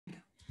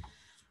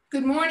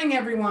Good morning,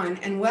 everyone,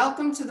 and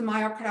welcome to the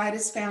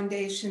Myocarditis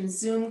Foundation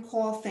Zoom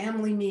call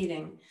family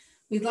meeting.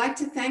 We'd like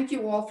to thank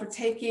you all for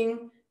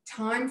taking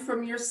time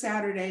from your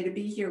Saturday to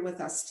be here with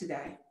us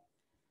today.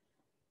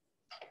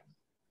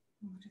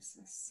 What is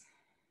this?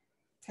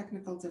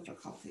 Technical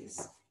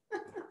difficulties.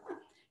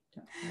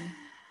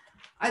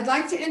 I'd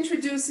like to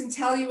introduce and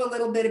tell you a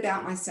little bit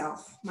about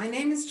myself. My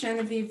name is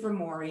Genevieve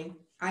Ramori.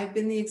 I've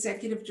been the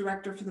Executive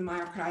Director for the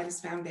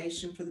Myocarditis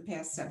Foundation for the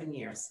past 7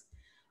 years.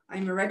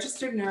 I'm a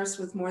registered nurse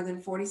with more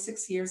than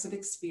 46 years of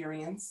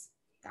experience.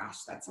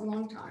 Gosh, that's a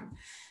long time.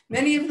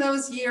 Many of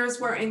those years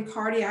were in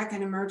cardiac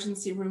and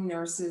emergency room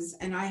nursing,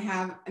 and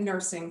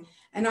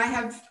I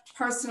have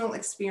personal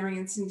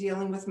experience in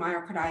dealing with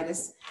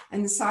myocarditis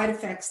and the side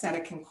effects that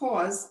it can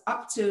cause,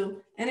 up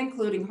to and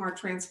including heart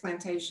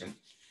transplantation.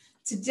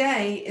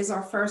 Today is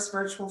our first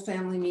virtual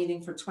family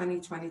meeting for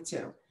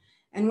 2022,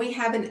 and we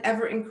have an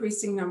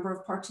ever-increasing number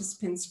of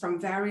participants from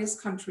various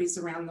countries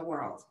around the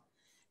world.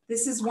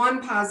 This is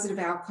one positive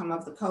outcome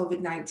of the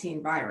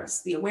COVID-19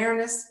 virus, the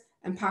awareness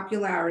and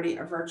popularity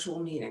of virtual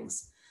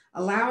meetings,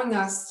 allowing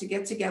us to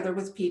get together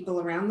with people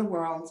around the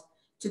world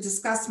to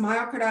discuss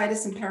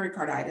myocarditis and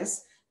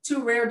pericarditis,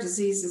 two rare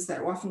diseases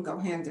that often go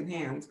hand in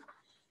hand,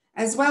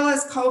 as well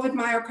as COVID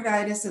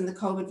myocarditis and the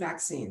COVID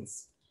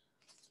vaccines.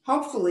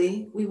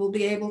 Hopefully, we will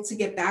be able to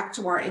get back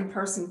to our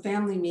in-person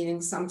family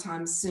meetings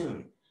sometime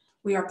soon.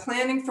 We are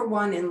planning for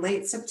one in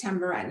late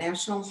September at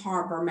National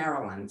Harbor,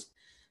 Maryland.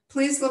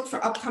 Please look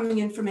for upcoming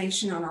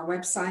information on our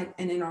website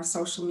and in our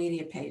social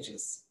media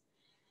pages.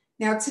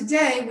 Now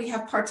today we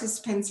have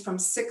participants from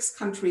 6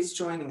 countries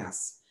joining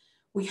us.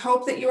 We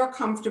hope that you are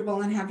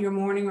comfortable and have your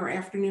morning or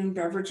afternoon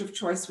beverage of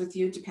choice with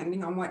you,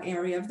 depending on what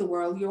area of the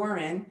world you are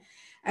in,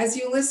 as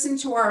you listen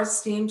to our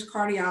esteemed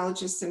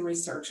cardiologists and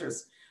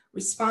researchers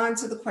respond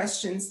to the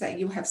questions that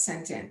you have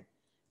sent in.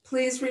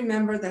 Please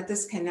remember that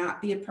this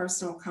cannot be a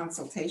personal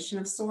consultation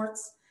of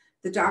sorts.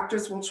 The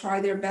doctors will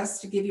try their best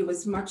to give you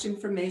as much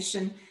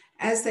information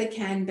as they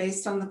can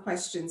based on the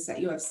questions that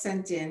you have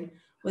sent in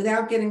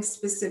without getting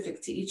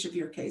specific to each of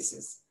your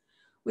cases.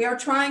 We are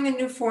trying a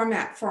new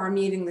format for our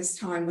meeting this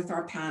time with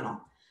our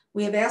panel.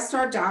 We have asked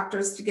our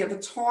doctors to give a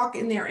talk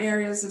in their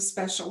areas of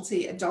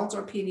specialty, adult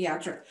or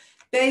pediatric,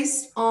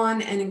 based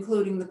on and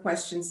including the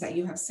questions that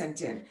you have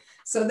sent in.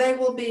 So they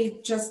will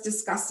be just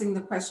discussing the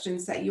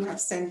questions that you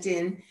have sent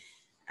in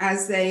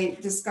as they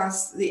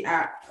discuss the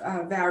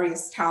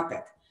various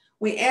topics.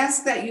 We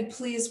ask that you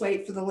please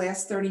wait for the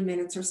last 30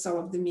 minutes or so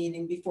of the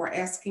meeting before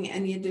asking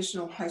any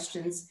additional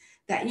questions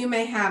that you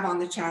may have on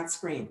the chat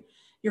screen.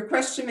 Your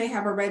question may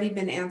have already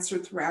been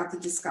answered throughout the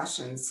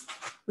discussions.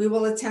 We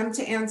will attempt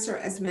to answer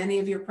as many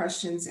of your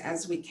questions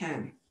as we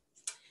can.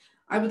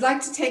 I would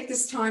like to take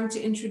this time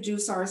to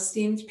introduce our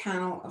esteemed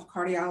panel of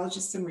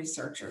cardiologists and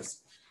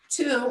researchers.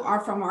 2 are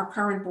from our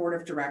current board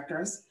of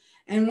directors,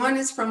 and 1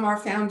 is from our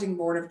founding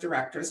board of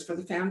directors for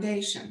the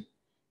foundation.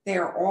 They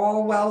are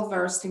all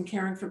well-versed in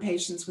caring for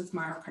patients with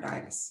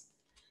myocarditis.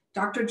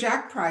 Dr.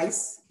 Jack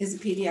Price is a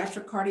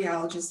pediatric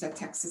cardiologist at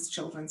Texas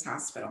Children's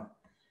Hospital.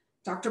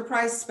 Dr.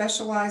 Price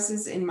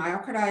specializes in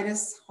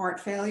myocarditis, heart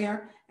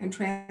failure, and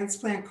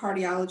transplant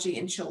cardiology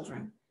in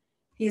children.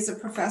 He is a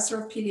professor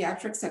of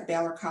pediatrics at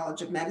Baylor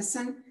College of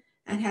Medicine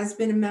and has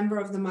been a member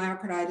of the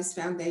Myocarditis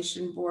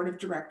Foundation Board of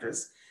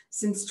Directors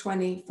since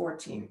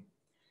 2014.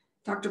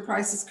 Dr.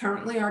 Price is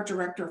currently our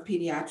Director of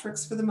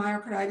Pediatrics for the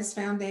Myocarditis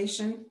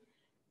Foundation.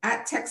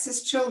 At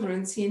Texas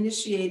Children's, he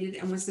initiated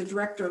and was the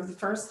director of the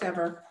first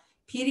ever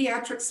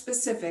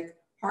pediatric-specific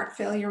heart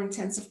failure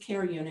intensive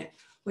care unit,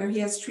 where he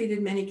has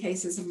treated many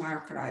cases of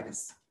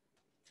myocarditis.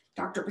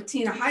 Dr.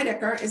 Bettina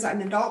Heidecker is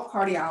an adult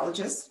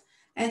cardiologist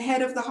and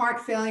head of the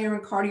heart failure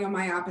and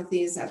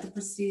cardiomyopathies at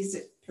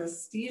the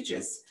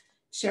prestigious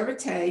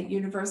Charité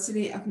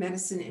University of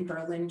Medicine in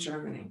Berlin,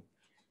 Germany.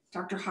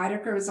 Dr.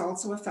 Heidecker is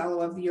also a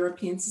fellow of the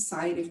European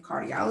Society of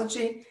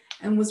Cardiology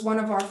and was one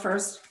of our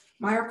first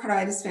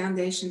Myocarditis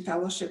Foundation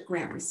Fellowship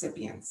Grant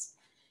recipients.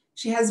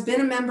 She has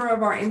been a member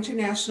of our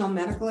International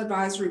Medical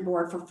Advisory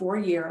Board for 4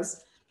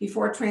 years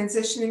before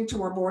transitioning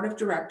to our Board of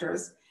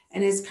Directors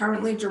and is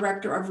currently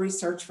Director of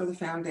Research for the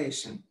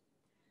Foundation.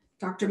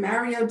 Dr.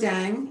 Mario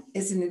Deng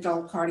is an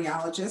adult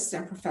cardiologist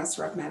and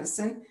professor of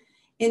medicine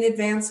in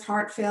advanced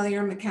heart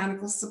failure,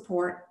 mechanical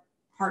support,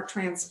 heart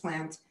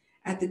transplant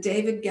at the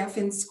David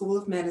Geffen School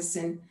of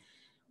Medicine,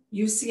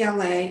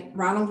 UCLA,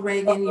 Ronald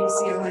Reagan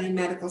UCLA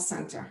Medical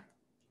Center.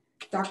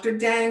 Dr.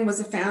 Deng was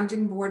a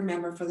founding board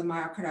member for the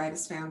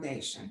Myocarditis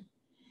Foundation.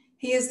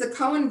 He is the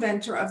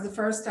co-inventor of the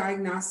first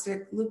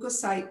diagnostic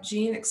leukocyte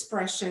gene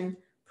expression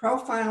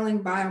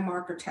profiling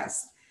biomarker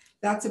test.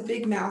 That's a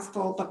big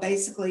mouthful, but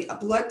basically a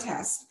blood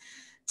test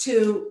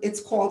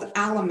it's called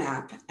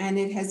AlloMap, and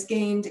it has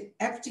gained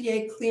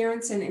FDA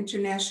clearance and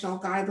international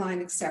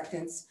guideline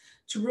acceptance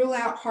to rule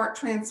out heart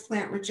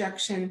transplant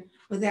rejection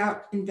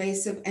without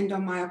invasive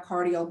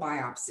endomyocardial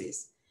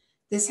biopsies.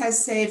 This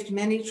has saved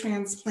many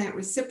transplant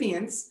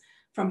recipients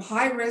from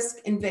high-risk,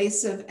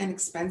 invasive, and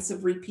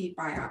expensive repeat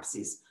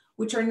biopsies,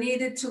 which are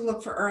needed to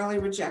look for early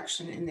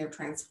rejection in their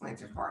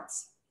transplanted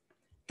hearts.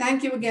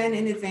 Thank you again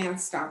in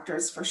advance,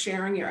 doctors, for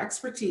sharing your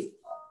expertise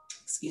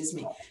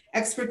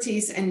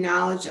and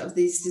knowledge of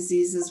these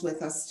diseases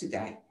with us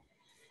today.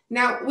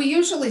 Now, we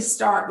usually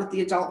start with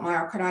the adult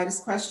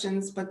myocarditis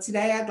questions, but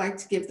today I'd like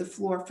to give the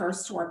floor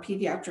first to our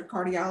pediatric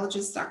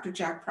cardiologist, Dr.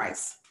 Jack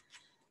Price.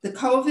 The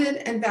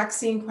COVID and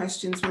vaccine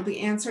questions will be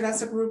answered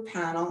as a group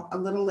panel a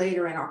little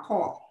later in our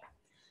call.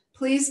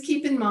 Please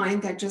keep in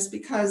mind that just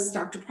because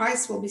Dr.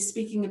 Price will be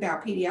speaking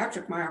about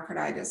pediatric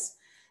myocarditis,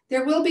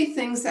 there will be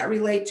things that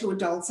relate to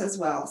adults as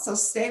well. So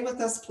stay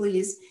with us,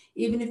 please,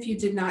 even if you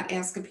did not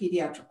ask a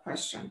pediatric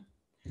question.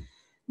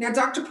 Now,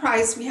 Dr.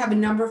 Price, we have a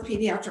number of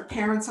pediatric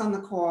parents on the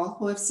call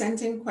who have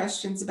sent in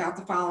questions about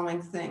the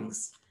following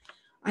things.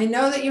 I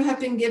know that you have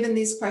been given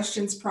these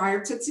questions prior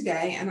to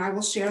today, and I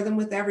will share them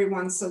with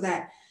everyone so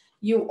that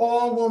you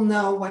all will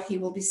know what he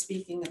will be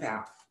speaking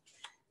about.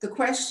 The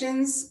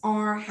questions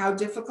are, how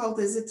difficult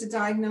is it to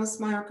diagnose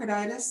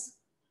myocarditis?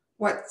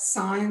 What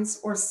signs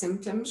or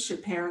symptoms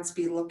should parents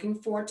be looking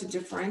for to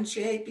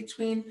differentiate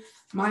between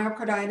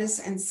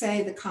myocarditis and,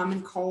 say, the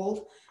common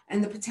cold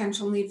and the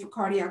potential need for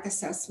cardiac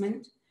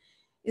assessment?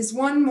 Is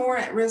one more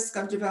at risk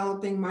of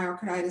developing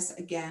myocarditis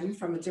again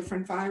from a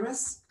different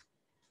virus?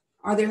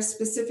 Are there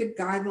specific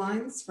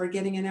guidelines for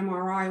getting an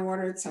MRI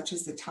ordered, such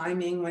as the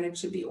timing, when it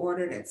should be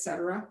ordered,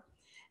 etc.?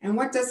 And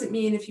what does it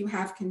mean if you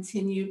have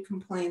continued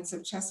complaints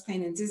of chest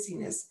pain and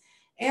dizziness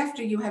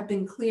after you have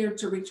been cleared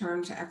to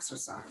return to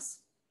exercise?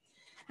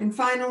 And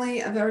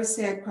finally, a very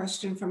sad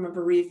question from a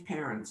bereaved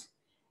parent.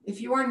 If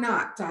you are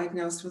not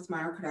diagnosed with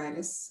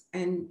myocarditis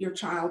and your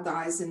child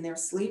dies in their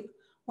sleep,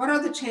 what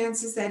are the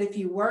chances that if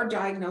you were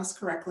diagnosed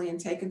correctly and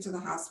taken to the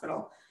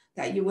hospital,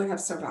 that you would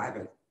have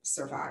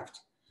survived?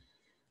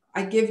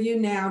 I give you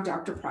now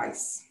Dr.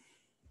 Price.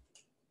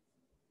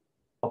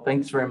 Well,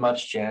 thanks very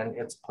much, Jen.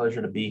 It's a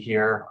pleasure to be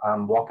here.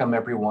 Welcome,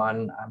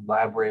 everyone. I'm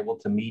glad we're able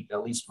to meet,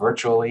 at least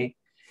virtually.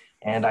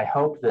 And I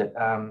hope that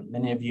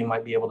many of you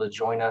might be able to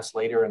join us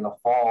later in the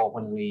fall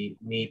when we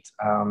meet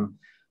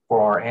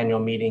for our annual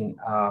meeting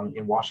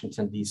in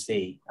Washington,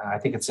 D.C. I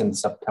think it's in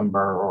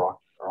September or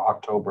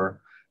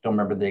October. Don't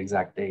remember the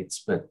exact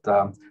dates, but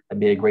it'd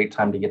be a great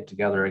time to get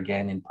together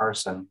again in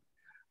person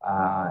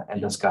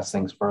and discuss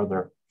things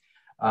further.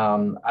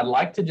 I'd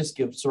like to just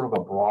give sort of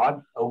a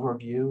broad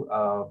overview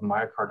of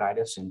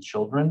myocarditis in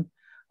children,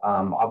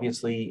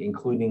 obviously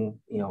including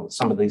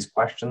some of these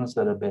questions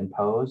that have been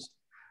posed,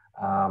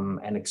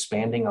 and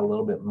expanding a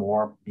little bit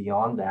more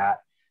beyond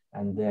that.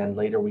 And then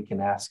later we can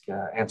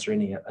answer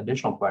any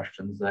additional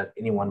questions that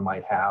anyone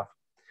might have.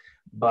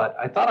 But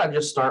I thought I'd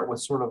just start with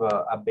sort of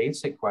a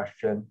basic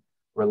question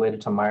related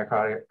to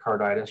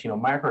myocarditis.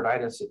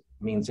 Myocarditis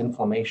means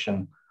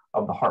inflammation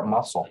of the heart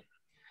muscle.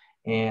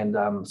 And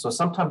so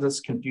sometimes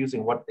it's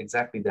confusing what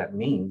exactly that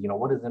means.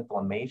 What is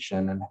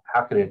inflammation and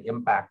how could it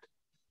impact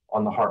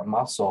on the heart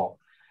muscle?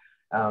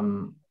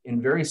 In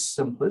very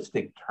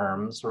simplistic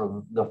terms, sort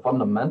of the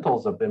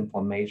fundamentals of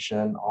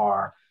inflammation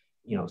are,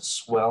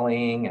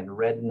 swelling and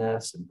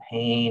redness and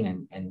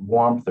pain and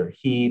warmth or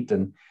heat.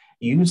 And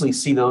you usually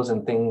see those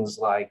in things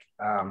like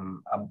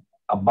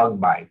a bug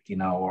bite,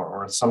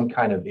 or some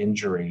kind of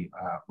injury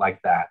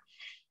like that.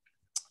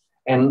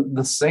 And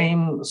the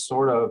same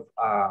sort of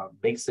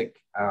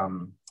basic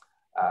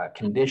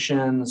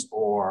conditions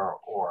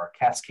or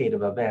cascade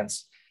of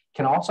events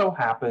can also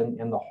happen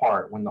in the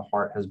heart when the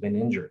heart has been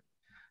injured.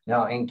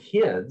 Now, in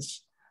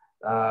kids,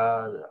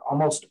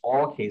 almost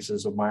all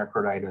cases of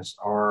myocarditis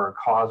are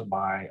caused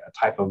by a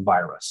type of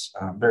virus,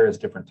 various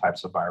different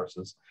types of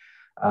viruses.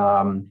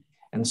 And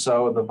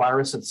so the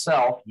virus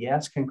itself,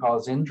 yes, can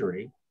cause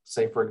injury.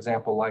 Say, for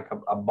example, like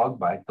a bug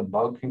bite, the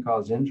bug can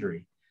cause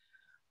injury.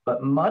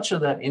 But much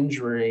of that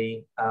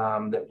injury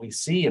that we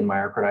see in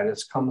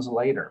myocarditis comes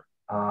later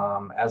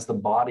as the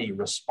body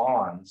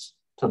responds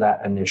to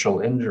that initial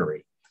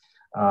injury.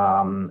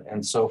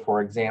 And so,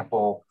 for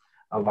example,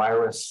 a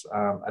virus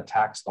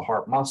attacks the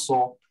heart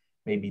muscle,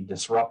 maybe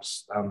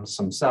disrupts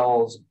some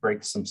cells,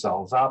 breaks some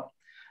cells up.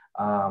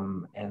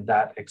 And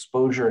that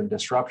exposure and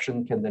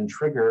disruption can then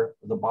trigger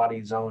the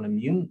body's own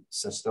immune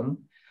system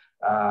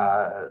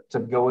to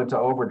go into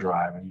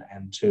overdrive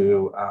and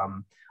to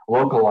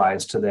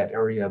localize to that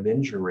area of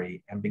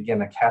injury and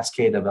begin a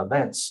cascade of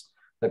events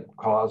that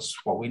cause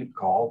what we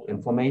call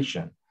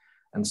inflammation.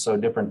 And so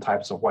different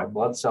types of white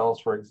blood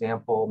cells, for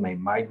example, may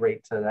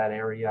migrate to that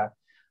area.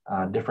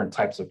 Different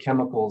types of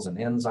chemicals and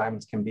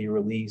enzymes can be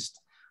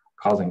released,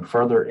 causing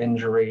further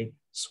injury,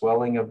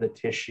 swelling of the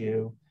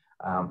tissue.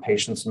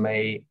 Patients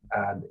may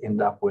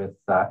end up with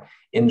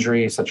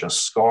injuries such as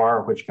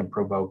scar, which can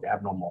provoke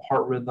abnormal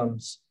heart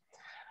rhythms.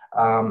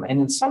 And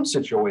in some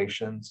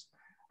situations,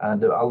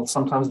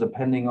 sometimes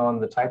depending on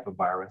the type of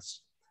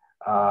virus,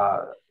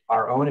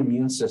 our own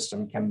immune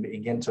system can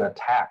begin to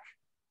attack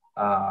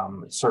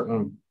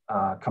certain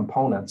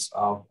components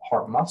of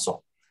heart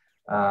muscle,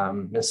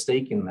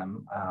 mistaking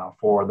them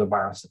for the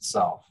virus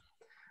itself.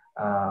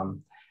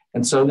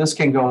 And so this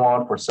can go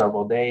on for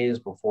several days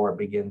before it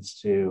begins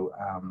to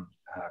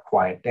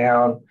quiet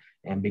down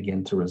and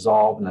begin to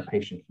resolve, and the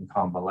patient can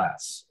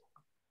convalesce.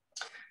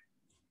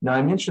 Now,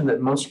 I mentioned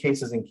that most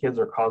cases in kids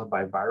are caused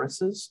by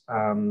viruses.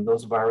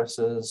 Those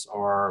viruses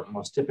are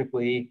most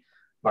typically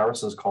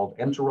viruses called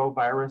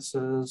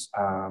enteroviruses.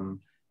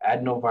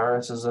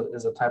 Adenovirus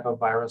is a type of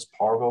virus,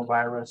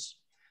 parvovirus,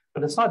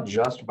 but it's not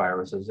just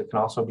viruses. It can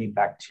also be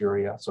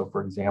bacteria. So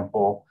for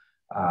example,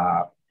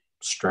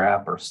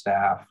 strep or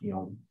staph,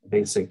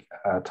 basic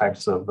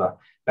types of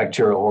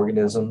bacterial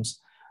organisms.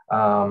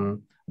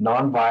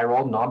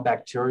 Non-viral,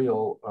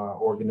 non-bacterial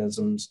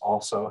organisms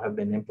also have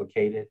been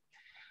implicated.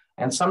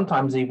 And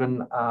sometimes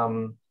even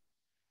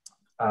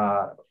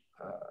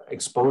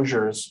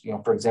exposures,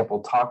 for example,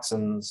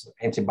 toxins,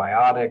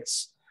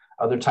 antibiotics,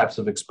 other types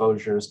of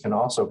exposures can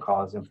also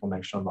cause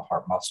inflammation of the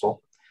heart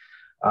muscle.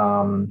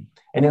 And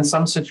in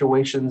some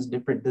situations,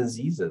 different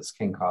diseases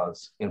can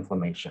cause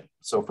inflammation.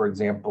 So for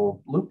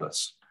example,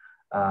 lupus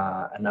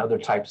and other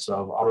types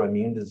of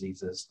autoimmune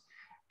diseases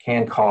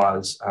can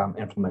cause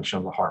inflammation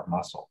of the heart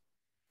muscle.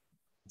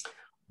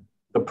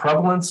 The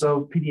prevalence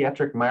of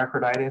pediatric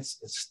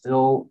myocarditis is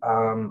still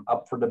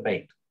up for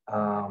debate.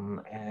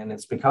 And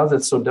it's because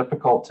it's so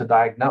difficult to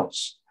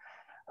diagnose.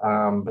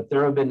 But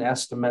there have been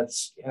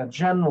estimates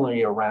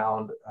generally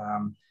around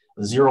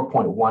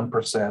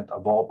 0.1%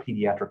 of all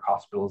pediatric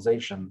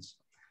hospitalizations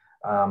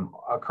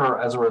occur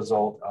as a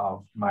result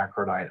of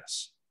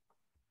myocarditis.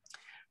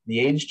 The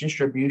age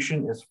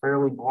distribution is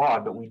fairly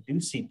broad, but we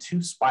do see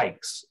two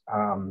spikes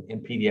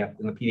in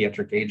the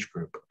pediatric age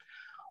group.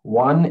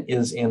 One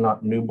is in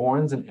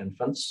newborns and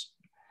infants,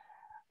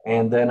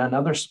 and then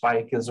another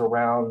spike is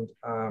around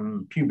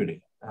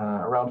puberty,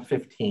 around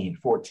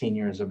 14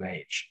 years of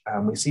age.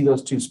 We see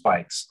those two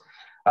spikes.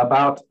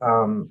 About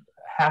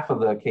half of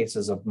the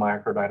cases of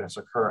myocarditis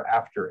occur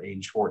after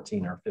age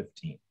 14 or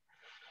 15.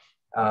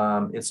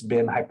 It's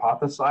been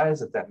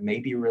hypothesized that may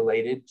be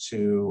related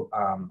to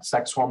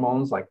sex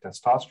hormones like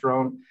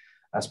testosterone,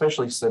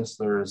 especially since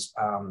there's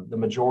the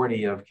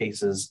majority of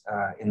cases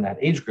in that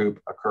age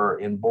group occur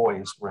in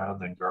boys rather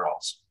than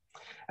girls.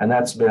 And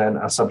that's been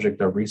a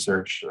subject of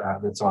research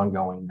that's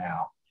ongoing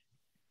now.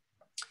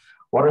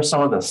 What are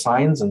some of the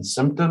signs and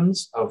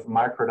symptoms of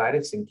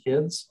myocarditis in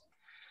kids?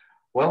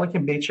 Well, it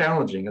can be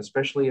challenging,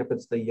 especially if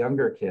it's the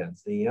younger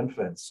kids, the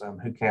infants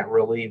who can't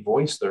really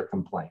voice their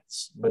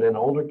complaints. But in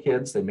older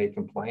kids, they may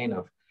complain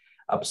of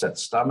upset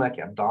stomach,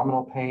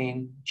 abdominal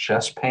pain,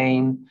 chest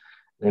pain.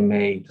 They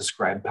may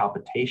describe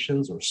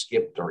palpitations or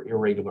skipped or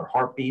irregular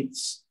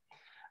heartbeats,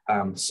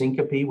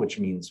 syncope, which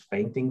means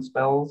fainting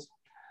spells,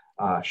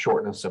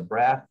 shortness of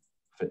breath,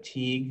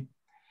 fatigue.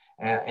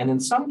 And in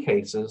some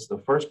cases, the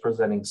first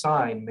presenting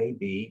sign may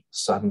be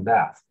sudden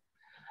death.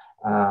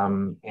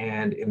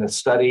 And in a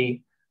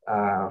study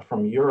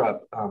from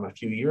Europe a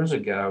few years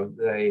ago,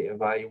 they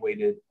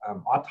evaluated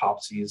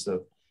autopsies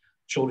of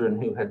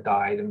children who had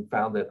died and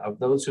found that of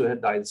those who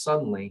had died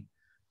suddenly,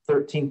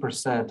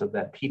 13% of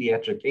that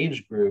pediatric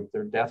age group,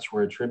 their deaths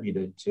were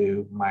attributed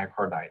to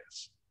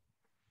myocarditis.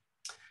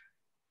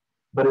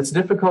 But it's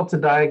difficult to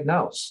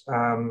diagnose.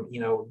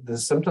 The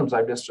symptoms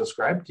I've just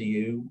described to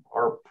you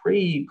are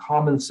pretty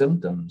common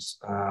symptoms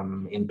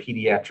in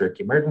pediatric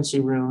emergency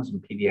rooms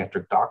and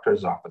pediatric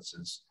doctors'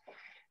 offices.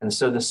 And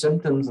so the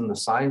symptoms and the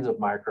signs of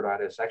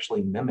myocarditis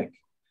actually mimic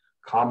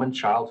common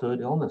childhood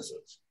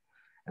illnesses.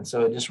 And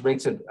so it just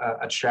makes it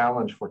a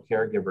challenge for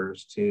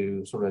caregivers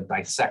to sort of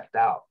dissect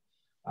out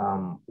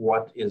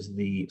what is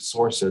the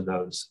source of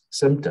those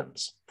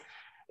symptoms.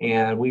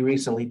 And we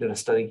recently did a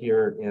study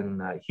here in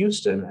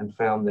Houston and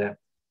found that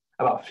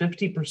about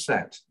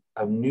 50%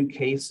 of new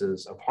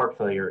cases of heart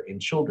failure in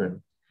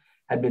children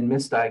had been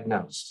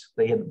misdiagnosed.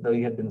 They had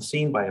been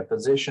seen by a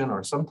physician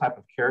or some type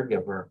of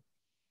caregiver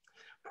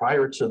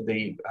prior to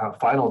the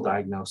final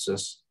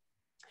diagnosis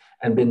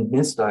and been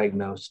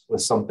misdiagnosed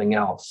with something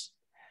else,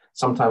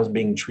 sometimes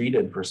being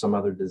treated for some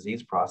other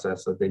disease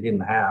process that they didn't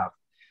have,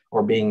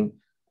 or being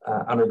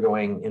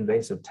undergoing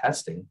invasive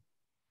testing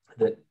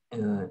that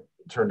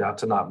turned out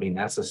to not be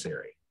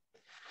necessary.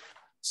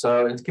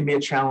 So it can be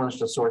a challenge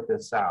to sort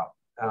this out.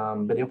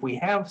 But if we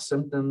have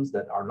symptoms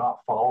that are not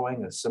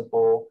following a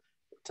simple,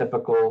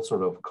 typical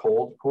sort of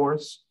cold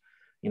course,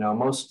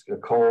 most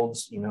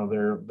colds,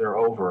 they're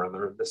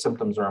over, the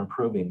symptoms are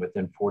improving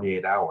within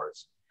 48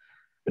 hours.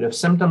 But if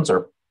symptoms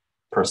are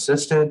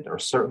persistent, or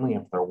certainly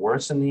if they're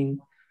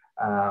worsening,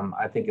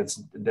 I think it's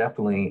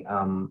definitely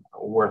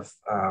worth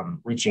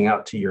reaching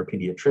out to your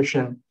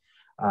pediatrician.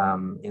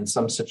 In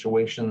some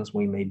situations,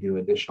 we may do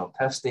additional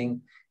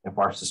testing if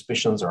our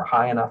suspicions are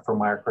high enough for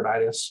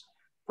myocarditis.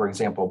 For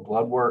example,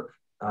 blood work.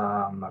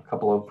 A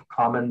couple of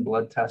common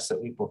blood tests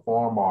that we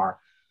perform are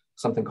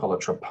something called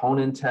a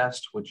troponin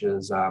test, which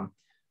is a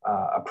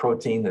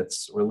protein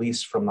that's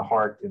released from the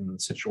heart in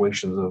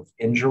situations of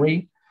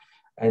injury.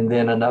 And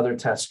then another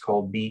test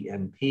called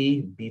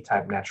BNP,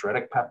 B-type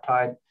natriuretic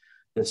peptide.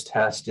 This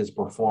test is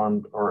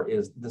performed, or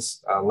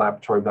this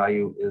laboratory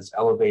value is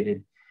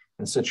elevated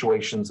in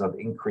situations of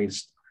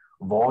increased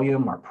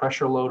volume or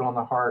pressure load on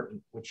the heart,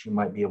 which you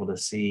might be able to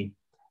see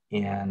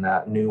in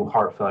new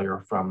heart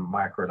failure from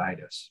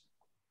myocarditis.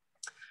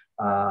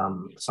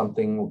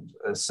 Something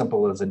as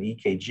simple as an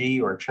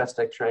EKG or a chest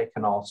X-ray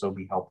can also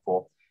be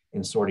helpful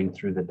in sorting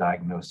through the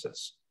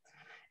diagnosis.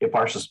 If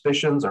our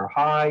suspicions are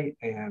high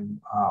and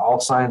all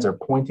signs are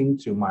pointing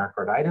to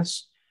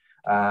myocarditis,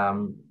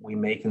 we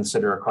may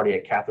consider a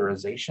cardiac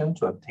catheterization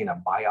to obtain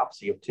a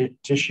biopsy of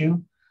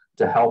tissue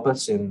to help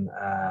us in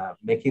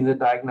making the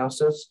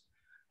diagnosis.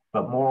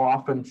 But more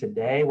often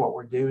today, what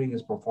we're doing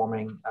is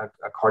performing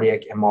a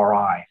cardiac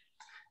MRI.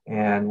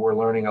 And we're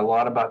learning a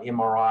lot about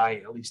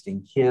MRI, at least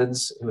in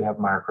kids who have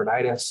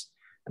myocarditis,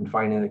 and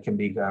finding it can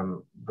be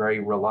very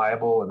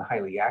reliable and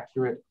highly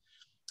accurate.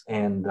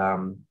 And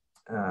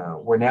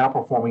we're now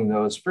performing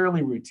those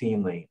fairly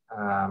routinely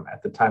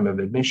at the time of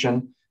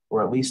admission,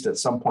 or at least at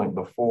some point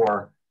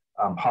before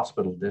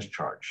hospital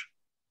discharge.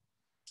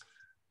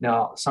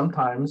 Now,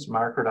 sometimes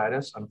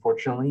myocarditis,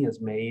 unfortunately,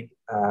 is made,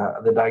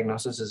 the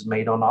diagnosis is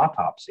made on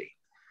autopsy.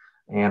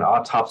 And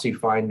autopsy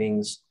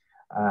findings,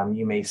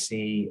 you may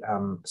see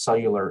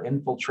cellular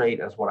infiltrate,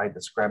 as what I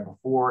described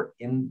before,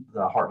 in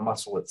the heart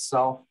muscle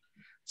itself.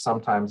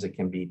 Sometimes it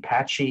can be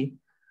patchy,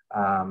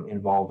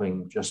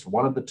 involving just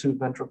one of the two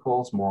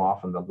ventricles, more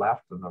often the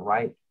left than the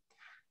right.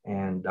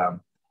 And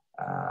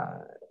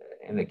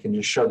it can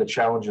just show the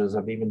challenges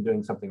of even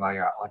doing something like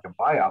a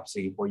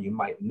biopsy, where you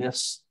might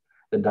miss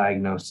the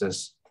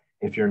diagnosis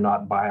if you're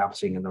not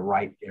biopsying in the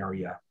right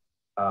area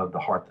of the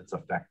heart that's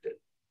affected.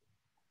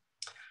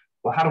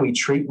 Well, how do we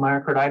treat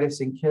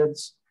myocarditis in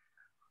kids?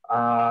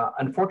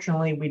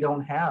 Unfortunately, we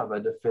don't have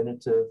a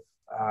definitive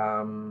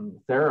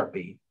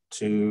therapy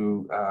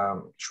to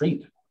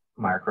treat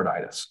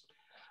myocarditis.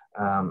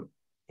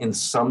 In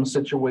some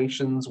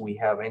situations, we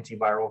have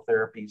antiviral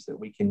therapies that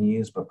we can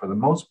use, but for the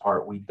most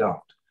part, we don't.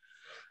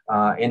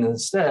 And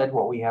instead,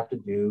 what we have to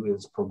do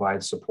is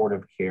provide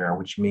supportive care,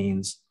 which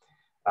means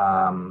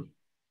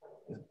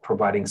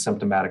providing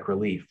symptomatic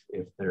relief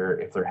if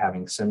they're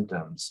having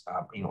symptoms,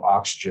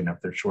 oxygen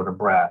if they're short of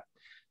breath,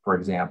 for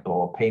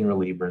example, pain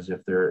relievers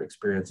if they're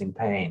experiencing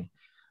pain.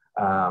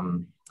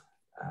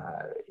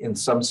 In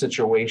some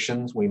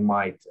situations, we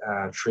might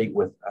treat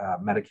with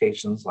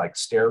medications like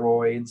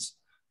steroids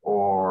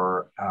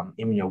or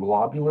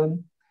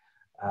immunoglobulin,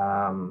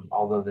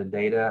 although the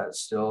data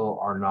still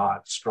are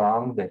not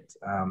strong that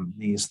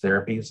these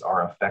therapies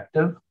are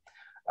effective.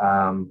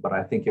 But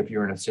I think if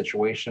you're in a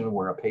situation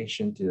where a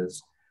patient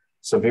is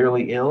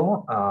severely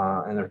ill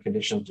and their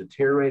condition's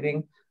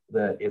deteriorating,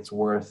 that it's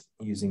worth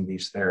using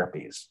these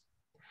therapies.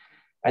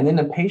 And then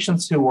the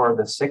patients who are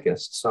the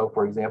sickest, so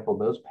for example,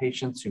 those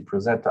patients who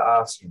present to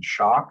us in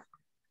shock,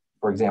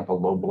 for example,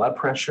 low blood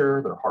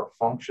pressure, their heart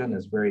function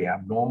is very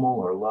abnormal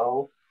or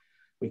low,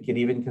 we could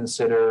even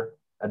consider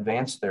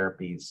advanced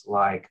therapies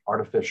like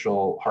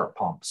artificial heart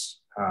pumps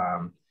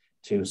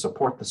to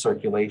support the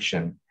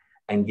circulation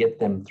and get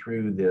them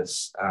through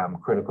this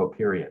critical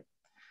period.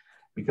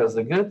 Because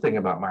the good thing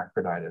about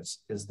myocarditis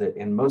is that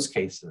in most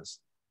cases,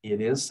 it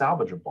is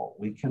salvageable.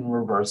 We can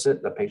reverse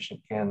it, the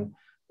patient can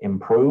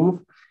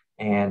improve,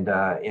 and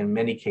in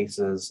many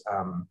cases,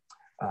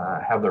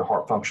 have their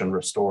heart function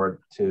restored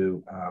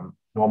to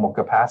normal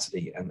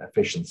capacity and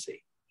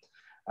efficiency.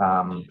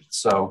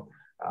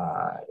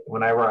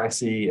 Whenever I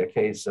see a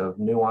case of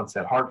new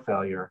onset heart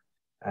failure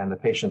and the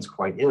patient's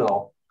quite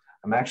ill,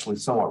 I'm actually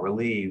somewhat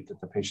relieved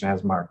that the patient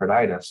has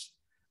myocarditis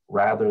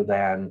rather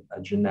than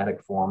a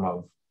genetic form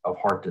of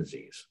heart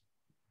disease.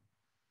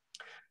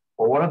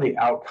 Well, what are the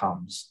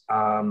outcomes?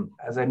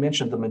 As I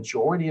mentioned, the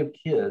majority of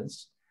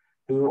kids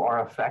who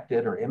are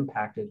affected or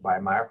impacted by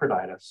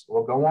myocarditis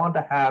will go on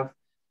to have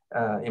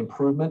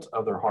improvement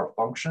of their heart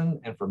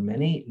function, and for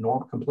many,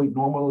 complete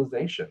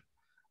normalization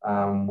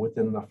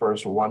within the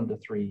first 1 to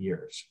 3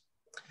 years.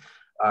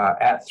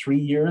 At 3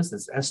 years,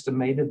 it's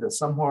estimated that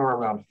somewhere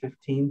around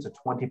 15 to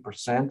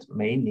 20%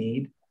 may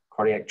need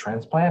cardiac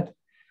transplant.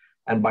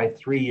 And by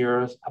 3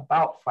 years,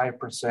 about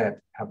 5%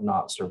 have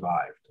not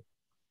survived.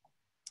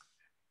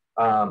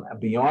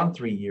 Beyond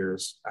 3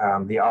 years,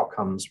 the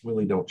outcomes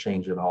really don't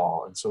change at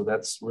all. And so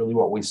that's really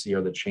what we see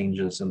are the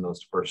changes in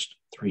those first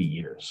 3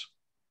 years.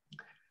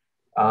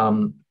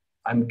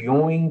 I'm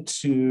going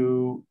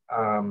to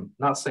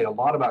not say a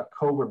lot about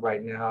COVID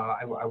right now.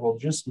 I will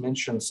just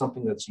mention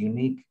something that's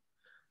unique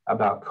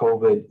about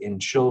COVID in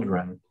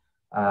children.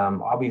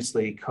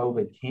 Obviously,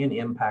 COVID can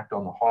impact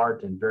on the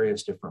heart in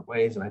various different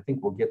ways, and I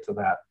think we'll get to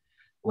that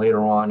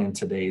later on in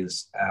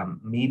today's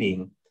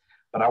meeting.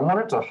 But I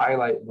wanted to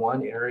highlight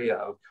one area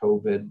of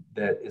COVID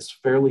that is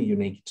fairly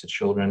unique to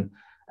children,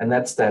 and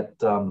that's that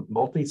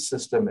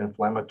multi-system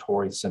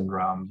inflammatory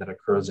syndrome that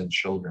occurs in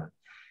children.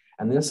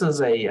 And this is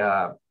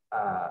an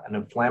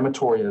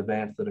inflammatory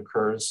event that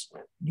occurs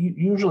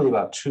usually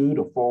about 2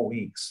 to 4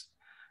 weeks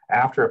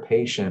after a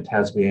patient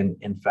has been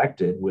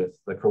infected with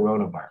the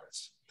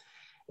coronavirus.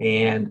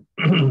 And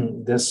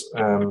this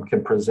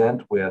can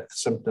present with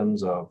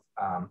symptoms of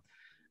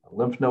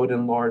lymph node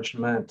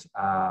enlargement,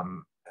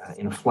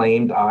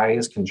 inflamed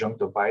eyes,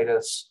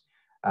 conjunctivitis,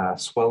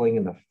 swelling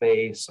in the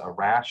face, a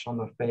rash on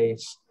the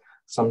face,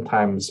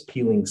 sometimes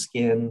peeling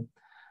skin.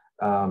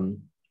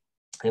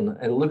 And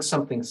it looks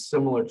something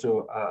similar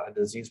to a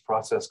disease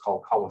process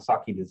called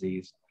Kawasaki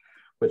disease,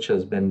 which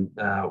has been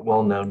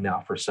well known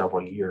now for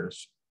several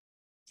years.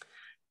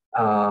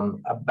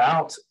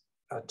 About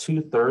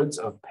 2/3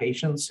 of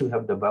patients who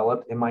have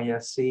developed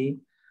MISC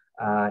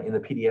in the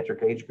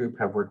pediatric age group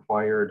have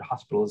required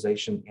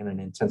hospitalization in an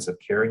intensive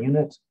care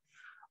unit.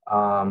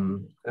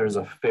 There's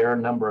a fair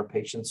number of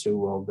patients who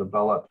will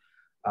develop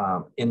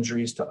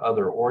injuries to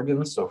other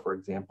organs. So for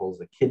example,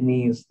 the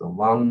kidneys, the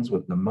lungs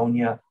with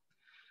pneumonia.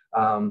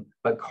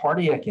 But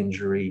cardiac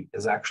injury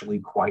is actually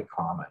quite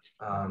common.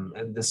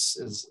 And this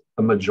is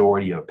the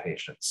majority of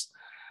patients.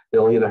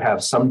 They'll either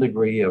have some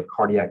degree of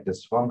cardiac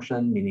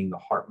dysfunction, meaning the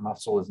heart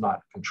muscle is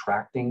not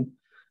contracting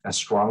as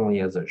strongly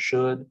as it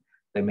should.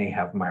 They may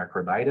have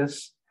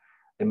myocarditis.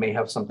 They may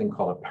have something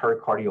called a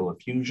pericardial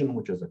effusion,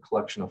 which is a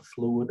collection of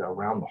fluid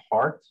around the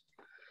heart.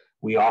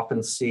 We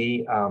often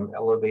see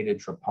elevated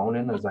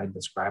troponin, as I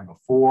described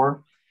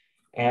before.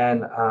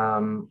 And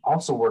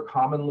also, we're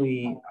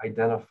commonly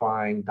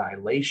identifying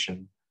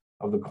dilation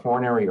of the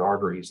coronary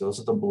arteries. Those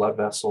are the blood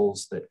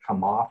vessels that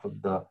come off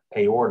of the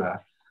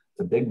aorta,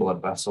 the big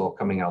blood vessel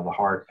coming out of the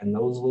heart. And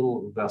those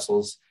little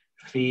vessels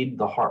feed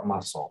the heart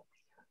muscle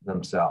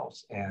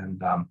themselves.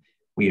 And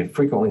we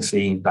frequently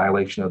see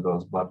dilation of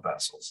those blood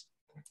vessels.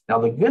 Now,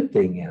 the good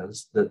thing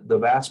is that the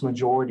vast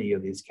majority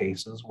of these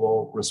cases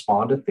will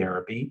respond to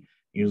therapy.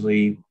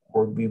 Usually,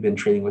 we've been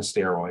treating with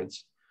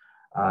steroids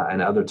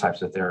and other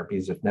types of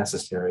therapies if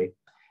necessary.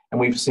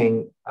 And we've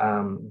seen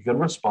good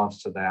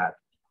response to that,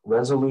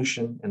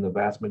 resolution in the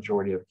vast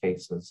majority of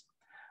cases,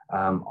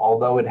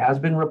 although it has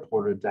been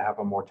reported to have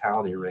a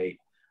mortality rate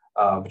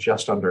of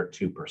just under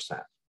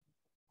 2%.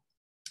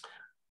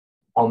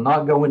 I'll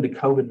not go into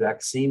COVID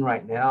vaccine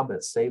right now,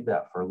 but save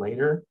that for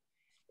later.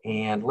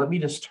 And let me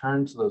just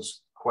turn to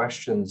those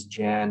questions,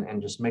 Jen,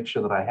 and just make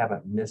sure that I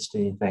haven't missed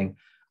anything.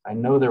 I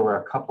know there were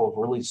a couple of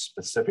really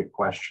specific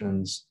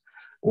questions.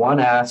 One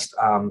asked,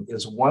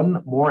 is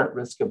one more at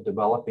risk of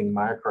developing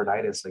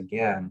myocarditis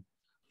again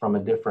from a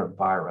different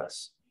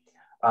virus?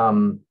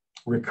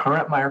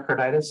 Recurrent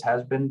myocarditis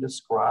has been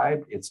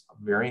described. It's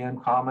very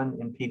uncommon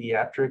in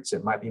pediatrics.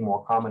 It might be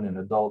more common in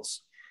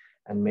adults.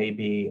 And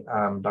maybe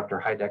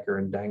Dr. Heidecker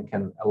and Deng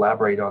can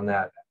elaborate on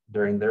that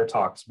during their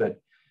talks. But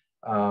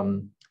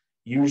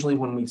usually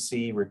when we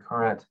see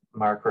recurrent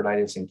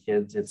myocarditis in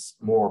kids, it's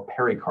more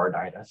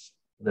pericarditis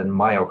than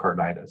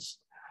myocarditis.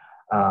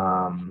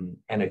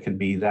 And it could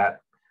be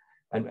that,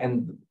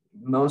 and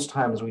most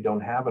times we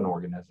don't have an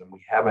organism.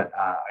 We haven't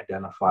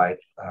identified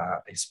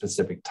a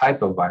specific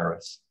type of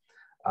virus.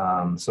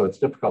 So it's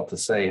difficult to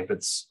say if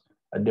it's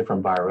a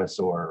different virus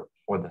or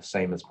the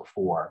same as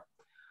before.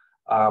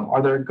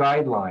 Are there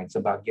guidelines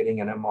about getting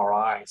an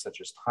MRI,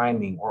 such as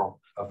timing or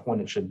of when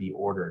it should be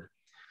ordered?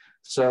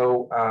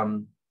 So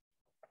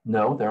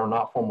no, there are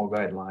not formal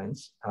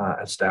guidelines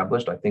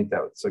established. I think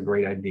that's a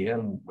great idea,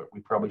 and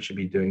we probably should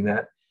be doing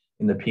that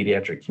in the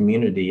pediatric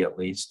community at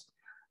least.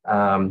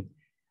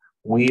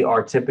 We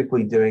are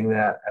typically doing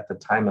that at the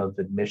time of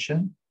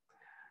admission.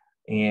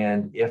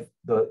 And if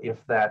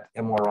that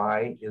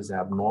MRI is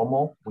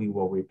abnormal, we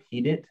will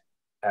repeat it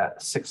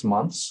at 6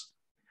 months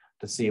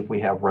to see if we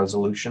have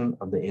resolution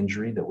of the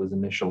injury that was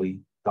initially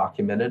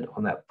documented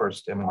on that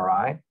first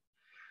MRI.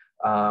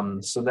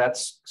 So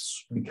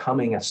that's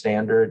becoming a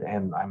standard,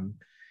 and I'm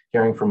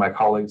hearing from my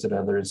colleagues at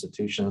other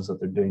institutions that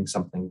they're doing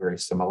something very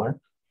similar.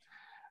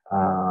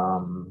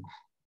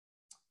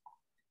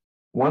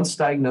 Once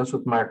diagnosed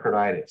with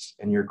myocarditis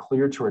and you're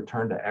cleared to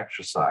return to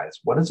exercise,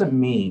 what does it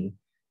mean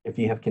if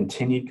you have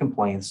continued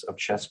complaints of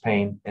chest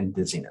pain and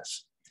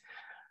dizziness?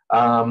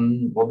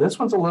 Well, this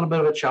one's a little bit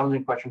of a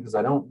challenging question because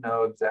I don't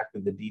know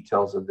exactly the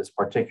details of this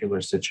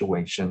particular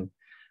situation.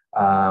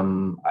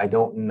 I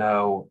don't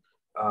know.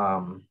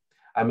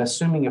 I'm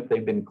assuming if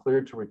they've been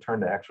cleared to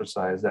return to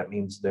exercise, that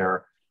means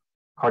their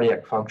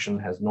cardiac function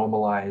has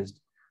normalized,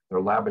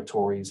 their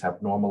laboratories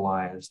have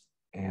normalized,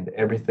 and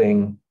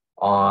everything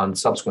on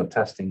subsequent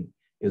testing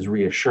is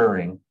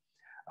reassuring.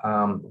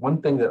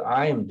 One thing that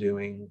I am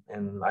doing,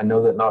 and I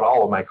know that not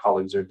all of my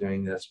colleagues are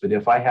doing this, but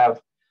if I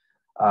have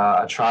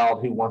a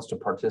child who wants to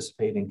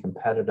participate in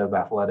competitive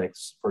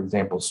athletics, for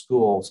example,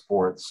 school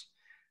sports,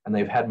 and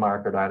they've had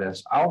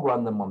myocarditis, I'll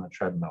run them on the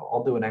treadmill.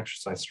 I'll do an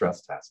exercise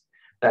stress test.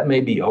 That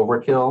may be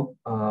overkill.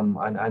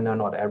 I know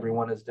not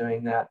everyone is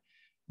doing that,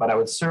 but I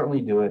would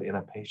certainly do it in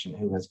a patient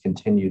who has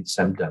continued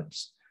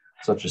symptoms,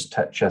 such as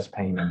chest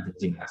pain and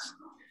dizziness.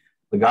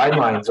 The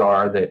guidelines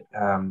are that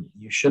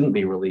you shouldn't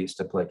be released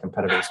to play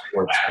competitive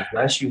sports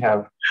unless you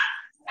have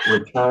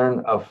return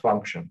of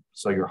function.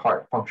 So your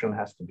heart function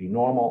has to be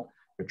normal,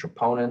 your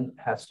troponin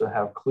has to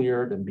have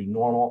cleared and be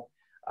normal,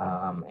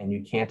 and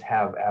you can't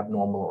have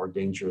abnormal or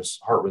dangerous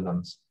heart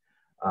rhythms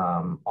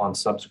on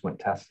subsequent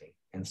testing.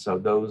 And so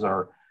those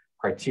are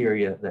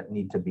criteria that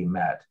need to be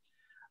met.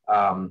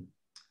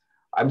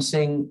 I'm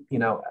seeing,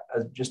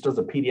 just as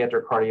a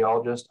pediatric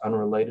cardiologist,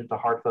 unrelated to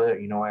heart failure,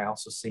 I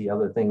also see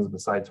other things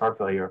besides heart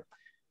failure.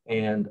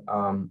 And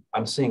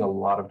I'm seeing a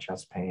lot of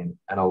chest pain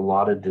and a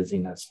lot of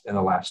dizziness in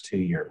the last 2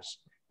 years,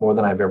 more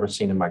than I've ever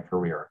seen in my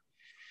career.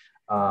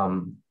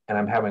 And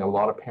I'm having a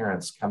lot of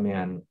parents come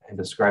in and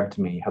describe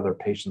to me how their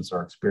patients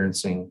are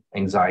experiencing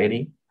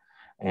anxiety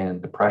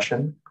and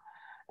depression.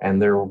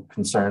 and they're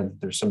concerned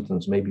that their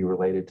symptoms may be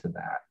related to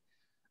that.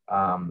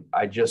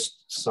 I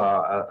just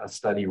saw a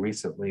study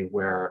recently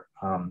where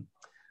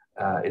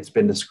it's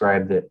been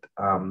described that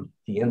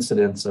the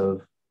incidence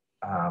of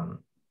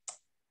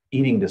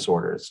eating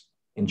disorders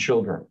in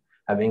children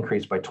have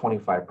increased by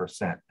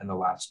 25% in the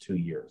last 2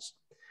 years.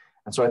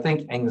 And so I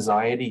think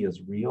anxiety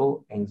is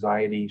real.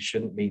 Anxiety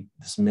shouldn't be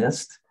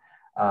dismissed.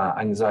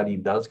 Anxiety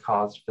does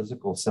cause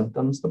physical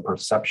symptoms, the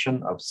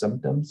perception of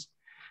symptoms.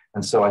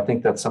 And so I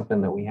think that's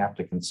something that we have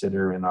to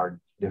consider in our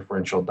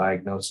differential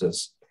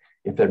diagnosis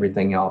if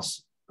everything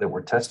else that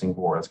we're testing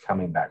for is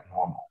coming back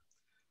normal.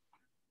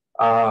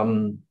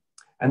 And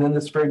then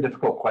this very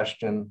difficult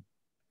question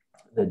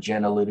that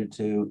Jen alluded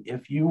to,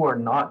 if you are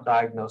not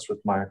diagnosed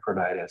with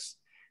myocarditis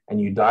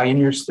and you die in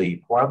your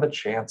sleep, what are the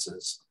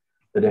chances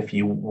that if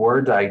you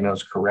were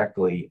diagnosed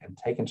correctly and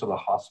taken to the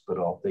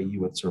hospital that you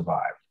would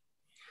survive?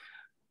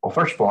 Well,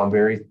 first of all, I'm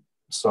very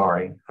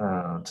sorry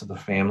to the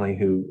family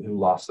who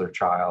lost their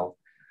child.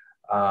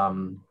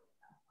 I'm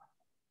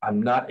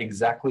not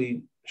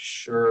exactly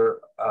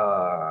sure.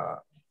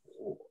 I'll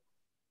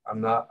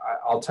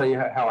tell you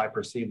how I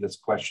perceive this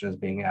question as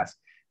being asked.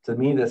 To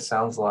me, this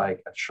sounds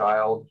like a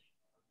child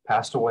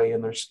passed away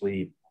in their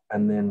sleep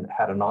and then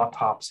had an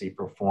autopsy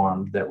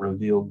performed that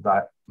revealed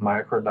that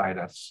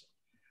myocarditis,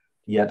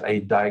 yet a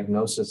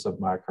diagnosis of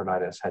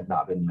myocarditis had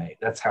not been made.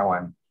 That's how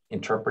I'm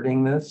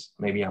interpreting this.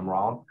 Maybe I'm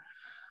wrong.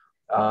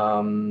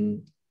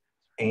 And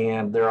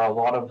there are a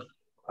lot of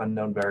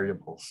unknown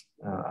variables,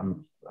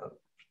 I'm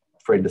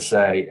afraid to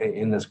say,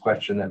 in this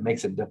question that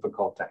makes it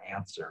difficult to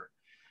answer.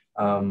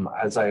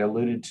 As I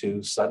alluded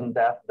to, sudden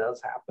death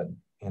does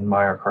happen in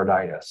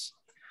myocarditis.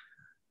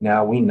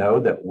 Now, we know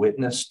that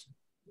witnessed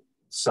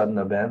sudden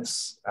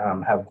events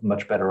have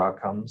much better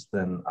outcomes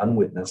than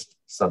unwitnessed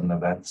sudden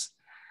events.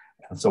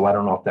 And so I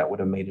don't know if that would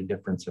have made a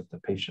difference if the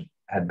patient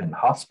had been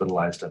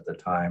hospitalized at the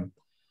time.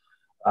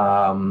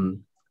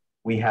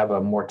 We have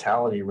a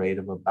mortality rate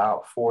of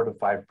about 4 to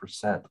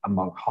 5%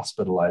 among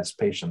hospitalized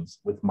patients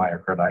with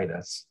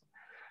myocarditis.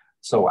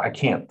 So I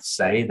can't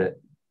say that,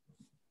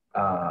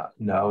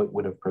 no, it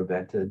would have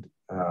prevented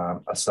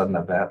a sudden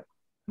event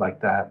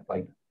like that,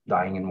 like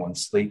dying in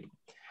one's sleep.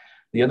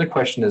 The other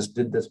question is,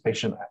 did this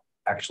patient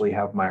actually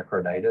have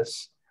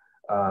myocarditis?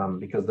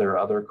 Because there are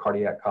other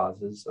cardiac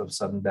causes of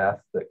sudden death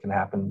that can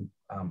happen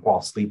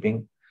while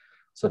sleeping,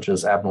 such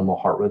as abnormal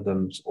heart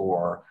rhythms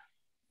or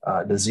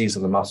disease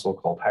of the muscle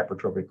called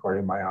hypertrophic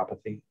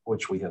cardiomyopathy,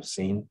 which we have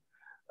seen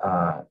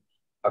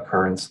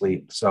occur in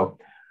sleep. So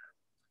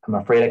I'm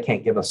afraid I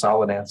can't give a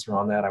solid answer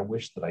on that. I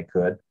wish that I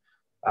could,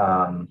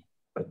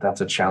 but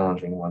that's a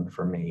challenging one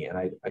for me. And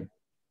I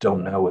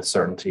don't know with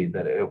certainty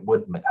that it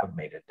would have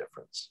made a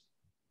difference.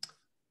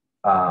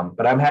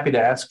 But I'm happy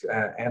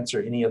to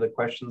answer any other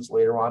questions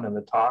later on in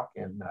the talk.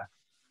 And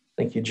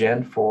thank you,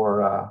 Jen,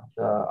 for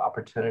the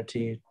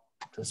opportunity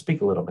to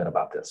speak a little bit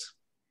about this.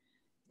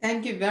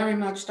 Thank you very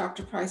much,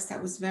 Dr. Price.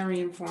 That was very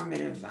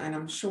informative, and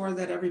I'm sure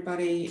that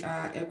everybody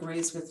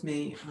agrees with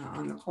me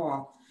on the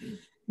call.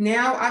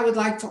 Now, I would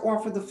like to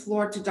offer the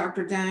floor to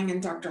Dr. Deng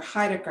and Dr.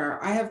 Heidecker.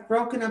 I have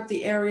broken up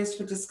the areas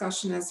for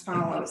discussion as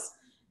follows: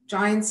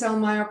 giant cell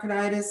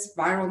myocarditis,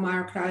 viral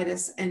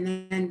myocarditis,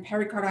 and then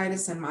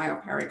pericarditis and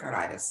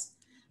myopericarditis.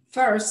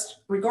 First,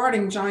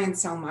 regarding giant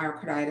cell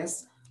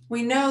myocarditis,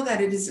 we know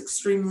that it is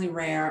extremely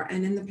rare,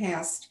 and in the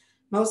past,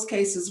 most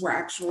cases were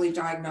actually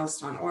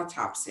diagnosed on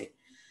autopsy.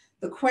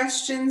 The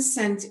questions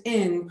sent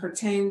in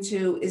pertain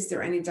to, is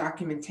there any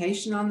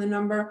documentation on the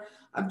number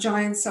of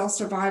giant cell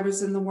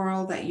survivors in the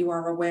world that you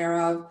are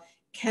aware of?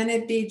 Can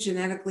it be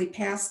genetically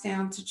passed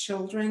down to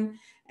children?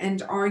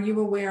 And are you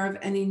aware of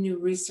any new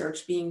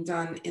research being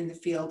done in the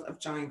field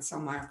of giant cell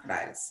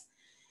myocarditis?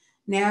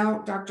 Now,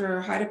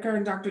 Dr. Heidecker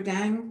and Dr.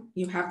 Deng,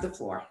 you have the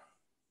floor.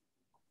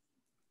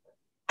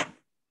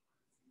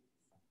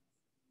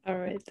 All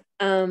right.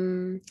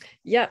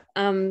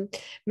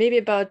 Maybe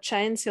about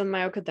giant cell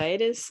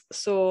myocarditis.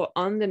 So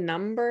on the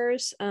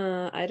numbers,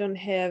 I don't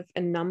have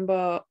a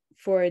number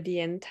for the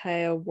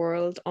entire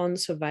world on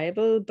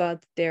survival,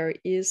 but there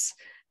is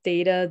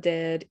data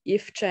that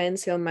if giant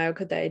cell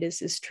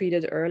myocarditis is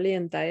treated early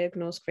and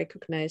diagnosed,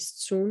 recognized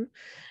soon,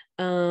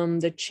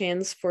 the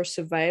chance for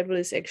survival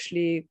is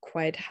actually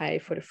quite high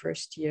for the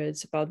first year.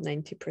 It's about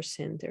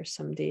 90%. There's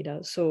some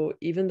data. So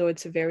even though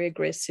it's a very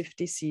aggressive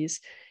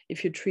disease,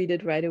 if you treat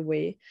it right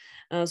away,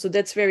 so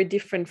that's very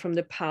different from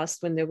the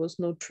past when there was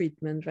no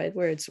treatment, right,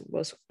 where it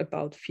was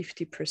about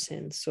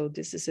 50%. So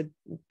this is a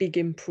big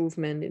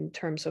improvement in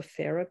terms of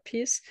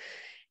therapies.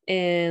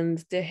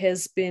 And there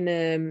has been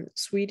a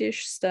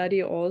Swedish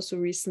study also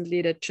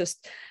recently that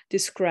just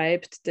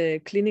described the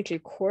clinical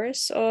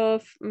course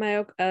of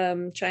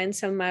giant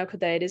cell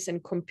myocarditis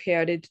and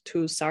compared it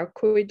to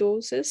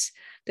sarcoidosis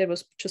that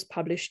was just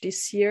published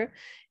this year.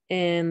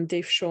 And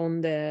they've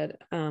shown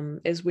that,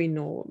 as we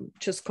know,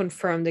 just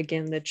confirmed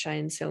again that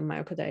giant cell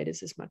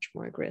myocarditis is much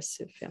more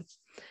aggressive. Yeah.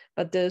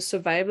 But the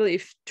survival,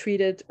 if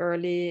treated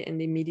early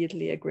and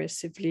immediately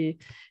aggressively,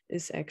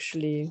 is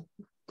actually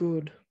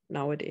good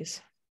nowadays.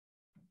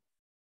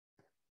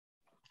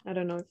 I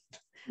don't know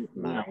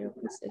Mario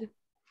said.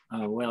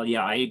 Well,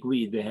 yeah, I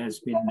agree. There has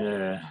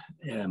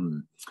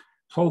been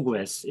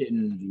progress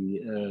in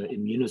the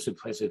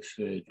immunosuppressive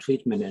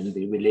treatment and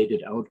the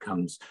related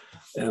outcomes.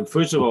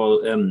 First of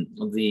all,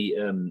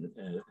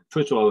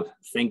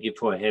 thank you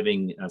for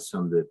having us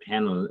on the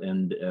panel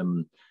and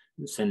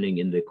sending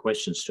in the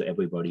questions to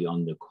everybody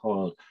on the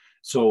call.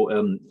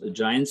 So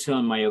giant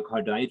cell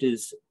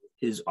myocarditis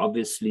is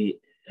obviously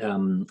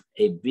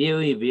a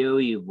very,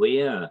 very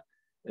rare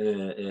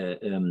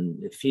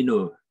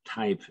phenotype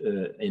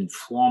and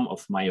form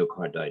of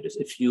myocarditis.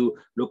 If you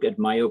look at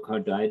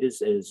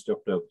myocarditis, as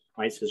Dr.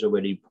 Price has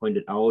already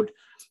pointed out,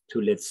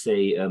 to let's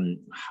say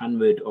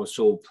 100 or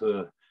so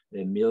per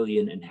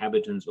million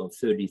inhabitants, or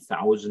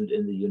 30,000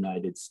 in the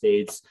United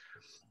States,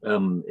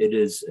 it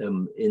is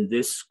in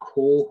this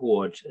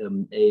cohort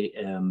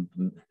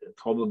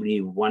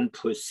probably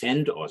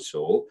 1% or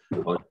so,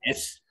 or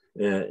less,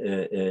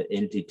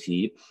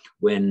 entity.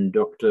 When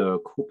Dr.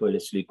 Cooper,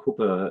 Leslie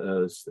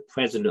Cooper, the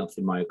president of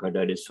the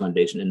Myocarditis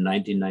Foundation in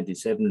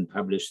 1997,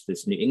 published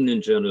this New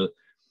England Journal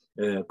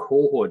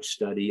cohort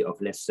study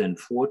of less than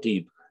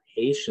 40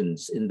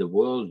 patients in the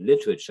world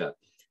literature,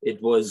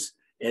 it was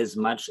as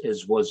much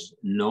as was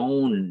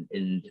known.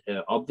 And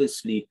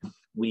obviously,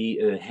 we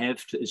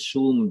have to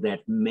assume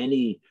that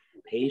many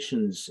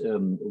patients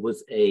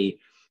with a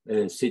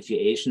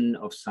situation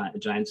of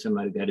giant cell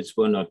myocarditis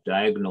were not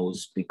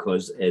diagnosed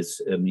because,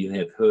 as you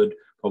have heard,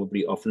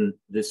 probably often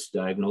this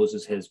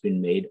diagnosis has been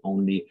made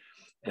only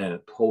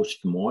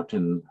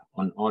post-mortem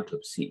on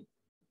autopsy.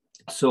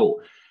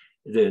 So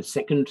the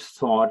second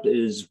thought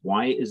is,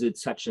 why is it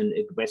such an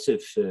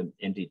aggressive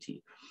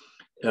entity?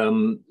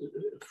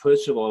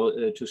 First of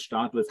all, to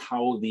start with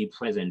how the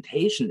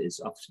presentation is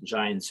of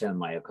giant cell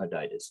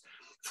myocarditis.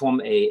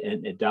 From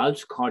an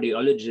adult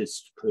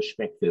cardiologist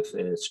perspective,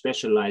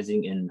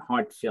 specializing in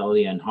heart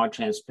failure and heart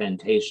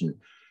transplantation,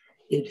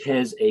 it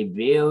has a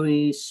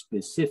very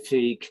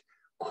specific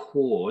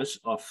course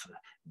of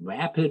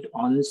rapid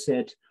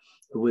onset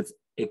with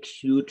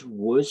acute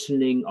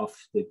worsening of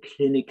the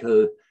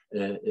clinical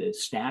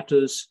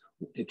status,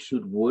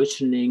 acute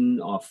worsening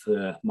of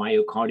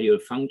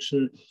myocardial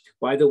function.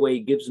 By the way,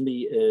 it gives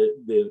me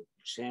the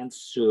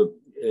chance to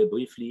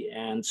briefly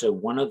answer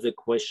one of the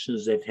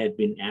questions that had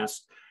been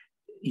asked: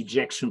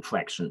 ejection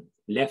fraction,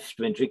 left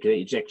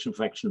ventricular ejection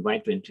fraction,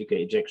 right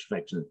ventricular ejection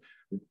fraction.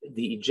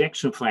 The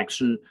ejection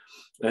fraction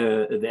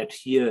that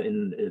here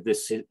in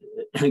this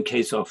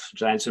case of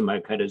giant cell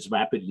myocarditis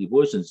rapidly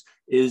worsens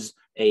is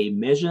a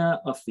measure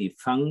of the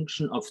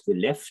function of the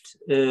left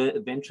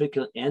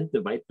ventricle and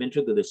the right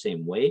ventricle the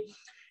same way.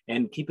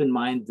 And keep in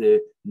mind,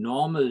 the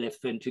normal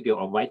left ventricular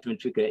or right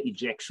ventricular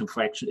ejection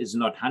fraction is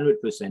not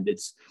 100%,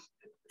 it's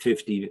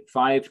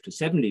 55 to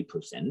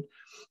 70%.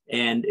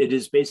 And it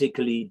is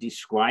basically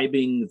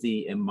describing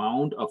the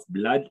amount of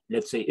blood.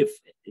 Let's say if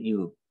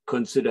you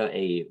consider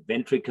a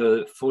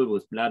ventricle full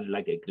with blood,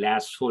 like a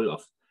glass full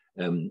of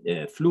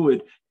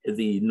fluid,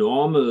 the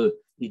normal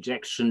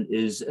ejection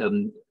is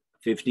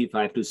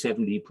 55 to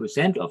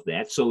 70% of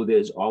that. So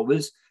there's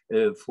always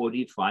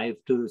 45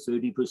 to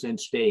 30%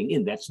 staying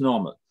in. That's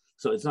normal.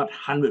 So it's not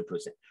 100%.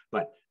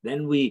 But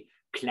then we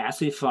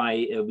classify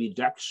a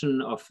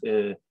reduction of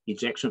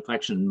ejection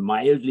fraction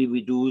mildly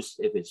reduced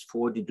if it's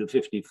 40 to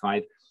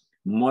 55,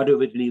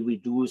 moderately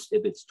reduced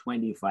if it's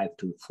 25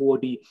 to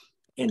 40,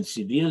 and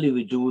severely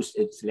reduced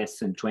it's less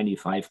than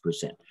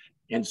 25%.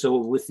 And so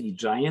with the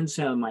giant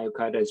cell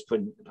myocarditis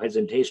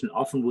presentation,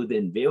 often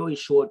within very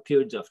short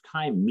periods of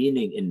time,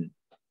 meaning in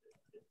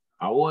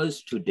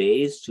hours to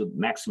days to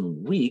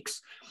maximum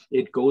weeks,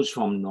 it goes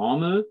from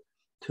normal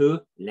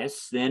to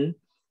less than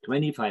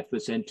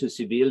 25% to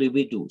severely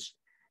reduced.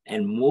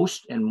 And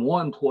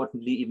more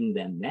importantly, even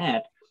than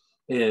that,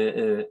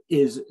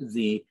 is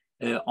the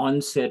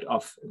onset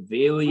of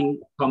very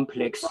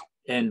complex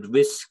and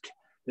risk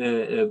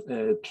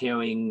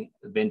carrying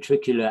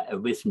ventricular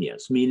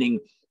arrhythmias, meaning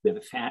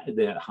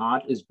the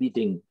heart is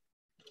beating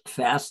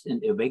fast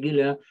and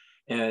irregular.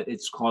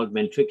 It's called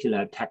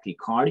ventricular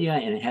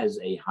tachycardia, and it has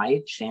a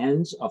high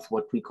chance of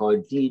what we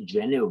call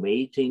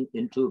degenerating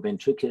into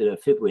ventricular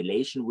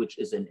fibrillation, which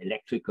is an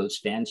electrical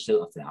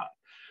standstill of the heart.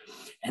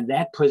 And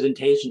that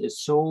presentation is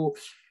so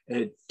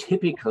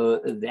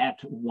typical that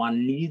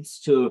one needs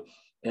to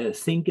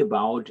think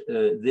about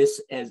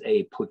this as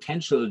a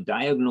potential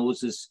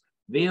diagnosis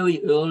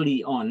very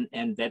early on.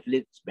 And that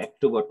leads back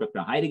to what Dr.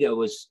 Heidecker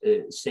was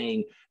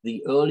saying.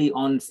 The early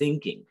on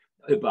thinking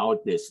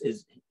about this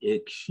is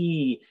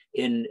key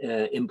in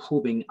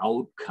improving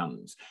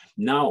outcomes.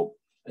 Now,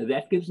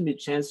 that gives me a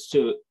chance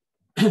to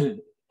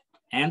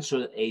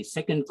answer a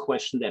second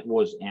question that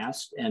was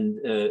asked, and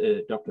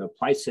Dr.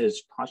 Price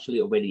has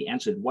partially already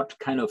answered. What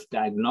kind of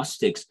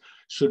diagnostics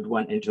should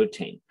one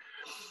entertain?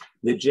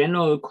 The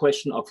general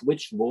question of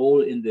which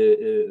role in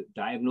the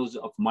diagnosis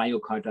of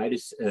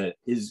myocarditis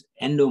is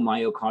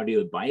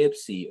endomyocardial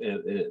biopsy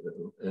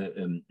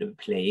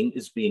playing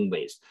is being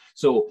raised.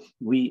 So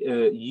we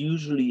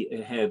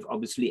usually have,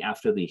 obviously,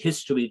 after the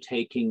history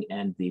taking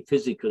and the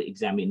physical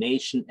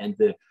examination and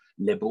the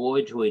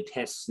laboratory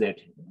tests that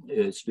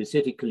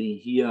specifically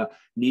here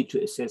need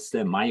to assess the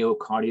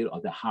myocardial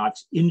or the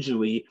heart's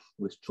injury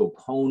with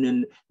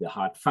troponin, the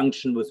heart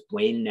function with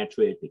brain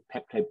natriuretic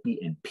peptide B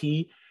and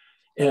P,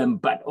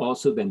 but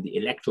also then the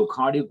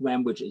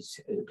electrocardiogram, which is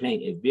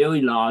playing a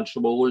very large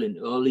role in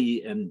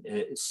early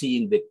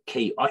seeing the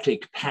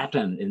chaotic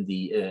pattern in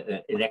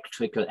the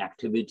electrical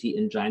activity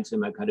in giant cell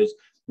myocarditis.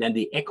 Then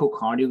the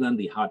echocardiogram,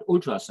 the heart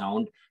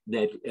ultrasound,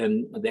 that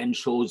then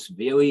shows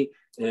very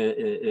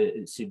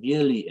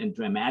severely and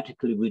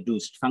dramatically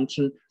reduced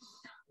function.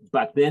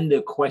 But then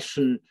the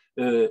question,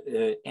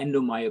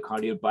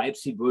 endomyocardial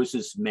biopsy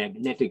versus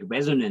magnetic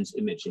resonance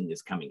imaging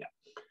is coming up.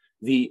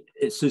 The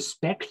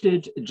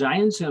suspected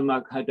giant cell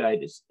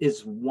myocarditis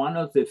is one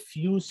of the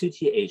few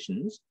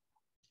situations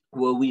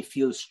where we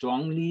feel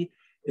strongly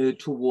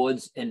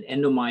towards an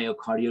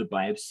endomyocardial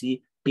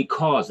biopsy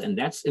because, and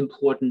that's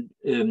important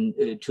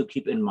to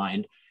keep in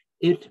mind,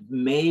 it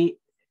may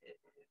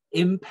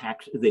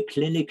impact the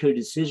clinical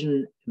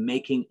decision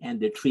making and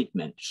the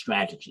treatment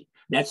strategy.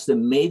 That's the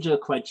major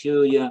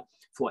criteria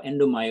for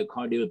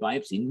endomyocardial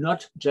biopsy,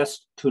 not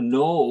just to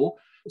know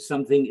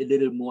something a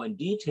little more in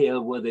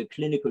detail where the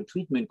clinical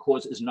treatment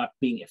course is not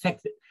being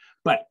effective.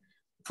 But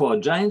for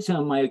giant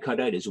cell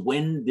myocarditis,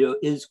 when there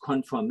is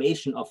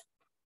confirmation of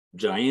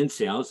giant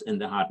cells in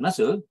the heart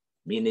muscle,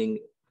 meaning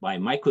by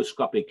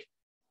microscopic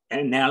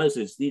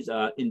analysis, these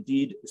are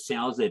indeed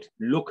cells that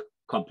look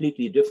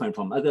completely different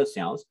from other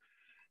cells,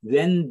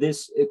 then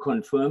this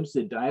confirms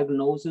the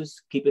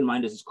diagnosis. Keep in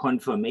mind, this is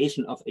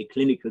confirmation of a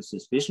clinical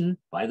suspicion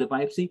by the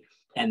biopsy,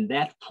 and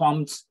that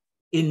prompts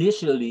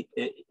initially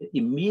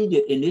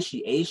immediate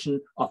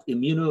initiation of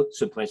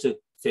immunosuppressive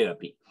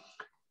therapy.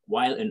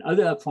 While in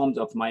other forms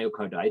of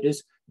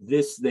myocarditis,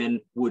 this then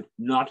would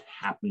not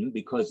happen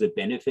because the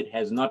benefit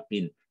has not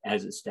been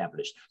as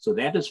established. So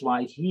that is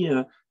why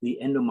here the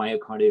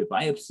endomyocardial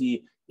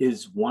biopsy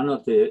is one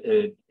of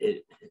the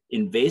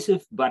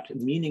invasive but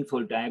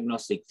meaningful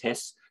diagnostic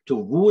tests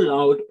to rule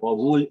out or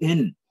rule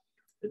in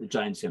the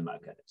giant cell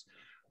myocarditis.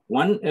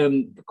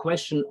 One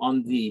question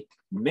on the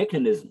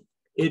mechanism,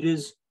 it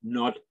is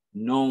not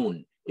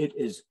known. It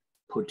is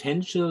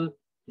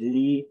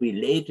potentially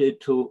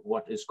related to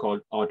what is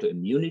called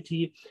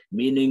autoimmunity,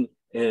 meaning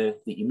the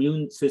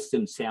immune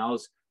system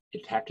cells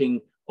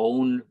attacking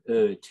own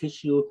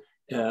tissue,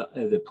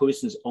 the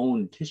person's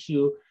own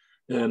tissue.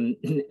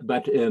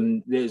 But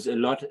there's a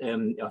lot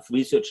of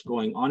research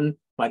going on,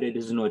 but it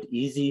is not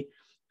easy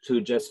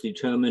to just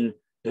determine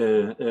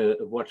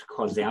what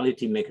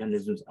causality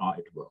mechanisms are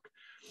at work.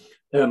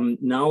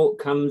 Now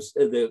comes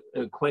the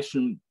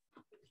question,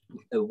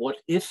 what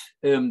if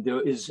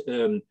there is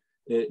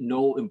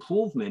no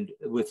improvement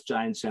with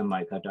giant cell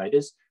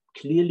myocarditis?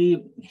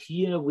 Clearly,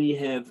 here we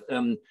have,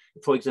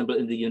 for example,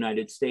 in the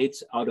United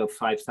States, out of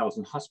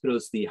 5,000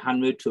 hospitals, the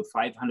 100 to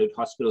 500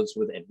 hospitals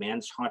with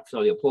advanced heart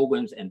failure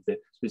programs, and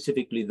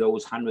specifically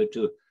those 100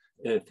 to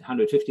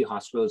 150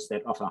 hospitals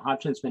that offer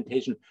heart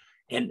transplantation,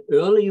 an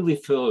early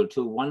referral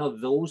to one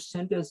of those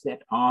centers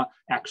that are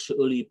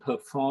actually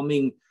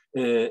performing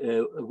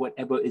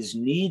whatever is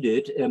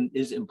needed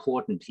is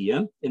important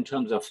here in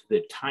terms of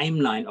the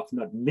timeline of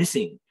not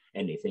missing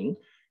anything.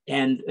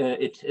 And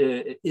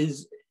it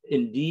is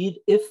indeed,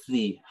 if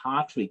the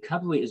heart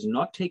recovery is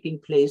not taking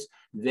place,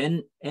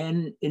 then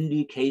an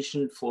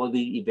indication for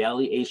the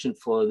evaluation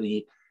for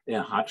the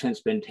heart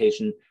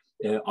transplantation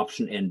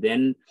option. And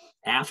then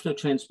after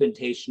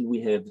transplantation,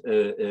 we have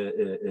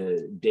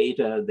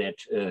data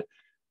that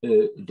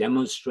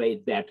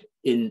demonstrate that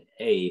in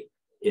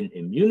an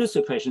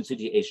immunosuppression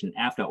situation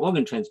after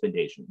organ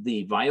transplantation,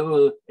 the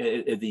viral,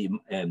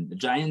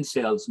 giant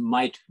cells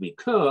might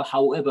recur,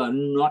 however,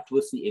 not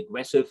with the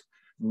aggressive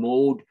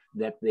mode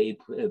that they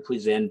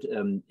present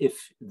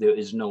if there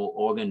is no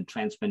organ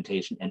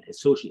transplantation and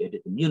associated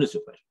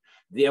immunosuppression.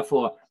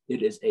 Therefore,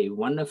 it is a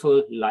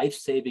wonderful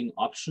life-saving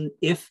option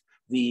if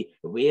the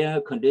rare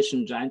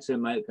condition giant cell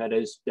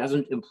myocarditis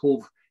doesn't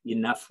improve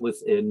enough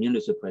with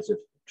immunosuppressive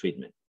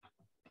treatment.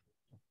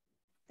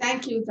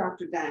 Thank you,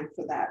 Dr. Deng,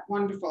 for that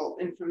wonderful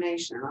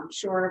information. I'm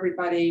sure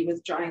everybody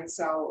with giant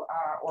cell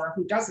or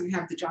who doesn't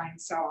have the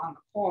giant cell on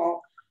the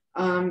call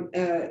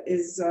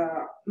is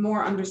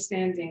more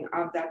understanding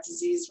of that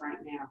disease right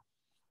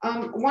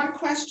now. One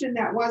question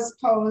that was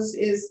posed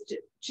is,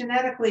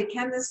 genetically,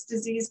 can this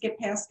disease get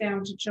passed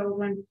down to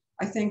children?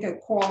 I think a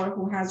caller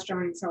who has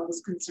giant cell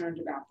was concerned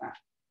about that.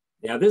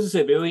 Yeah, this is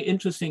a very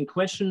interesting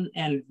question.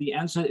 And the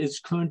answer is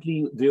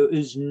currently there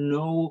is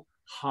no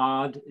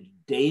hard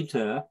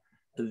data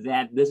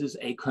that this is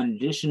a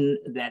condition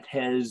that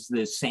has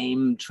the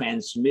same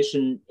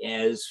transmission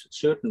as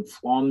certain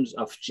forms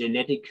of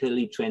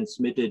genetically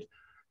transmitted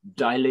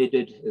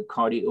dilated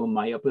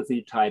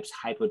cardiomyopathy types,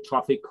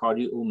 hypertrophic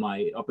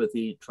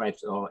cardiomyopathy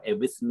types, or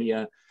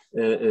arrhythmia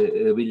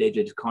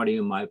related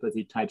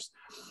cardiomyopathy types.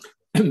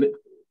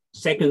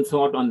 Second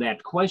thought on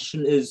that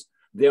question is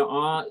there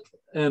are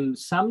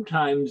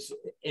sometimes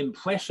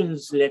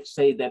impressions, let's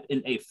say, that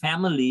in a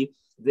family,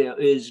 there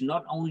is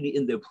not only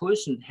in the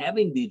person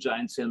having the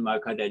giant cell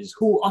myocarditis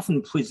who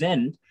often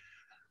present,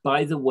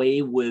 by the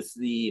way, with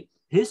the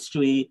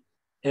history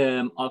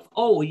of,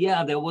 oh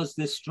yeah, there was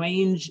this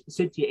strange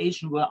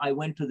situation where I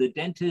went to the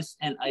dentist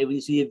and I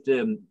received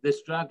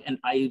this drug and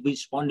I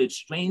responded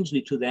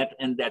strangely to that,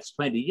 and that's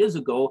 20 years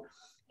ago,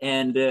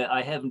 and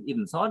I haven't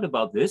even thought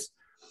about this.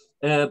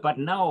 But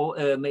now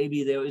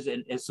maybe there is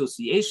an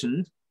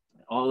association.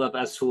 All of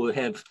us who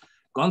have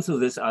gone through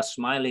this are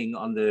smiling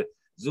on the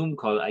Zoom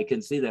call. I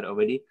can see that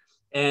already.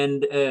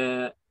 And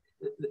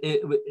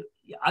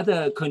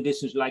other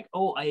conditions like,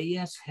 oh, I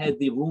yes had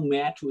the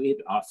rheumatoid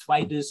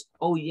arthritis.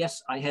 Oh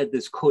yes, I had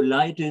this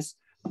colitis.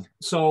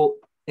 So,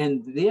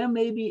 and there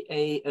may be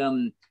a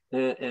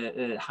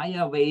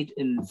higher rate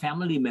in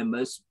family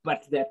members,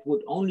 but that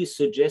would only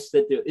suggest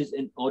that there is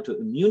an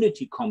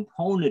autoimmunity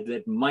component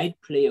that might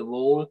play a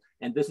role.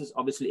 And this is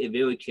obviously a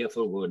very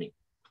careful wording.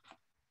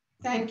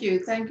 Thank you.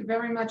 Thank you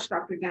very much,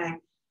 Dr. Deng.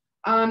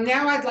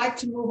 Now I'd like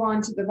to move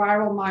on to the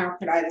viral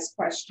myocarditis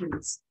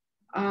questions.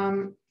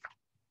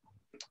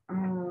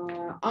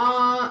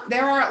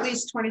 There are at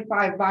least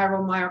 25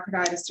 viral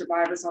myocarditis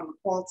survivors on the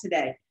call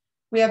today.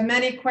 We have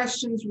many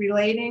questions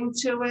relating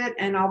to it,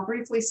 and I'll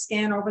briefly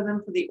scan over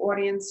them for the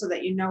audience so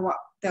that you know what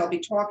they'll be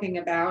talking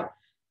about.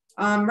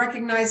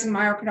 Recognizing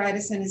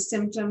myocarditis and its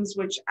symptoms,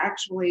 which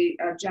actually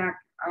Jack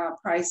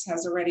Price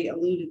has already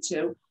alluded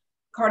to.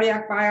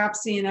 Cardiac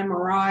biopsy and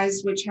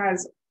MRIs, which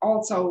has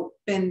also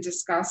been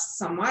discussed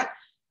somewhat.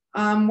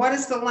 What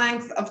is the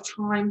length of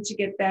time to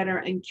get better,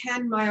 and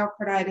can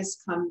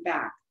myocarditis come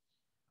back?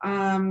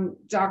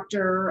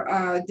 Dr.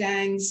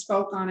 Deng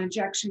spoke on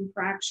ejection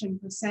fraction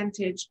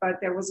percentage,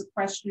 but there was a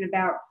question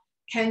about,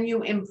 can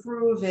you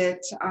improve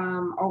it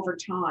over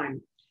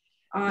time?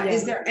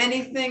 Is there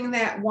anything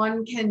that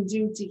one can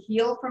do to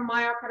heal from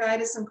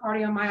myocarditis and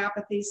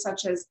cardiomyopathy,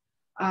 such as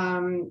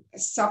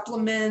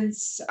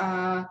supplements,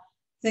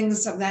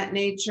 things of that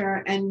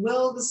nature? And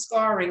will the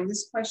scarring,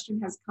 this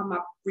question has come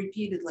up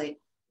repeatedly,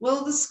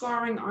 will the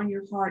scarring on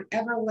your heart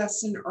ever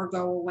lessen or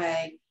go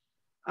away?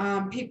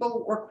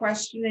 People were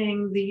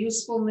questioning the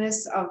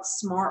usefulness of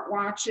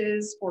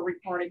smartwatches for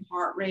recording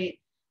heart rate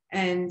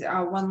and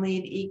one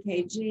lead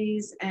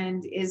EKGs.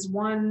 And is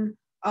one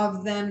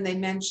of them, they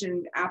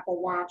mentioned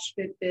Apple Watch,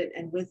 Fitbit,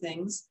 and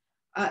Withings.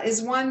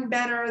 Is one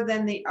better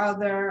than the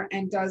other?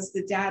 And does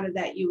the data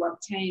that you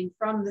obtain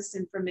from this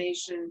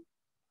information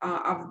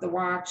of the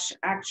watch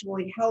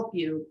actually help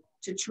you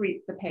to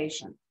treat the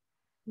patient?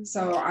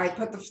 So I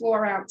put the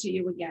floor out to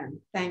you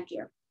again. Thank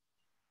you.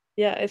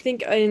 Yeah, I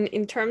think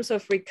in terms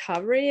of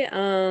recovery,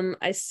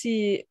 I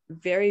see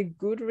very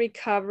good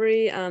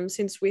recovery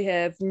since we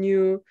have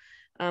new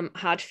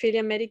heart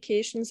failure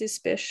medications,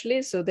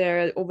 especially. So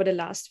there, over the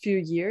last few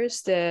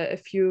years, a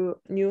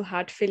few new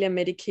heart failure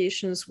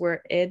medications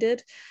were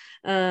added,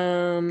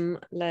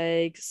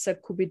 like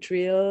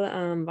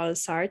sacubitril,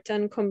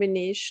 valsartan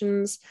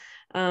combinations.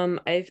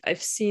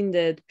 I've seen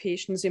that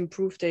patients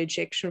improve their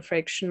ejection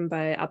fraction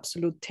by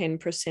absolute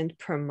 10%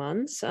 per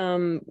month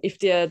if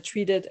they are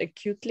treated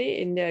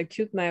acutely in their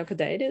acute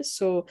myocarditis.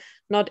 So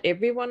not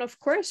everyone, of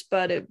course,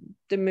 but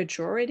the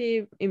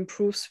majority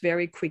improves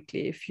very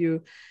quickly if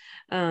you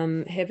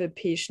have a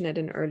patient at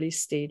an early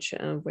stage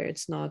where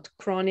it's not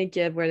chronic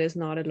yet, where there's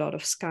not a lot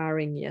of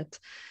scarring yet.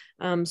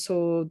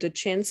 So the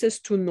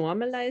chances to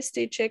normalize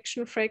the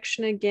ejection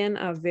fraction again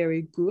are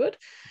very good.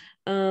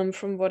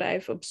 From what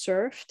I've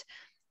observed.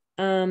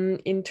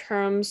 In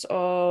terms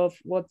of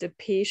what the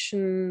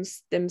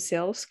patients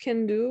themselves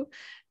can do,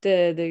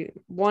 the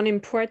one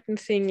important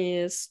thing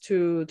is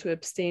to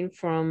abstain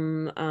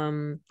from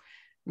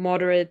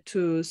moderate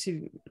to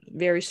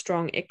very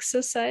strong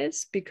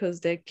exercise, because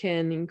that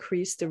can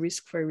increase the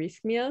risk for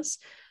arrhythmias.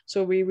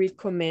 So we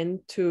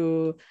recommend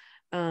to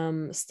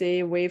stay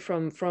away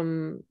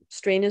from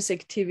strenuous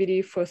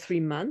activity for 3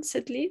 months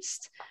at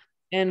least.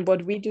 And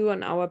what we do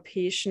on our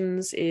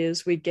patients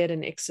is we get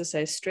an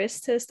exercise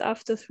stress test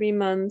after 3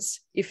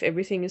 months. If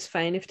everything is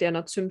fine, if they're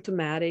not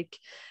symptomatic,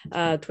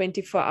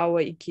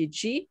 24-hour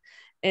EKG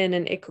and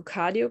an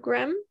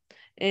echocardiogram.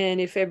 And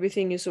if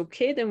everything is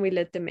okay, then we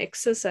let them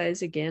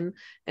exercise again.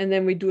 And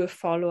then we do a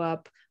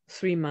follow-up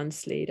 3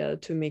 months later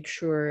to make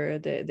sure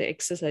that the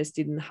exercise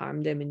didn't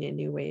harm them in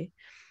any way.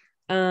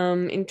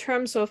 In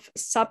terms of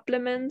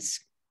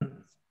supplements,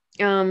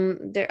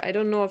 I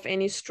don't know of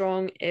any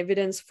strong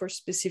evidence for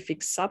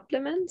specific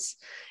supplements.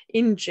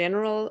 In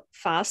general,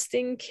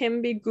 fasting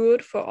can be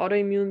good for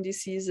autoimmune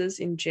diseases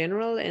in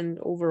general, and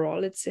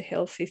overall it's a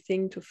healthy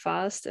thing to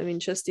fast. I mean,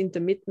 just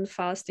intermittent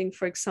fasting,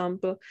 for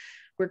example.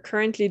 We're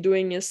currently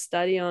doing a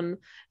study on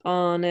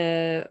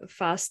a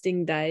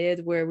fasting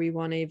diet where we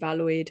want to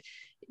evaluate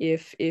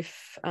if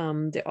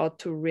the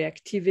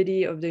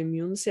autoreactivity of the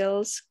immune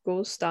cells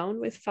goes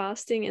down with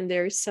fasting, and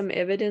there is some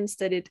evidence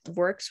that it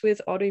works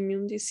with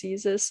autoimmune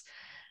diseases.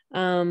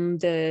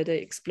 The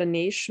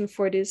explanation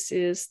for this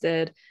is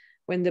that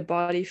when the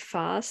body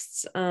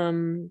fasts,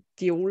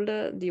 the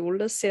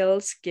older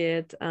cells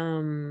get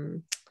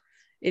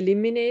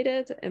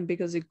eliminated, and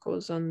because it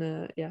goes on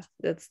the,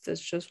 that's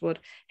just what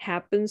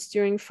happens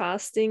during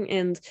fasting.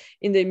 And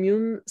in the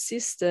immune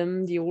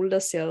system, the older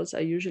cells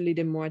are usually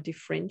the more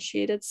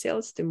differentiated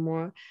cells, the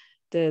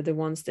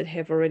ones that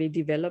have already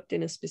developed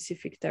in a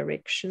specific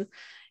direction.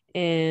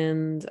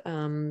 And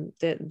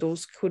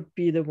those could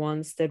be the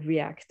ones that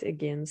react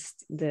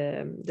against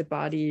the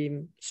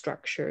body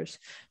structures.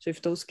 So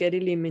if those get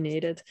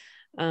eliminated,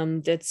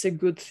 that's a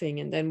good thing.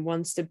 And then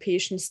once the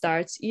patient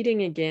starts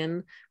eating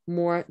again,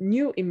 more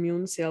new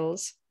immune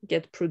cells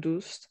get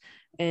produced,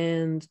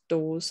 and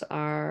those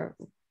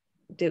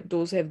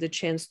have the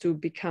chance to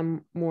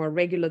become more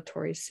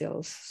regulatory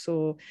cells.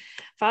 So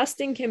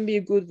fasting can be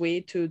a good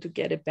way to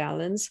get a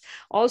balance.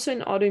 Also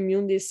in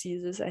autoimmune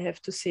diseases, I have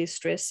to say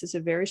stress is a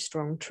very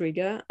strong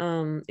trigger.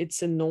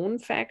 It's a known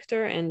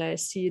factor, and I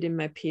see it in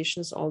my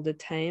patients all the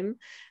time.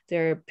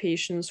 There are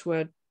patients who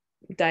are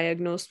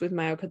diagnosed with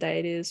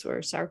myocarditis or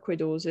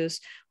sarcoidosis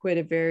who had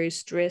a very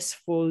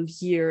stressful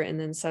year, and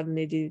then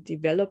suddenly they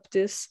developed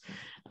this.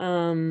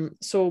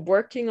 So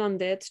working on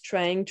that,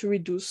 trying to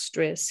reduce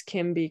stress,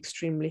 can be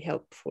extremely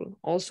helpful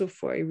also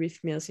for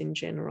arrhythmias in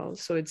general.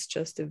 So it's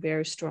just a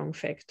very strong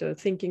factor,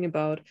 thinking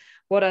about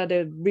what are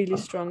the really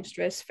strong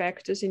stress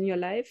factors in your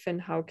life and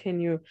how can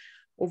you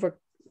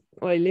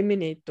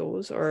eliminate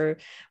those, or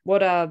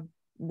what are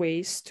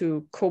ways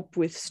to cope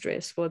with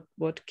stress,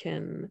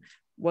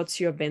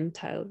 what's your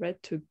ventile,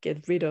 right, to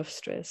get rid of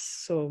stress.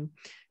 So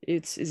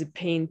is it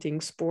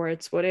painting,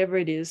 sports, whatever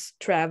it is,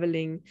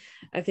 traveling.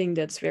 I think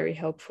that's very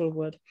helpful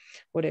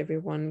what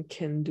everyone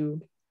can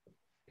do.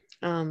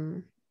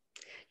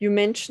 You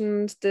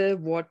mentioned the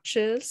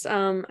watches.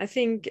 I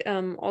think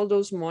all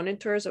those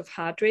monitors of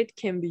heart rate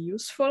can be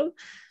useful.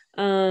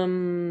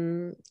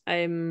 In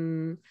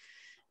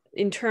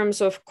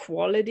terms of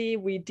quality,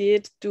 we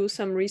did do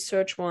some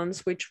research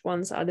once, which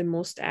ones are the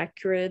most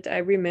accurate. I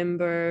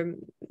remember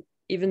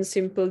even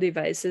simple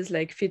devices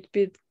like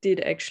Fitbit did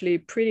actually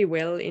pretty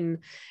well in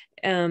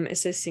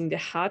assessing the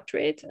heart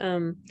rate.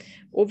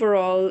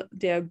 Overall,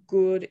 they are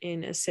good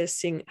in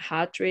assessing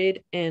heart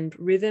rate and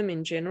rhythm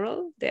in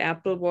general. The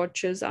Apple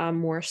watches are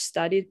more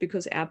studied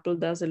because Apple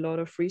does a lot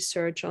of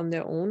research on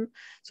their own.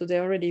 So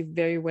they're already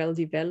very well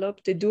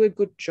developed. They do a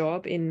good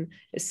job in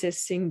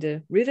assessing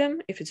the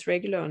rhythm, if it's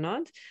regular or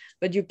not,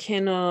 but you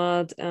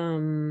cannot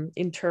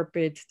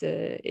interpret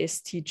the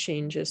ST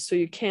changes. So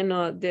you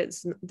cannot,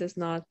 there's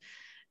not,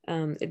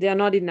 they are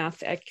not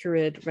enough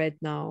accurate right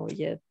now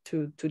yet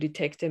to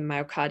detect a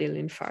myocardial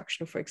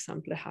infarction, for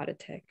example, a heart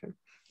attack.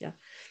 Yeah,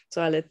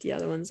 so I'll let the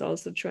other ones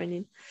also join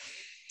in.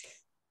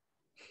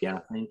 Yeah,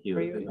 thank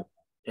you.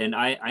 And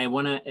I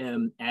want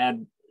to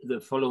add the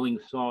following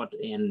thought,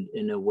 and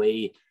in a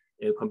way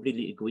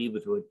completely agree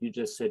with what you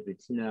just said,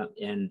 Bettina,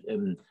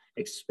 and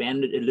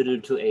expand it a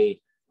little to a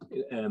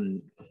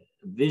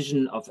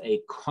vision of a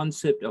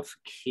concept of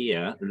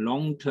care,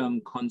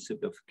 long-term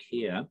concept of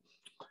care,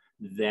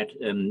 that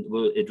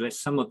will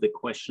address some of the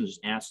questions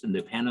asked in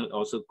the panel.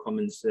 Also,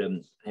 comments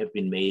have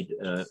been made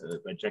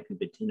by Jack and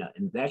Bettina,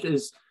 and that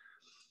is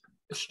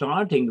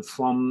starting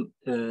from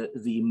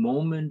the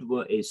moment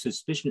where a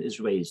suspicion is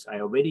raised. I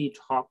already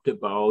talked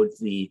about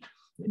the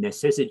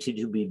necessity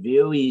to be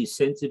very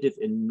sensitive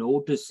in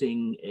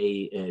noticing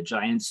a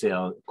giant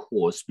cell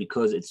course,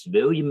 because it's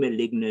very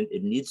malignant.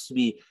 It needs to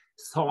be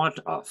thought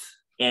of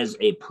as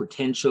a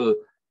potential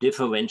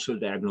differential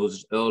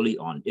diagnosis early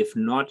on. If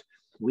not,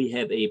 we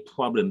have a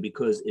problem,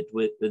 because it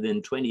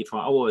within 24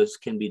 hours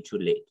can be too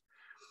late.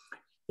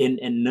 In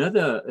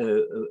another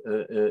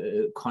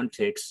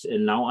context,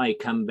 and now I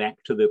come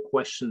back to the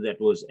question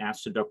that was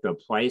asked to Dr.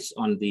 Price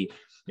on the,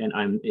 and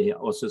I'm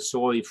also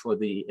sorry for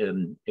the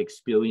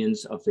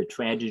experience of the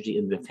tragedy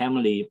in the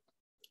family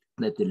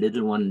that the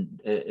little one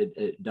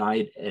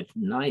died at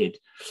night.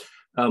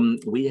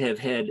 We have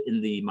had in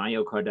the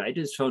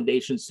Myocarditis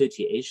Foundation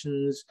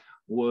situations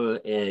where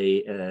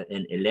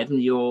an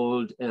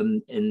 11-year-old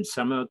in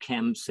summer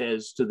camp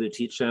says to the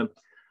teacher,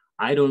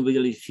 "I don't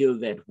really feel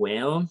that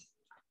well."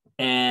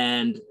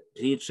 And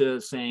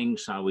teacher saying,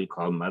 "Shall we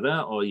call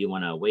mother, or you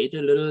want to wait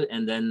a little?"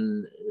 And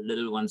then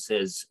little one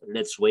says,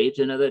 "Let's wait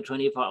another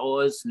 24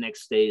 hours.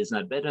 Next day is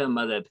not better."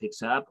 Mother picks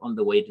her up. On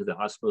the way to the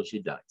hospital, she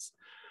dies.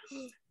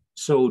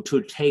 So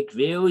to take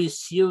very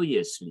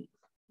seriously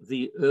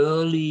the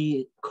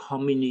early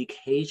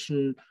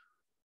communication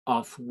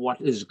of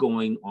what is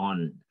going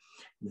on,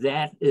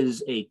 that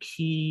is a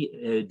key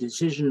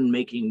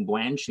decision-making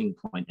branching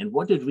point. And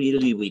what it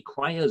really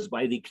requires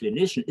by the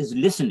clinician is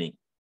listening.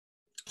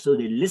 So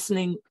the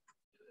listening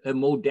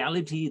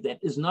modality that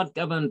is not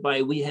governed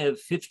by we have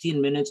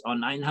 15 minutes or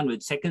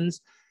 900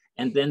 seconds,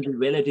 and then the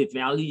relative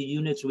value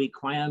units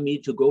require me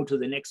to go to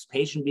the next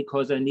patient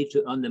because I need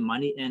to earn the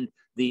money, and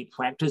the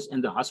practice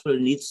and the hospital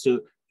needs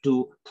to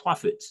do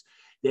profits.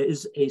 There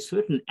is a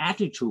certain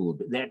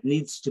attitude that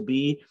needs to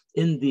be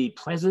in the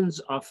presence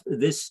of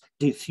this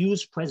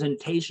diffuse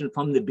presentation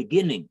from the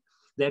beginning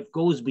that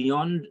goes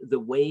beyond the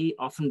way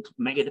often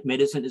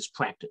medicine is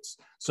practiced.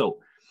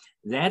 So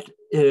that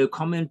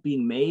comment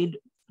being made,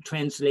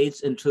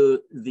 translates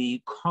into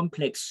the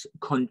complex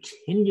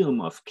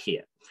continuum of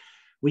care.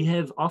 We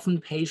have often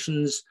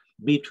patients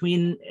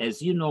between,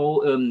 as you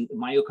know,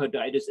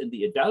 myocarditis in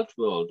the adult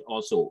world,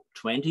 also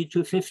 20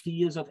 to 50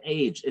 years of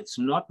age. It's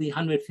not the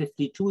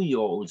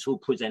 152-year-olds who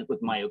present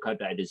with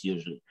myocarditis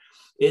usually.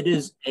 It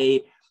is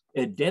a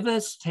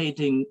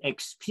devastating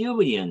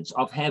experience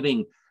of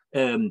having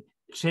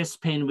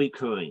chest pain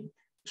recurring,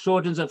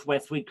 shortness of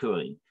breath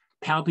recurring,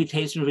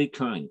 palpitation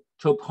recurring,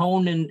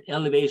 troponin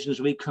elevations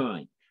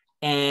recurring,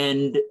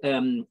 and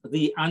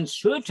the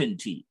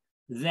uncertainty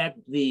that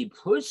the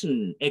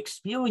person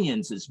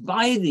experiences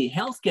by the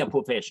healthcare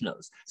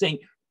professionals saying,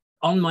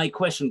 on my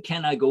question,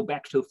 can I go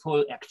back to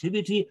full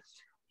activity?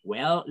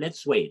 Well,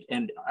 let's wait.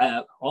 And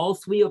all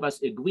three of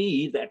us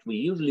agree that we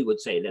usually would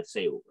say, let's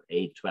say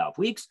 8-12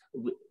 weeks,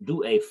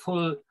 do a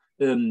full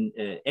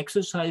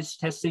exercise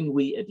testing.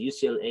 We at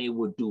UCLA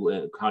would do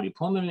a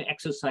cardiopulmonary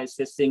exercise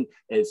testing,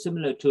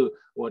 similar to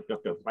what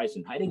Dr. Weiss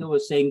and Heidecker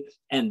was saying,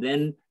 and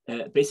then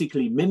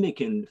basically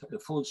mimicking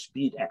full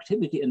speed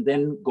activity and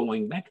then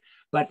going back.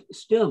 But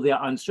still, there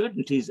are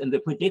uncertainties in the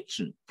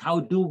prediction. How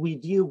do we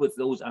deal with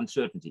those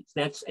uncertainties?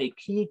 That's a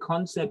key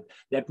concept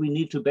that we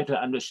need to better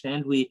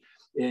understand. We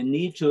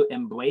need to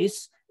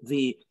embrace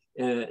the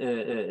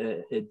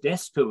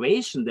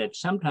desperation that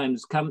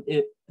sometimes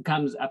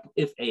comes up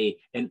if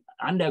an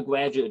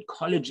undergraduate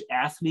college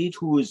athlete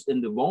who is in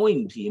the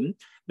rowing team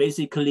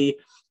basically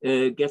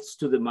gets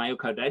to the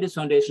Myocarditis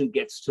Foundation,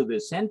 gets to the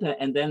center,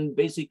 and then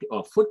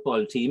or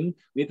football team,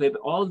 we have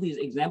all these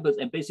examples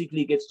and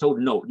basically gets told,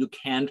 no, you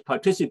can't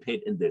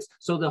participate in this.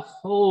 So the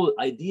whole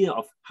idea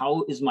of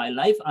how is my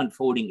life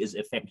unfolding is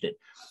affected.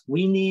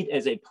 We need,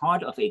 as a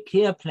part of a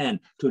care plan,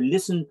 to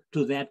listen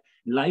to that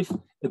life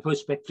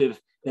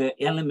perspective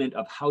element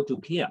of how to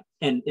care.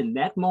 And in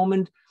that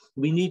moment,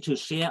 we need to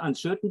share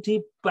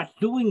uncertainty, but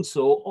doing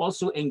so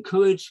also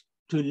encourage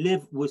to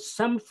live with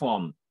some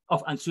form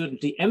of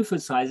uncertainty,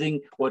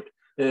 emphasizing what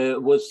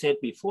was said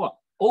before.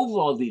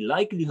 Overall, the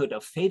likelihood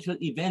of fatal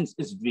events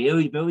is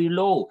very, very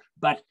low,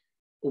 but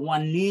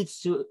one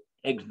needs to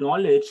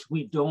acknowledge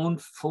we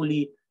don't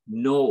fully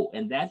know.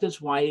 And that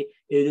is why it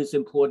is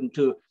important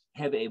to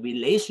have a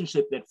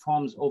relationship that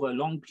forms over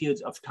long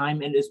periods of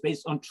time and is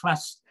based on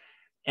trust.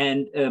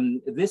 And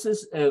this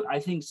is, I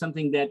think,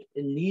 something that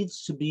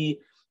needs to be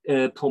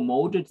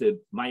promoted. The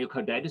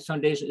Myocarditis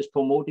Foundation is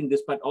promoting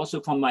this, but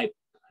also from my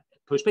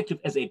perspective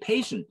as a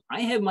patient,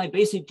 I have my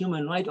basic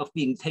human right of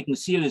being taken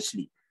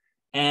seriously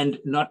and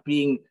not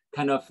being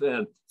kind of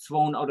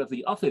thrown out of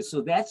the office.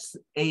 So that's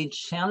a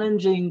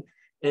challenging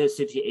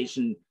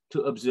situation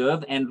to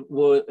observe, and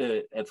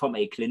from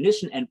a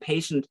clinician and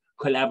patient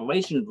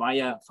collaboration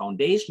via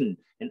foundation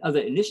and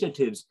other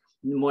initiatives,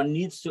 one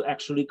needs to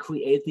actually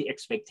create the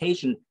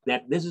expectation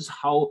that this is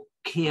how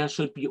care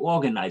should be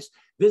organized.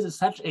 This is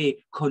such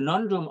a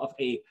conundrum of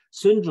a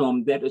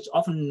syndrome that is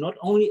often not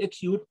only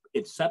acute,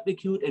 it's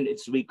subacute and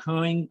it's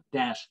recurring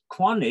 -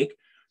 chronic,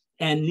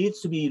 and needs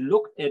to be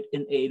looked at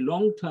in a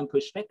long-term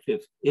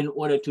perspective in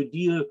order to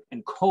deal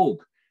and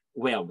cope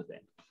well with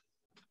it.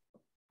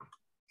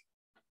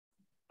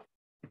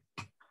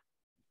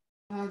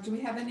 Do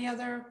we have any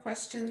other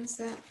questions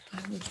that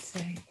I would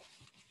say?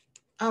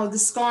 Oh, the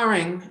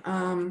scarring.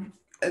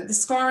 The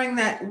scarring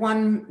that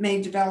one may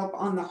develop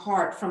on the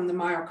heart from the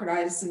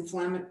myocarditis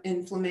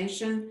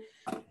inflammation.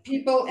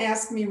 People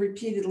ask me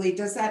repeatedly,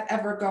 does that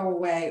ever go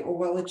away or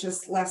will it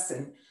just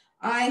lessen?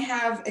 I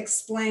have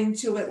explained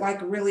to it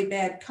like a really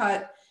bad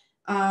cut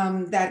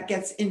that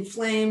gets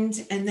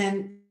inflamed and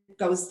then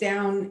goes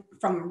down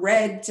from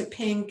red to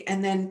pink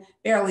and then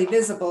barely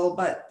visible,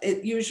 but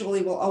it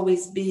usually will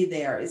always be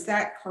there. Is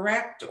that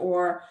correct?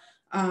 Or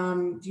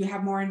do you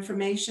have more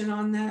information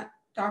on that,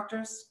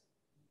 doctors?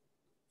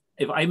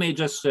 If I may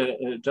just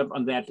jump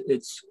on that,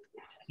 it's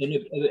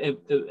an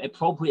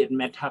appropriate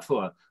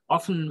metaphor.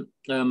 Often,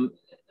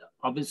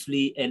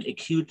 obviously, an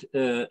acute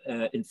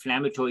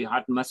inflammatory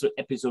heart muscle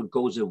episode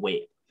goes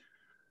away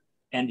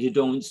and you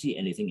don't see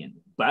anything in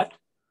it. But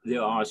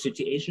there are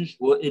situations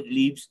where it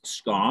leaves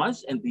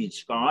scars, and these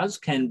scars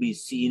can be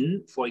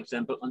seen, for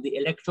example, on the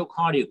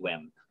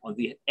electrocardiogram, on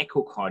the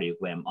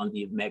echocardiogram, on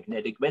the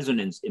magnetic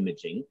resonance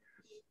imaging.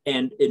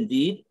 And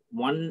indeed,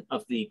 one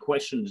of the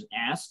questions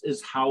asked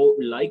is how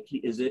likely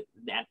is it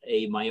that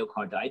a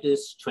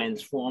myocarditis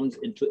transforms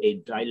into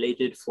a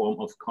dilated form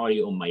of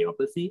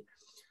cardiomyopathy?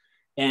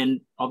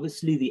 And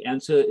obviously the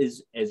answer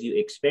is, as you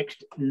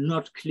expect,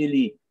 not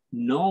clearly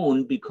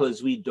known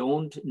because we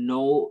don't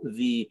know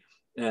the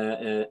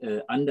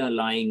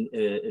underlying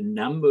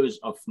numbers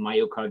of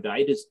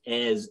myocarditis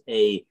as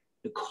a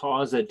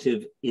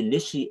causative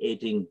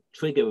initiating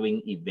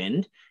triggering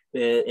event.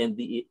 And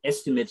the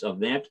estimates of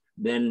that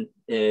then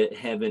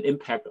have an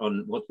impact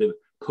on what the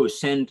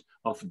percent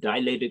of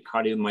dilated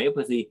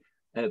cardiomyopathy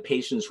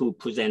patients who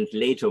present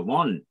later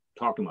on,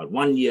 talking about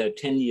 1 year,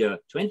 10 year,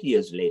 20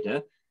 years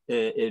later,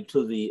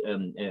 to the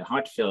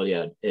heart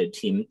failure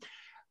team.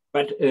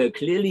 But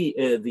clearly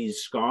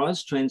these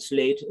scars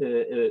translate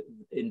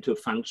into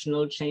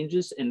functional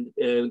changes and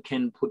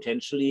can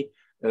potentially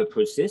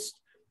persist.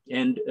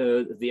 and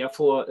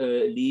therefore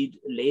lead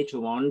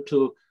later on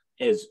to,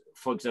 as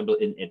for example,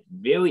 at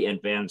very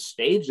advanced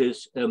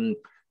stages,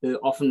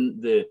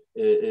 often the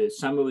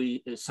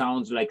summary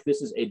sounds like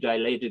this is a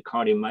dilated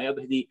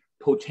cardiomyopathy,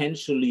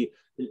 potentially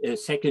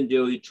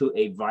secondary to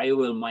a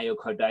viral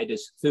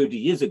myocarditis 30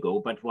 years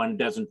ago, but one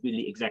doesn't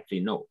really exactly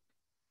know.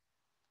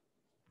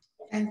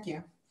 Thank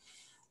you.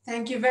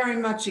 Thank you very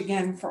much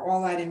again for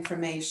all that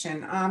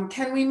information.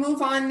 Can we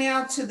move on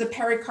now to the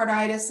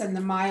pericarditis and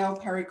the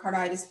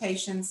myopericarditis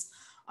patients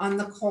on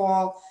the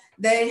call?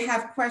 They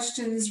have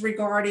questions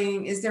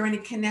regarding, is there any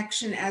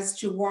connection as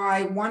to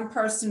why one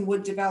person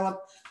would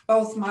develop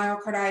both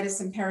myocarditis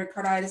and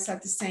pericarditis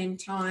at the same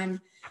time?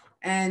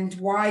 And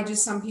why do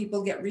some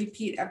people get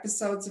repeat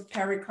episodes of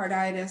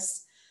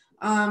pericarditis?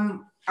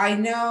 I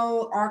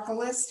know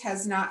Cardiologist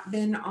has not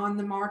been on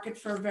the market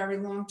for a very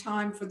long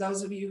time. For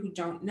those of you who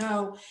don't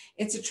know,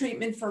 it's a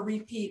treatment for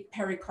repeat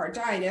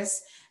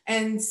pericarditis.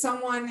 And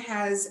someone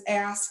has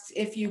asked,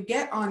 if you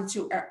get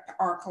onto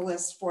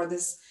Cardiologist for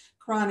this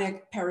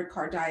chronic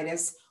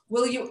pericarditis,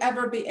 will you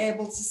ever be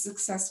able to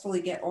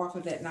successfully get off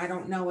of it? And I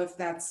don't know if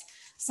that's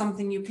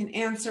something you can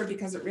answer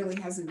because it really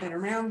hasn't been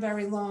around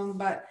very long,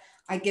 but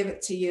I give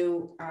it to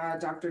you,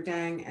 Dr.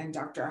 Deng and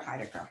Dr.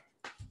 Heidecker.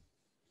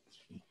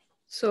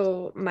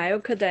 So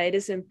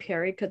myocarditis and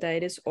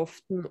pericarditis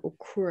often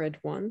occur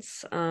at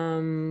once,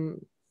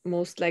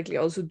 most likely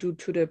also due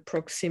to the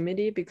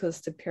proximity,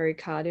 because the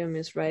pericardium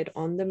is right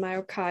on the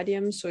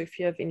myocardium. So if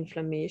you have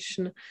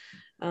inflammation,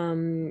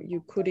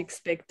 you could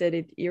expect that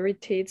it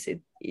irritates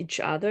each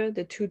other,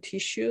 the two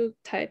tissue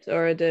types,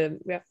 or the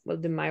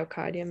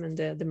myocardium and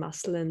the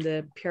muscle and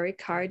the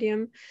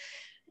pericardium.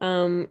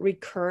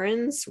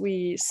 Recurrence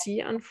we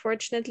see,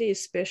 unfortunately,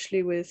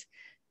 especially with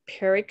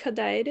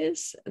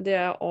pericarditis.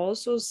 There are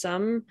also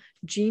some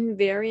gene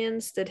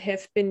variants that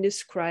have been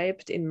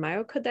described in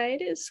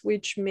myocarditis,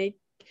 which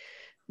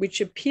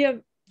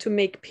appear to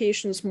make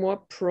patients more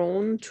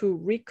prone to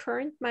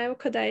recurrent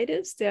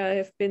myocarditis. There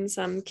have been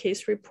some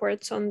case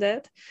reports on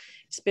that,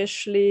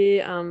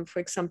 especially, for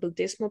example,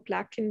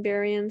 desmoplakin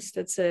variants.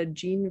 That's a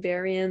gene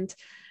variant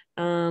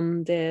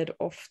that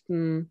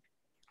often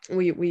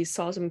we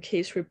saw some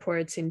case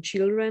reports in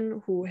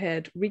children who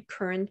had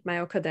recurrent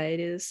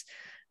myocarditis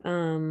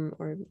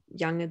or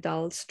young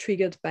adults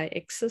triggered by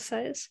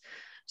exercise.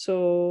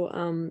 So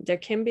there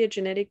can be a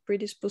genetic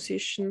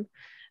predisposition.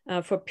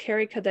 For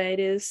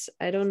pericarditis,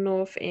 I don't know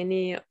of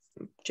any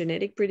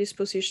genetic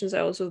predispositions.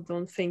 I also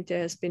don't think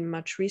there has been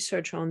much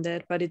research on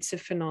that, but it's a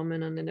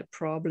phenomenon and a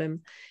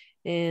problem.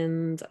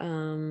 And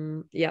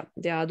yeah,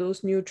 there are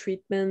those new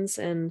treatments,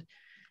 and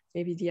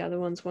maybe the other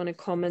ones want to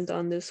comment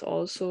on this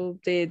also.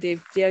 They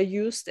are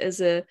used as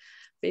a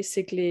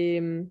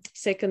basically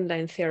second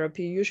line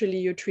therapy. Usually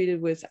you're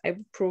treated with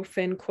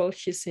ibuprofen,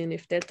 colchicine.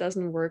 If that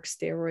doesn't work,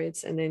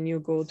 steroids, and then you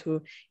go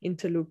to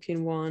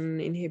interleukin-1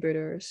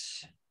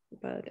 inhibitors.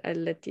 But I'll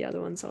let the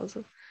other ones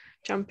also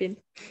jump in.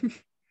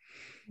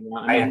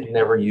 I have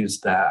never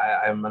used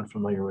that. I'm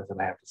unfamiliar with it,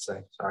 I have to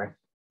say. Sorry.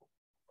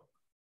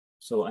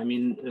 So, I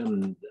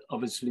mean,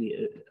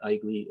 obviously, I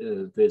agree,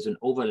 there's an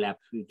overlap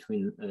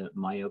between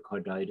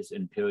myocarditis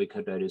and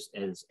pericarditis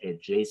as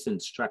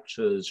adjacent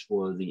structures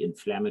for the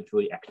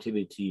inflammatory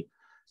activity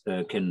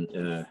can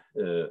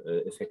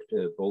affect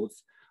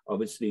both.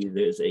 Obviously,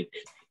 there's a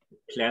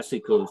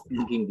classical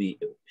thinking, the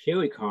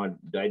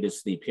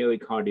pericarditis, the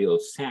pericardial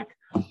sac,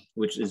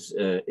 which is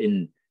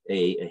in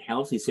a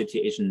healthy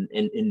situation,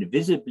 and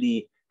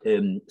invisibly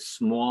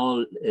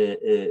small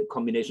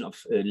combination of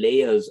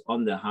layers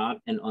on the heart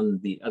and on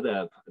the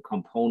other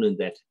component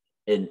that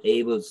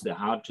enables the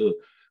heart to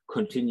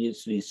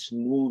continuously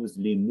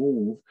smoothly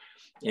move.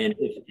 And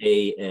if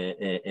a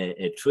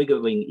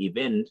triggering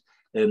event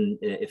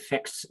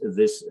affects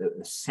this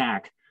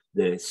sac,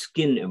 the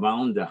skin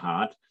around the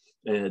heart,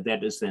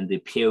 that is then the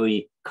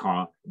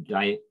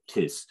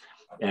pericarditis,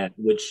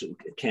 which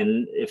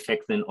can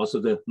affect then also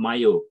the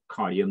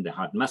myocardium, the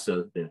heart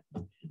muscle, then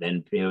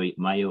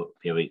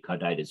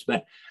myopericarditis.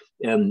 But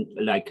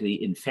like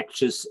the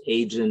infectious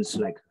agents,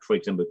 like for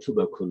example,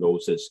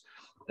 tuberculosis,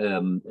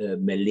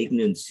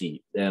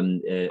 malignancy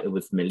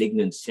with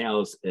malignant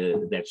cells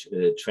that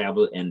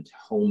travel and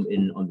home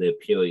in on the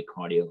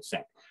pericardial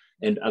sac,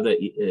 and other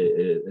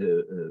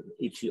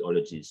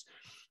etiologies.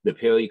 The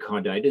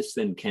pericarditis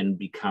then can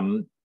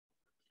become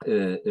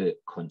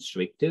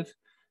constrictive,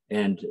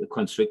 and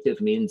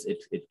constrictive means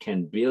it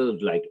can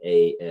build like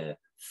a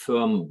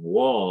firm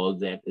wall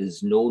that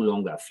is no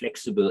longer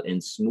flexible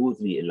and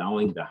smoothly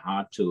allowing the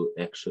heart to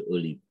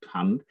actually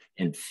pump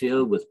and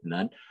fill with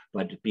blood,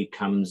 but it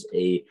becomes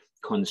a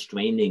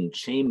constraining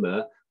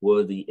chamber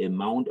where the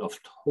amount of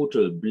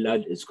total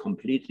blood is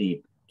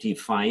completely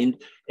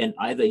defined, and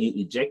either you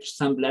eject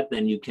some blood,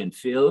 then you can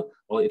fill,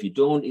 or if you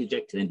don't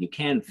eject, then you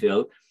can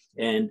fill,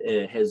 and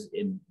has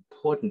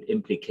important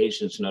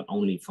implications not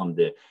only from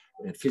the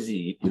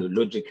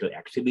physiological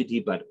activity,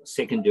 but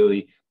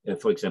secondary,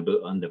 for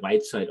example, on the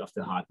right side of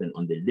the heart and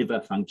on the liver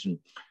function.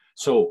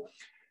 So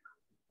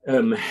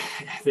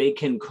They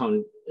can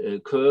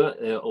concur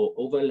or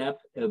overlap,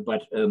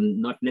 but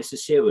not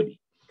necessarily.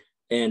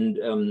 And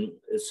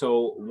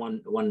so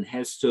one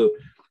has to,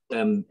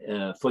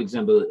 for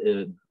example,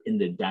 in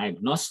the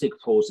diagnostic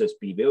process,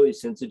 be very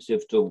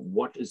sensitive to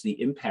what is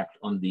the impact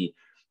on the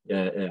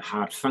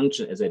heart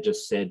function, as I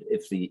just said,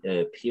 if the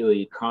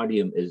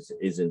pericardium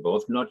is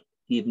involved, not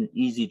even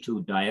easy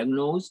to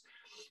diagnose,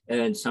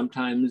 and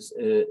sometimes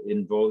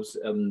involves,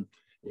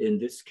 in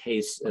this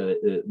case,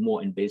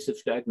 more invasive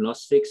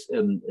diagnostics,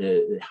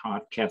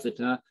 heart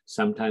catheter,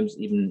 sometimes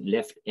even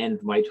left and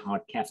right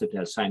heart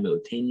catheter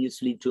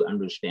simultaneously to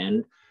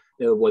understand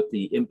what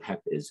the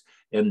impact is.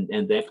 And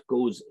that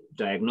goes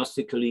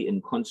diagnostically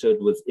in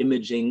concert with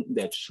imaging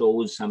that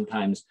shows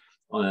sometimes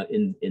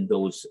in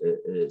those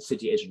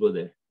situations where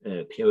the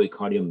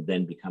pericardium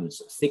then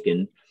becomes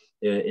thickened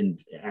and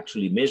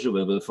actually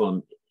measurable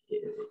from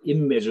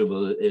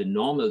immeasurable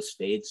normal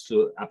states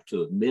to up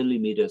to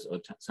millimeters or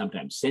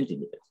sometimes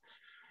centimeters.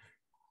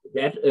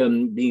 That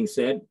being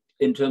said,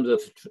 in terms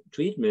of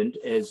treatment,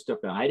 as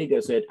Dr.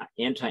 Heidecker said,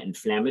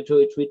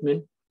 anti-inflammatory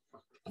treatment.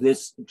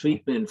 This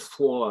treatment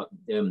for,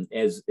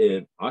 as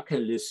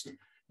Cardiologist,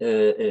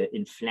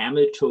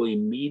 inflammatory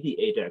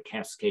mediator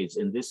cascades,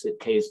 in this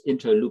case,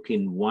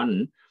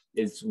 interleukin-1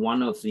 is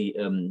one of the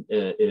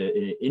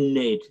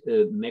innate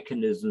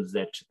mechanisms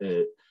that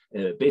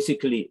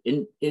basically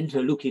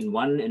interleukin-1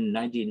 in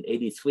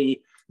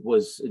 1983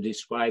 was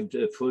described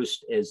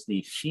first as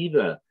the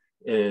fever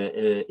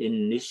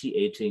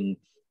initiating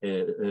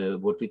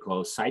what we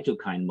call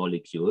cytokine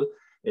molecule.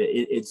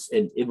 It's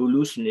an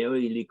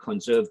evolutionarily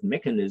conserved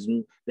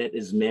mechanism that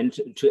is meant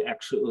to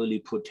actually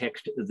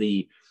protect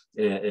the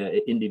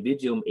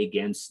individuum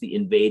against the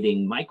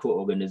invading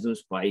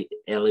microorganisms by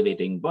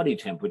elevating body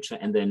temperature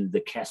and then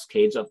the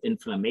cascades of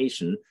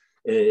inflammation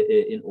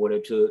in order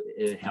to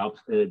help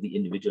the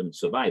individuum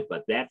survive.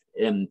 But that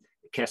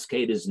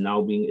cascade is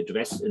now being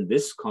addressed in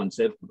this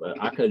concept,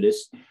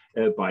 Cardiologist,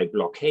 by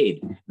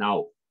blockade.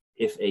 Now,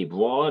 if a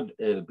broad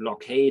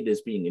blockade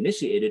is being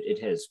initiated,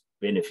 it has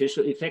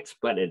beneficial effects,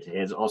 but it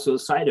has also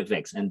side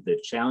effects. And the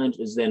challenge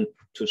is then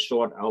to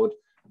sort out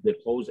the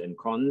pros and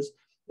cons.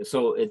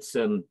 So it's,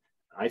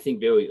 I think,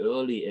 very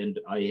early, and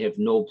I have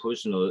no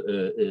personal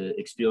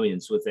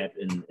experience with that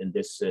in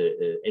this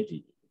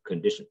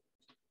condition.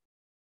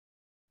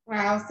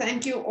 Wow,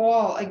 thank you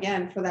all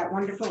again for that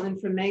wonderful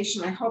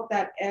information. I hope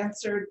that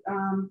answered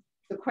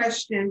the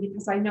question,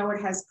 because I know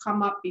it has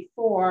come up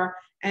before,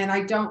 and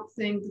I don't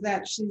think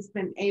that she's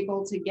been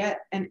able to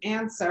get an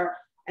answer.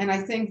 And I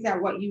think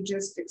that what you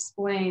just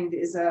explained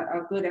is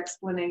a good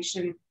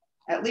explanation,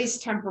 at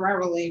least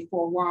temporarily,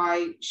 for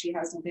why she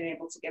hasn't been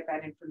able to get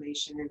that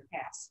information in the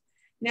past.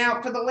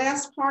 Now, for the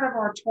last part of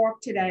our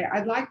talk today,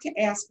 I'd like to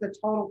ask the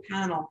total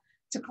panel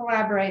to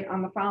collaborate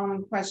on the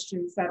following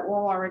questions that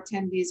all our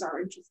attendees are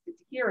interested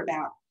to hear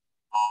about.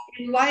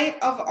 In light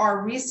of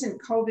our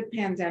recent COVID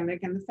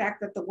pandemic and the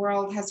fact that the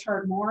world has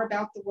heard more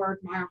about the word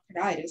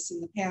myocarditis in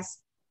the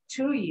past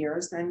 2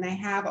 years than they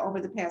have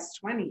over the past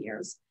 20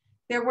 years,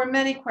 there were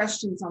many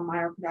questions on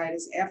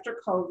myocarditis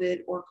after COVID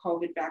or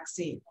COVID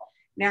vaccine.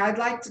 Now, I'd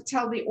like to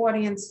tell the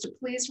audience to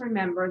please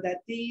remember that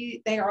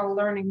they are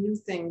learning new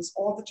things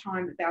all the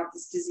time about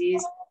this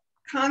disease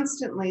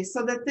constantly,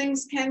 so that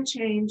things can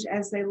change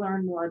as they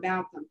learn more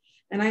about them.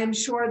 And I am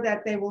sure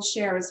that they will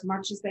share as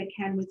much as they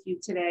can with you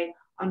today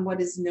on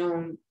what is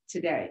known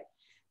today.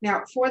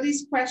 Now, for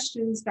these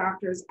questions,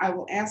 doctors, I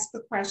will ask the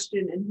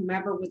question, and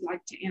whomever would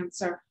like to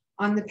answer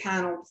on the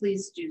panel,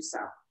 please do so.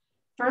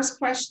 First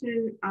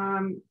question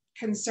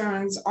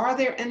concerns, are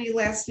there any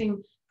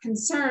lasting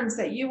concerns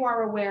that you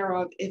are aware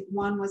of if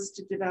one was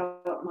to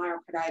develop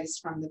myocarditis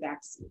from the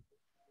vaccine?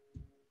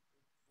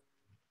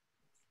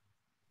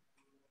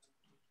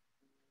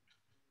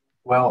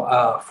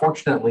 Well,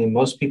 fortunately,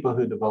 most people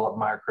who develop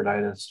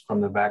myocarditis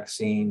from the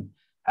vaccine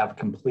have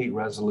complete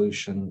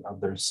resolution of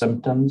their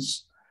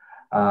symptoms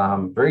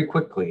very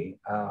quickly,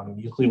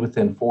 usually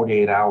within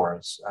 48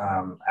 hours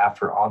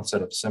after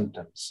onset of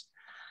symptoms.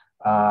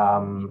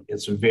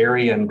 It's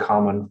very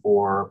uncommon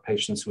for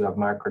patients who have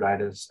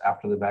myocarditis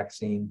after the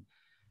vaccine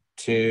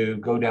to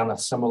go down a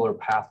similar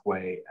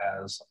pathway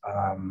as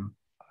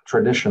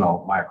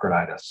traditional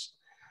myocarditis.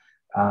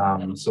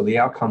 So the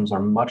outcomes are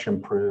much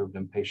improved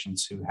in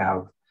patients who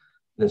have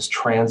this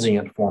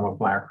transient form of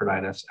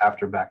myocarditis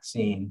after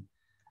vaccine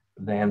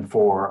than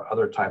for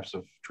other types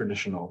of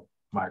traditional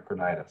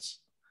myocarditis.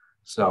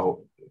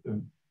 So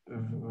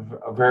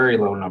very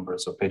low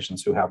numbers of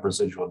patients who have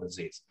residual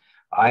disease.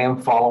 I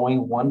am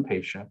following one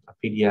patient, a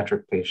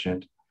pediatric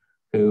patient,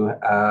 who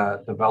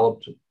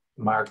developed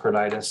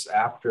myocarditis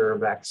after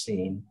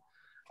vaccine,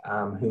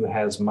 who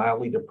has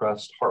mildly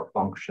depressed heart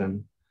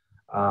function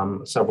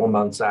several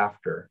months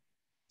after.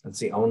 It's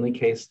the only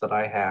case that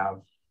I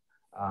have.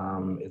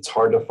 It's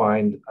hard to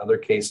find other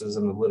cases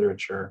in the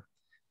literature.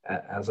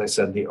 As I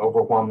said, the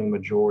overwhelming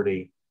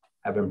majority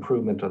have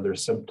improvement of their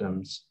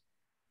symptoms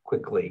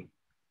quickly.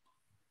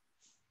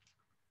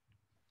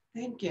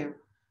 Thank you.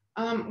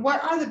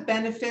 What are the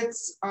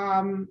benefits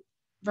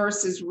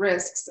versus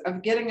risks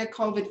of getting a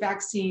COVID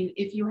vaccine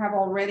if you have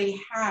already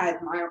had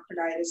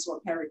myocarditis or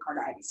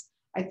pericarditis.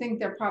 I think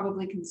they're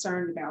probably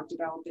concerned about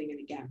developing it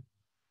again.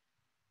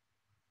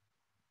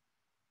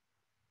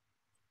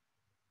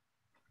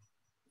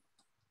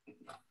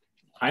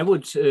 I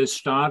would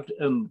start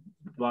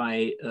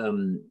by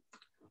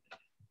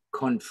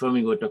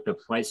confirming what Dr.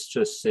 Price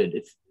just said.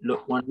 If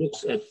one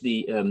looks at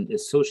the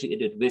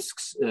associated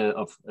risks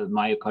of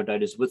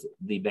myocarditis with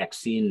the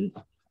vaccine,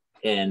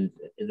 and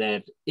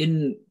that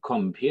in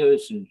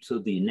comparison to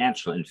the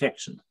natural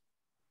infection,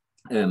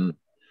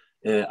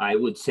 I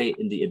would say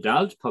in the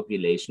adult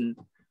population,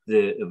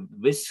 the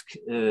risk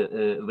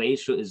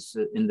ratio is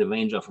in the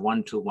range of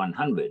 1 to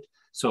 100.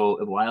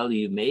 So while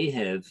you may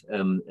have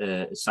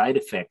side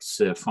effects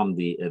from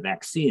the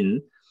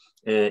vaccine,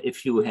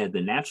 if you had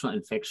the natural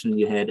infection,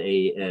 you had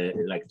a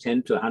like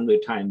 10 to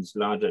 100 times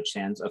larger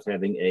chance of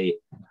having a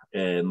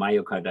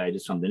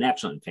myocarditis from the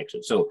natural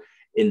infection. So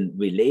in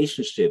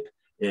relationship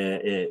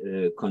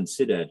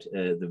considered,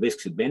 the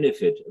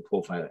risk-benefit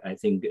profile, I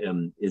think,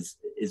 is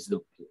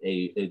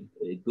a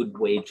good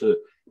way to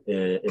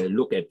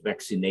look at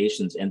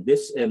vaccinations. And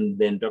this,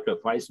 then Dr.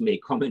 Price may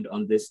comment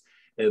on this,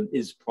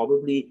 is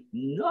probably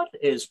not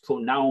as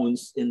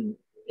pronounced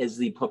as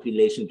the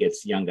population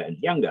gets younger and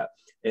younger.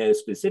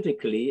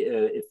 Specifically,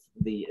 if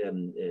the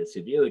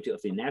severity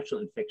of the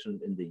natural infection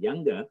in the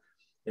younger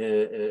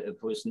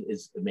person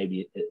is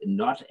maybe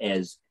not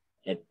as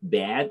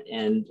bad,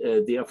 and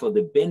therefore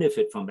the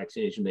benefit from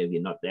vaccination may be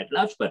not that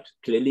large, but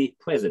clearly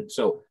present.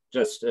 So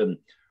just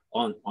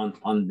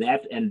on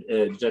that, and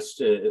just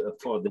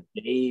for the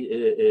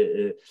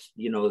day,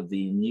 you know,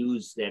 the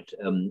news that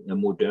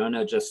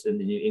Moderna just in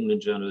the New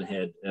England Journal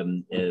had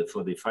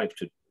for the 5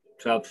 to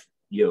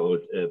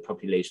 12-year-old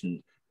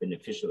population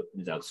beneficial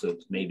results. So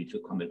maybe to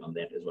comment on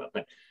that as well.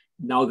 But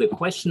now the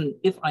question,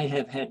 if I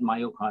have had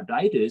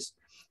myocarditis,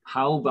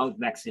 how about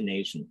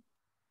vaccination?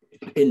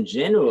 In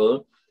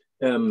general,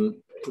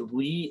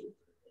 we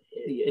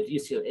at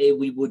UCLA,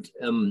 we would,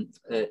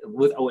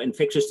 with our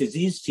infectious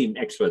disease team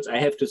experts, I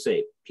have to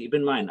say, keep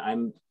in mind,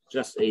 I'm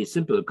just a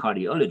simple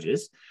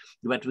cardiologist,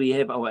 but we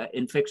have our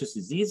infectious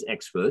disease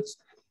experts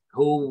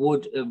who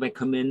would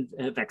recommend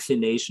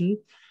vaccination.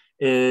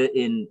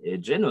 In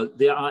general,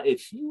 there are a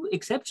few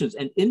exceptions,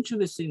 and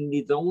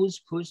interestingly, those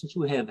persons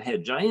who have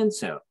had giant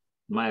cell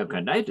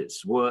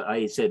myocarditis, where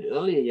I said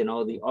earlier, you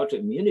know, the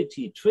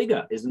autoimmunity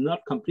trigger is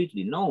not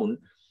completely known.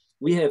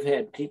 We have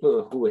had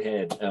people who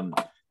had,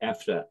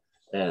 after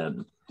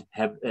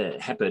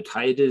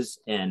hepatitis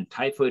and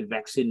typhoid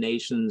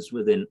vaccinations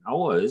within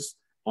hours,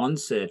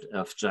 onset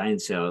of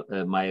giant cell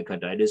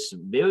myocarditis,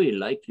 very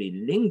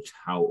likely linked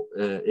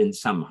in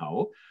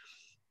somehow.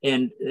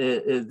 And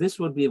this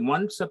would be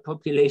one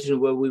subpopulation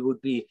where we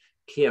would be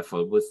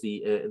careful with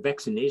the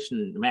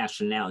vaccination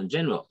rationale in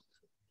general.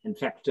 In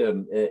fact,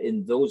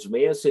 in those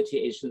rare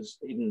situations,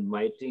 even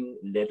writing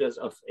letters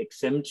of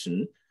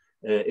exemption,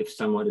 if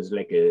someone is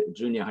like a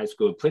junior high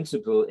school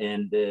principal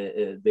and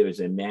there is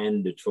a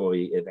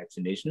mandatory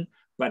vaccination.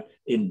 But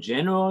in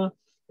general,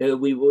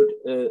 we would,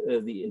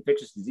 the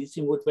infectious disease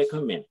team would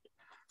recommend.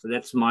 So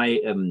that's my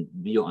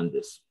view on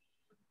this.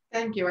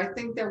 Thank you. I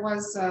think there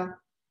was a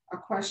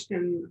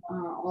question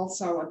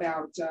also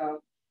about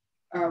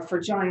for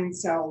giant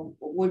cell,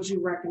 would you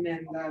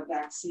recommend the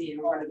vaccine?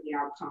 What are the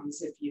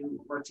outcomes if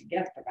you were to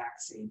get the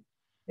vaccine?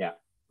 Yeah.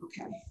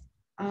 Okay.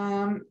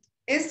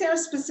 Is there a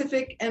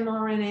specific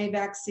mRNA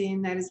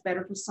vaccine that is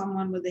better for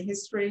someone with a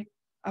history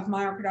of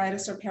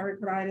myocarditis or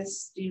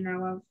pericarditis? Do you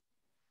know of?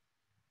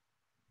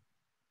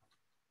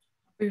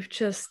 We've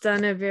just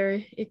done a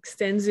very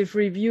extensive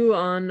review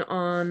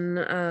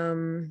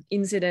on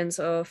incidence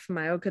of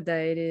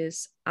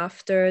myocarditis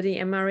after the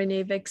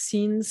mRNA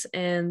vaccines,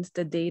 and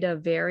the data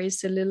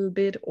varies a little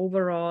bit.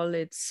 Overall,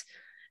 it's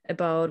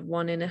about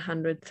 1 in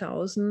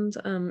 100,000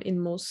 in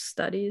most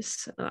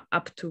studies,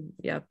 up to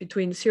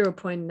between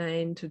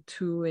 0.9 to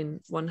 2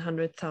 in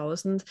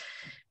 100,000.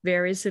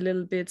 Varies a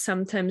little bit.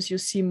 Sometimes you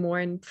see more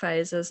in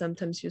Pfizer,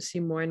 sometimes you see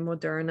more in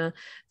Moderna.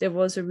 There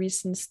was a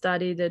recent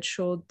study that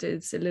showed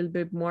it's a little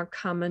bit more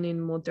common in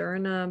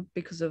Moderna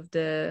because of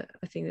I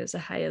think there's a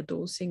higher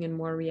dosing and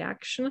more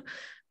reaction.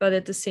 But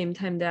at the same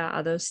time, there are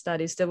other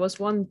studies. There was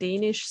one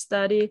Danish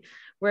study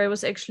where it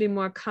was actually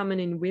more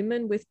common in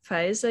women with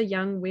Pfizer,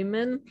 young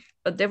women,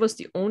 but that was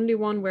the only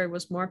one where it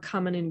was more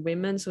common in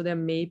women. So there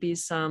may be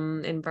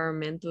some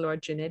environmental or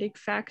genetic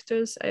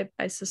factors,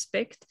 I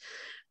suspect.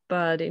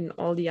 But in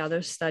all the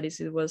other studies,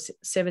 it was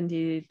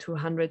 70 to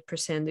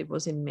 100%, it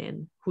was in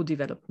men who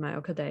developed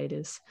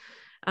myocarditis.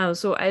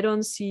 So I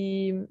don't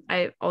see,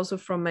 also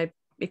from my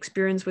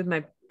experience with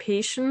my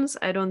patients,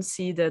 I don't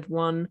see that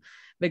one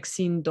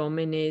vaccine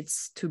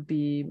dominates to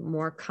be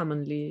more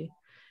commonly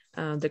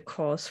the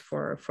cause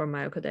for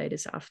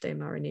myocarditis after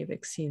mRNA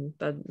vaccine,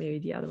 but maybe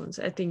the other ones.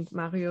 I think,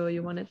 Mario,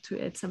 you wanted to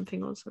add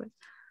something also?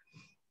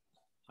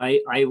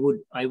 I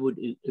would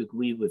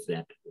agree with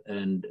that,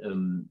 and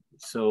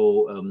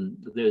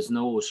there's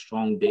no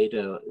strong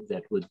data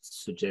that would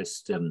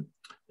suggest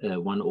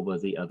one over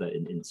the other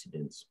in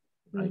incidence.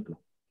 I agree.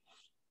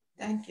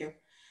 Thank you.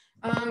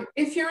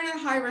 If you're in a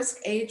high-risk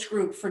age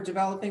group for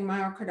developing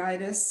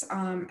myocarditis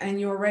and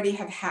you already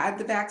have had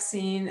the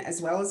vaccine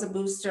as well as a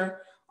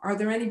booster, are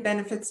there any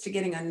benefits to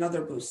getting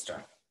another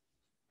booster?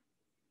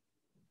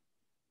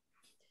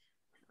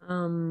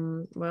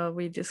 Well,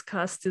 we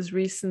discussed this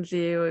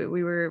recently.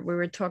 We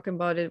were talking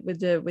about it with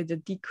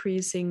the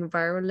decreasing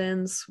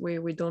virulence.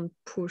 We don't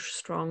push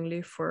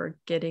strongly for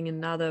getting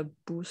another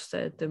booster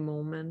at the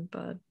moment,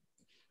 but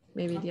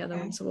maybe the other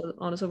ones will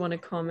also want to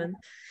comment.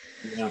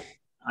 Yeah,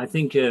 I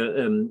think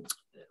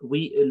we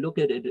look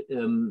at it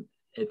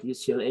at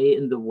UCLA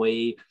in the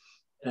way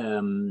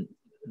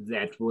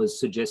that was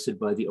suggested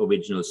by the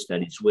original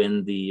studies.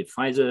 When the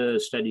Pfizer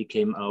study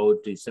came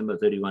out, December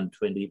 31,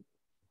 20,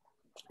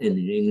 in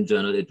the New England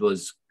Journal, it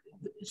was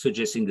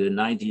suggesting the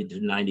 90 to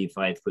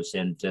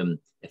 95%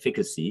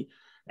 efficacy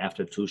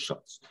after 2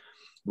 shots.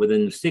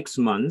 Within 6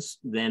 months,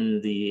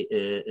 then the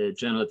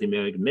Journal of the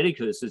American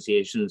Medical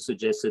Association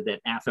suggested that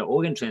after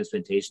organ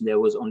transplantation, there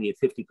was only a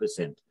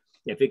 50%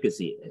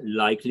 efficacy,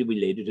 likely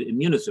related to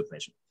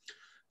immunosuppression.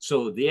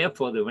 So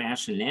therefore, the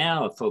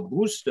rationale for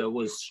booster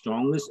was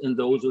strongest in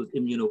those with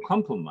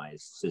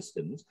immunocompromised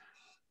systems.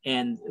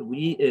 And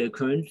we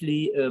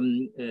currently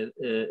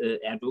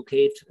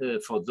advocate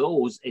for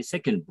those a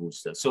second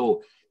booster.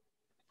 So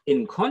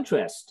in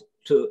contrast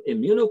to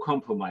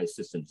immunocompromised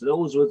systems,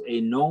 those with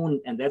a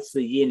known, and that's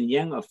the yin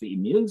yang of the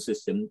immune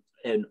system,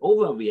 an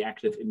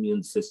overreactive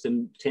immune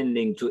system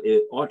tending to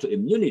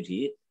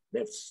autoimmunity,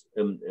 that's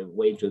a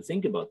way to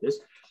think about this,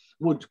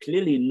 would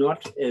clearly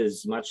not,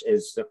 as much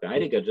as Dr.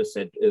 Heidecker just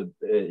said,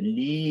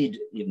 lead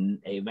in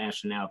a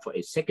rationale for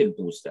a second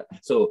booster.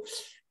 So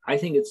I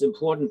think it's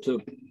important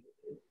to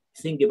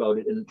think about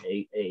it in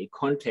a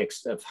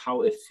context of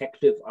how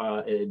effective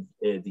are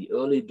the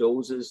early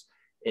doses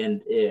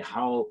and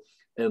how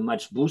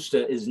much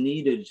booster is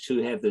needed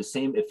to have the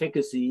same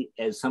efficacy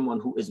as someone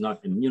who is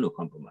not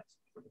immunocompromised.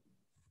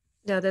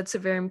 Yeah, that's a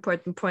very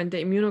important point.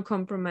 The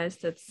immunocompromised,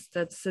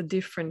 that's a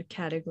different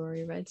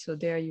category, right? So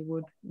there you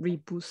would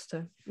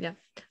rebooster. Yeah,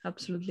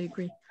 absolutely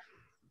agree.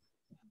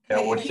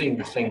 Yeah, we're seeing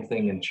the same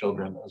thing in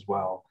children as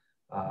well.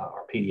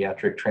 Our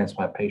pediatric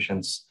transplant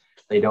patients,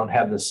 they don't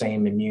have the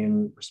same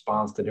immune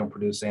response. They don't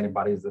produce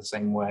antibodies the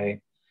same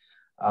way.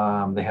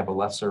 They have a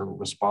lesser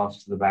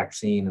response to the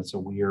vaccine. And so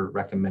we are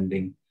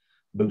recommending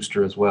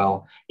booster as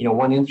well. You know,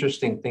 one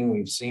interesting thing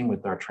we've seen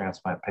with our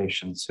transplant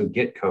patients who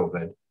get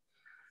COVID,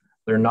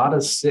 they're not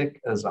as sick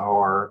as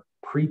our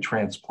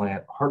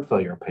pre-transplant heart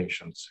failure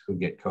patients who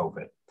get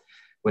COVID,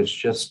 which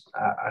just,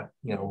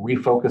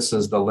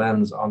 refocuses the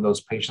lens on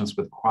those patients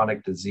with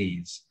chronic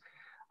disease.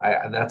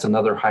 That's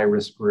another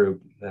high-risk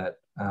group that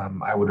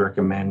I would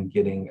recommend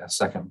getting a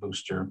second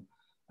booster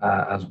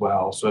as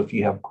well. So if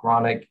you have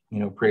chronic,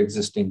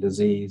 pre-existing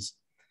disease,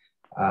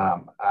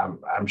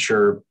 I'm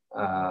sure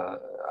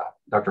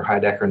Dr.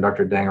 Heidecker and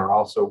Dr. Deng are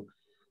also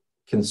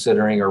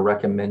considering or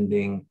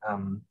recommending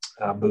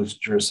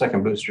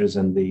second boosters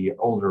in the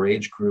older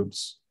age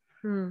groups.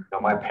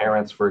 My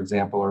parents, for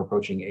example, are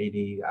approaching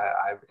 80.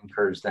 I've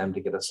encouraged them to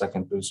get a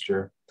second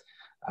booster.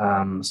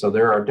 So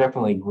there are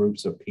definitely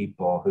groups of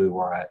people who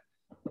are at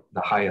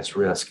the highest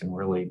risk, and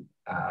really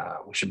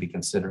we should be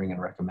considering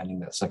and recommending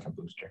that second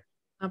booster.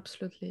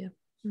 Absolutely.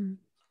 Yeah.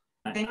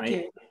 Thank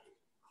you.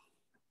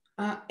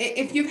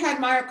 If you've had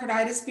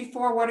myocarditis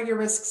before, what are your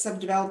risks of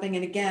developing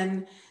it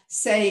again?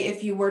 Say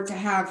if you were to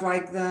have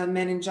like the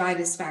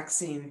meningitis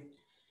vaccine.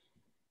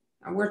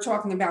 We're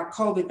talking about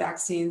COVID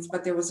vaccines,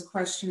 but there was a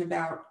question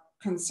about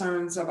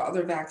concerns of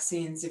other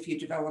vaccines if you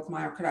develop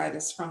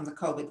myocarditis from the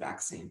COVID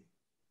vaccine.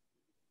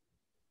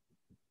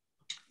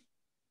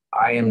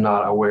 I am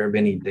not aware of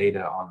any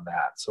data on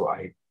that, so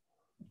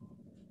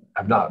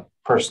I've not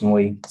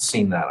personally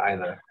seen that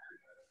either.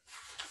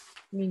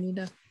 Me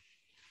neither.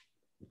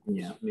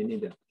 Yeah, me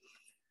neither.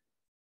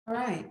 All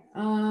right.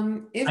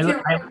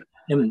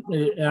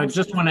 I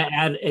just want to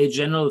add a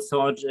general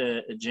thought,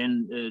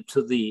 Jen,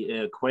 to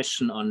the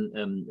question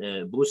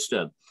on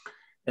booster.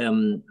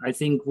 I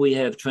think we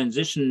have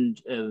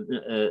transitioned in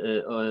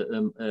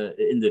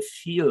the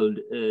field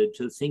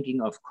to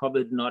thinking of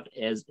COVID not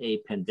as a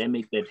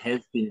pandemic that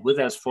has been with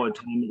us for a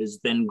time and is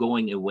then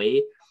going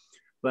away,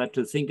 but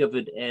to think of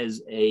it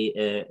as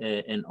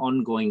an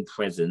ongoing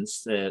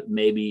presence,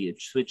 maybe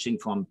switching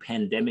from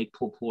pandemic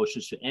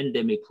proportions to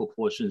endemic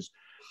proportions,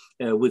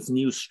 with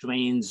new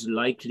strains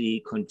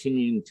likely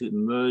continuing to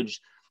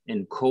emerge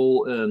and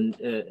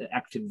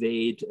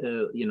co-activate,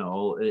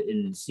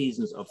 in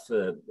seasons of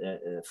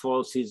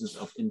fall seasons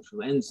of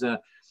influenza,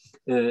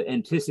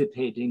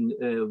 anticipating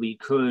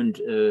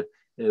recurrent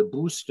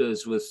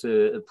boosters with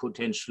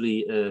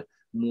potentially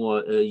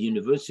more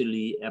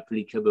universally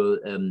applicable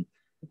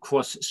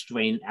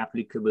cross-strain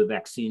applicable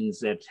vaccines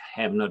that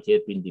have not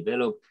yet been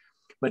developed.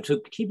 But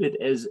to keep it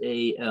as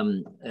a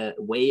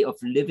way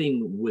of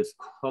living with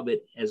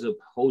COVID as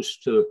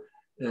opposed to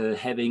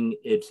having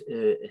it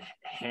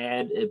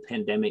had a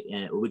pandemic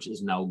which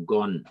is now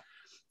gone.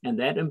 And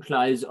that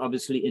implies,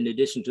 obviously, in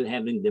addition to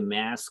having the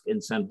mask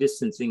and some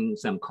distancing,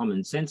 some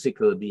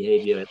commonsensical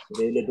behavior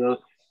available,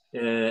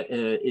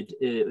 I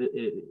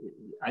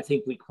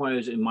think,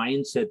 requires a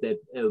mindset that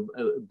a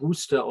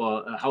booster,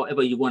 or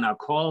however you want to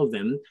call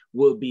them,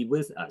 will be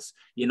with us.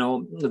 You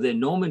know, the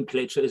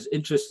nomenclature is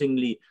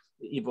interestingly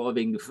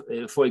evolving.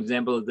 For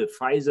example, the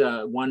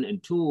Pfizer 1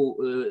 and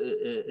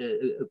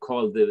 2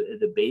 called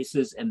the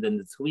bases, and then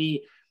the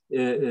 3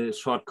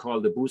 short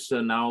called the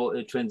booster now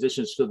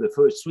transitions to the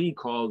first 3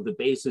 called the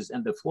bases,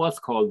 and the 4th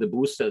called the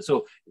booster.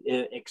 So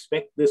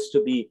expect this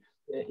to be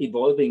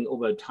evolving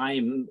over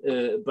time,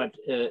 but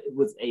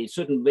with a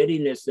certain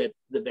readiness that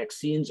the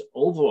vaccines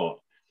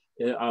overall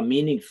are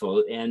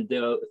meaningful. And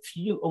there are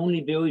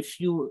only very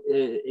few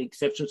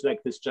exceptions,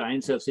 like this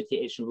giant cell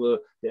situation, where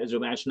there's a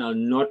rationale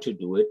not to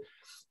do it.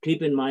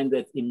 Keep in mind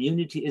that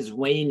immunity is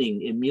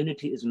waning.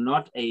 Immunity is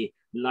not a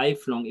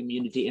lifelong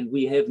immunity, and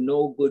we have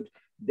no good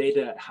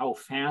data how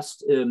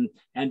fast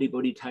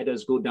antibody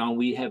titers go down.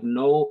 We have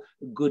no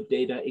good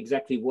data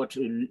exactly what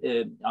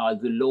are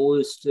the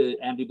lowest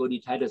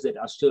antibody titers that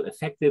are still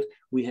effective.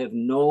 We have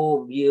no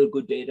real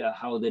good data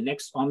how the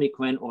next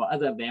Omicron or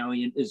other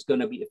variant is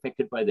going to be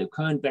affected by the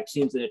current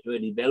vaccines that were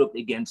developed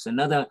against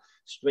another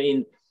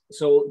strain.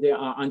 So there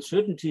are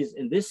uncertainties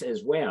in this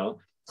as well.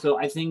 So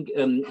I think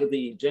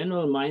the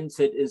general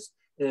mindset is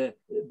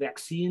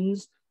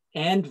vaccines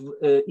and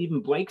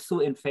even breakthrough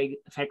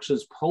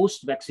infections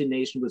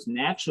post-vaccination with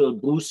natural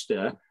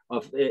booster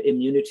of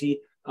immunity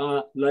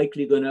are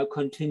likely going to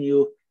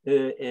continue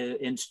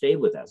and stay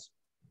with us.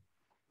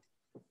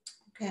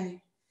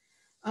 Okay.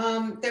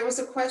 There was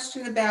a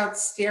question about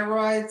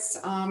steroids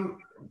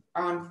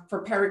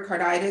for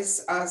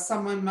pericarditis.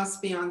 Someone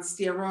must be on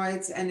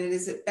steroids, and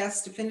is it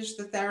best to finish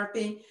the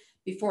therapy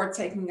before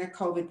taking a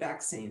COVID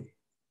vaccine?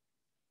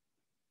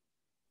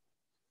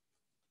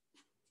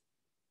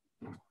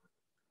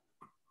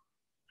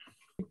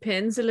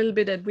 Depends a little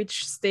bit at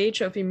which stage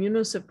of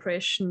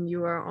immunosuppression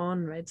you are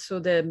on, right? So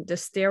the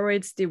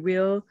steroids, they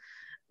will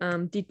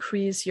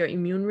decrease your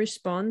immune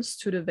response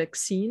to the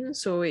vaccine.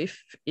 So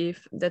if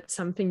that's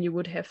something you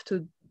would have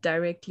to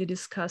directly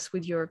discuss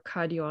with your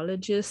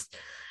cardiologist,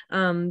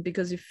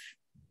 because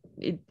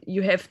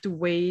you have to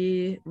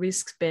weigh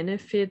risks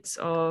benefits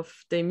of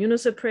the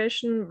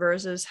immunosuppression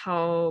versus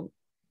how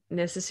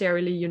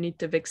necessarily you need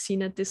the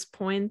vaccine at this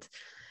point.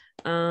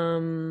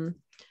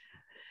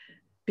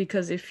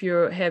 Because if you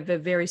have a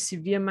very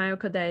severe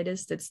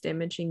myocarditis that's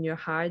damaging your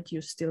heart,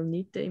 you still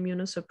need the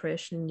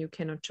immunosuppression. You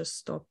cannot just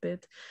stop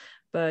it.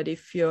 But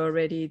if you're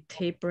already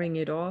tapering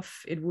it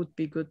off, it would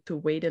be good to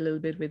wait a little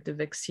bit with the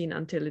vaccine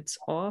until it's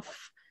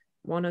off,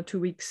 1 or 2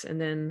 weeks, and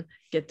then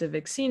get the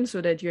vaccine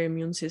so that your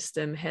immune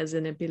system has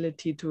an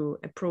ability to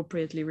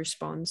appropriately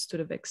respond to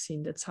the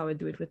vaccine. That's how I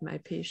do it with my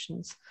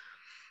patients.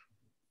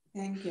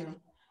 Thank you.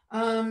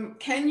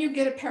 Can you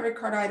get a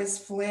pericarditis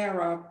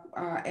flare-up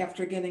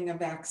after getting a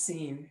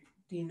vaccine?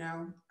 Do you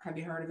know? Have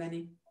you heard of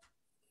any?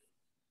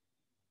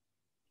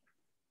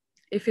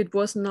 If it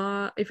was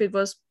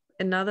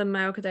another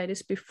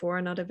myocarditis before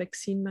another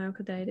vaccine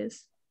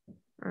myocarditis,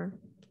 or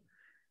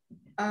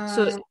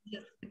so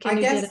I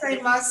guess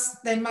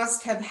they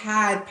must have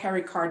had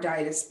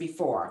pericarditis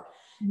before.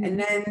 Mm-hmm. And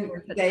then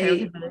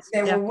they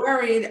were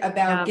worried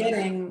about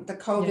getting the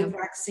COVID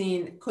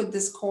vaccine. Could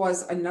this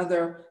cause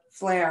another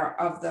flare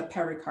of the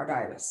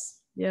pericarditis?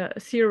 Yeah,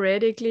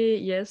 theoretically,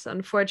 yes.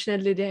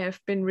 Unfortunately, there have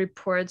been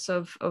reports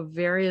of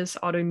various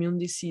autoimmune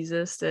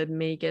diseases that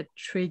may get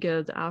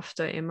triggered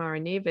after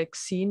mRNA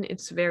vaccine.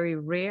 It's very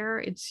rare.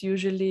 It's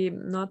usually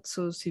not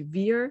so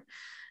severe,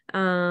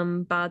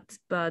 but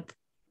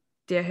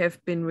there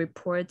have been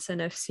reports,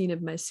 and I've seen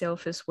it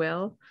myself as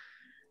well.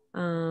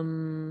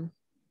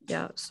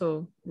 Yeah,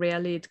 so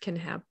rarely it can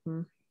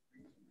happen.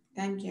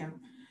 Thank you.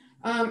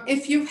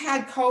 If you've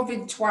had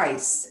COVID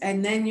twice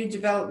and then you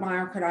develop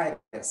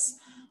myocarditis,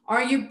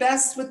 are you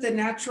best with the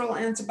natural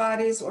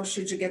antibodies, or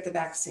should you get the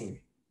vaccine?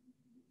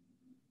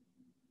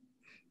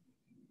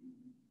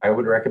 I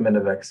would recommend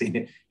a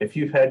vaccine. If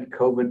you've had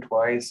COVID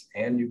twice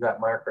and you got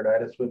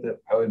myocarditis with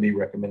it, I would be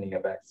recommending a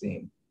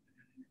vaccine.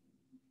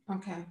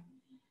 Okay.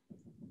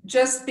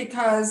 Just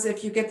because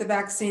if you get the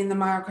vaccine, the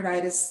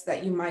myocarditis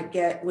that you might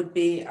get would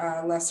be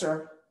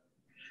lesser.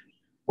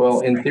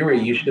 Well, in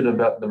theory, you should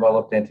have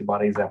developed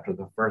antibodies after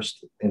the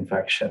first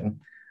infection.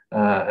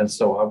 And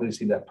so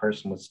obviously that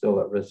person was still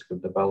at risk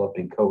of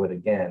developing COVID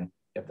again,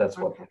 if that's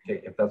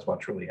what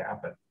truly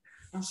happened.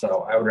 Okay.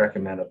 So I would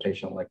recommend a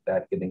patient like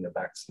that getting the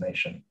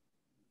vaccination.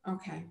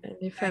 Okay. And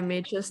if I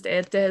may just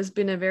add, there has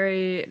been a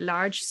very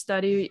large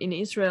study in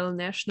Israel,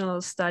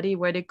 national study,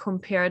 where they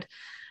compared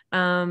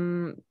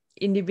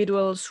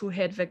individuals who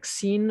had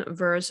vaccine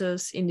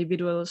versus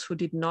individuals who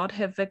did not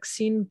have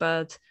vaccine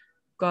but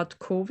got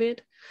COVID.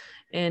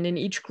 And in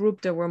each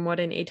group, there were more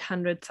than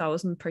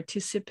 800,000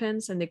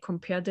 participants, and they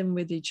compared them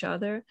with each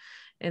other.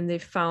 And they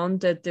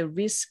found that the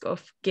risk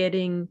of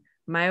getting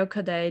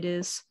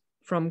myocarditis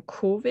from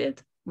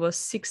COVID was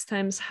 6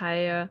 times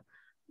higher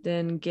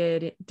than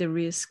the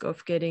risk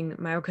of getting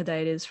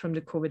myocarditis from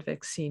the COVID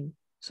vaccine.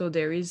 So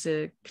there is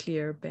a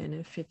clear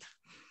benefit.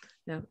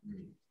 Yeah.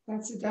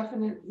 That's a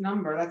definite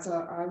number.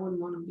 I wouldn't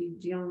want to be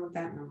dealing with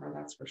that number,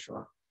 that's for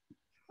sure.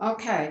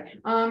 Okay.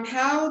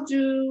 How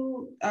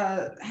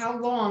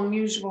long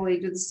usually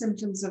do the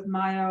symptoms of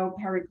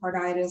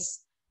myopericarditis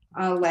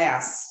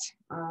last?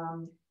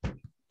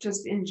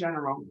 Just in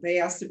general, they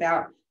asked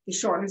about the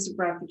shortness of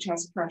breath, the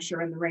chest pressure,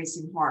 and the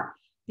racing heart,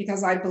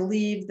 because I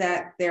believe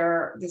that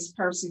this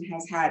person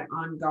has had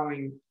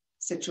ongoing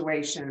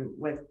situation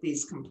with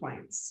these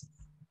complaints.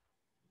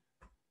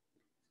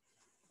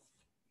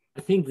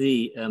 I think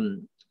the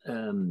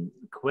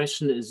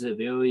question is a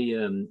very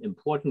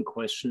important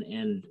question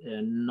and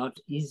not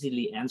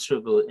easily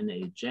answerable in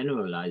a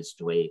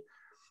generalized way,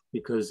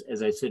 because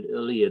as I said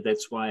earlier,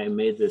 that's why I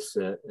made this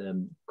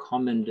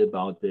comment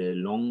about the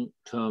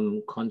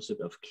long-term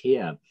concept of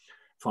care.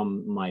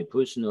 From my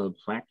personal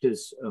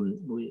practice,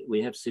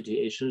 we have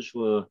situations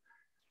where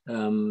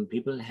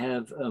people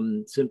have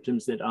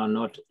symptoms that are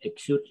not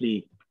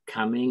acutely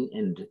coming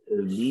and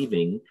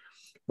leaving,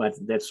 but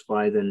that's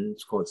why then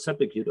it's called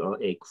subacute or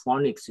a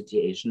chronic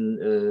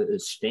situation,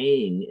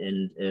 staying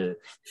and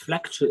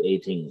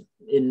fluctuating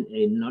in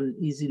a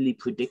non-easily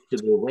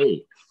predictable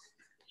way.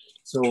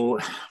 So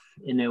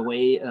in a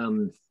way,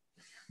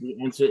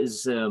 the answer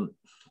is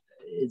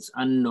it's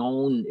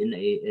unknown in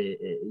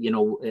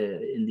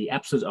in the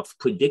absence of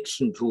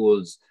prediction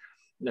tools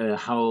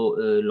how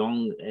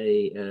long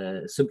a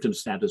symptom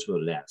status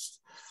will last.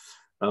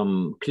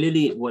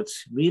 Clearly,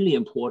 what's really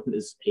important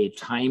is a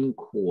time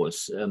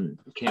course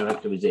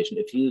characterization.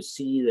 If you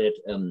see that,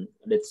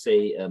 let's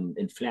say,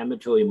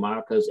 inflammatory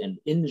markers and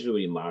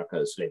injury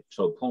markers like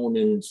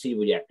troponin,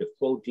 C-reactive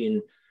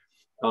protein,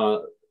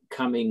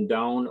 coming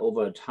down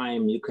over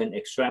time, you can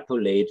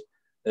extrapolate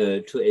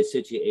to a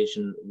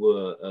situation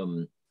where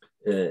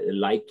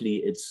likely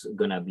it's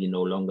gonna be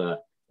no longer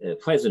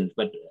present,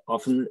 but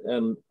often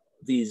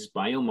these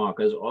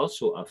biomarkers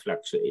also are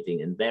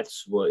fluctuating, and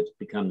that's where it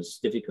becomes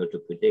difficult to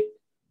predict.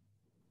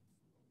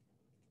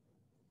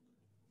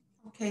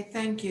 Okay,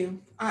 thank you.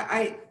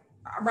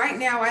 Right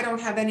now, I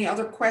don't have any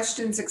other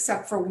questions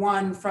except for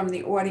one from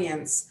the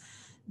audience.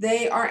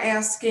 They are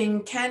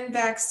asking, can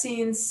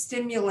vaccines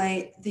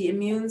stimulate the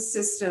immune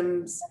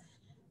systems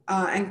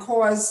and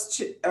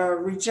cause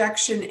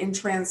rejection in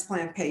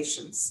transplant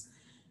patients?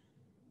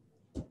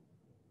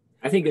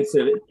 I think it's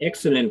an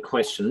excellent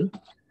question.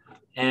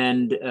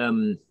 And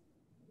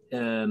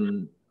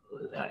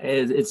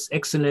it's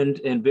excellent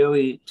and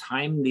very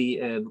timely.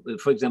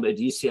 For example, at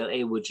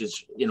UCLA, which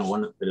is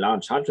one of the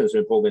large heart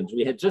transplant programs,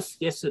 we had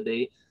just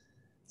yesterday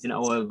in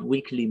our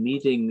weekly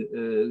meeting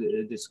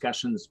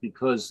discussions,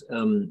 because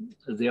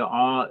there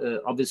are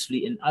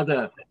obviously in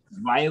other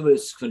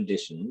virus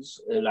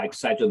conditions like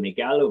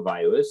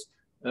cytomegalovirus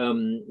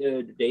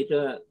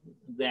data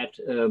that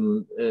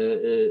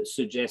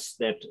suggests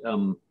that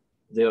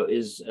there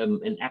is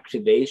an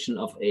activation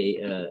of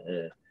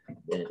a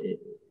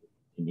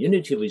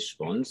immunity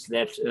response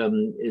that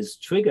is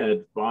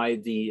triggered by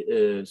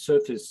the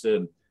surface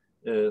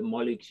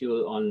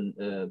molecule on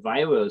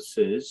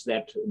viruses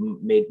that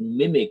may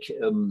mimic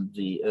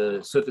the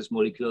surface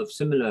molecule of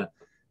similar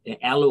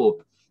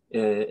allo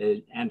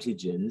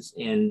antigens.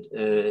 And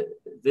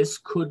this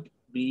could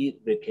be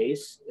the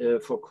case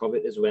for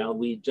COVID as well.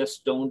 We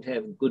just don't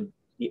have good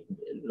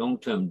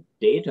long-term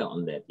data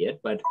on that yet,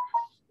 but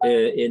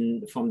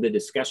from the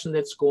discussion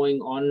that's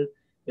going on,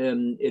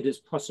 it is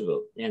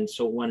possible. And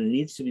so one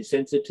needs to be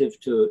sensitive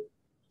to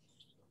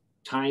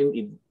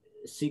time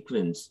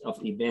sequence of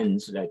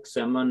events, like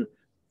someone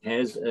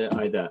has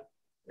either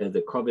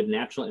the COVID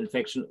natural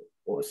infection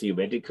or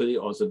theoretically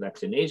also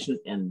vaccination,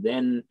 and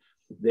then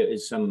there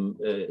is some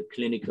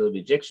clinical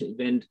rejection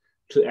event,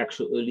 to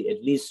actually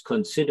at least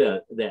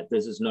consider that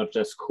this is not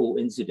just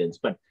coincidence.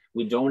 But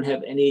we don't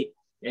have any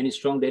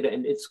strong data,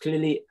 and it's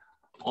clearly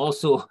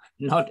also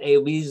not a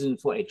reason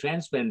for a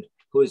transplant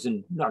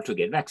person not to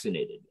get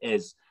vaccinated.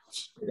 As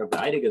Dr.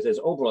 Heidecker says,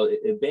 overall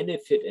a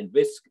benefit and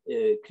risk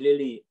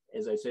clearly,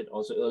 as I said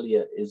also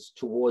earlier, is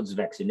towards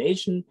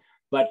vaccination,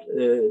 but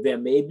there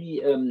may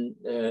be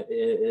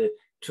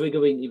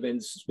triggering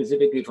events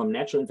specifically from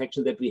natural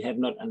infection that we have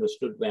not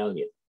understood well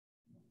yet.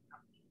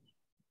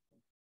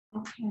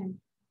 Okay,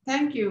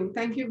 thank you.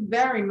 Thank you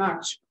very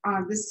much.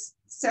 This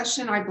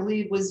session, I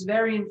believe, was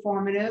very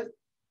informative.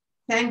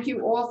 Thank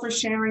you all for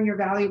sharing your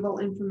valuable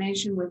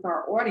information with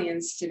our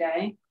audience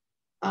today.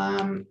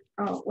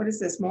 Oh, what is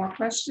this? More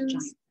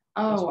questions?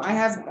 Oh, I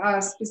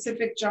have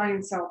specific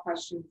giant cell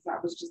questions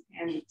that was just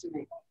handed to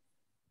me.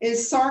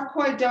 Is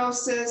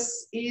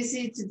sarcoidosis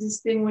easy to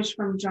distinguish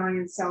from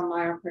giant cell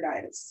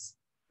myocarditis?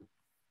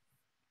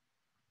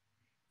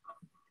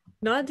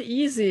 Not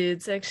easy.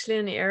 It's actually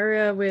an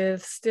area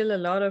with still a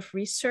lot of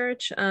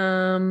research.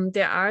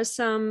 There are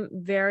some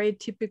very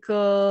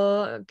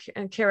typical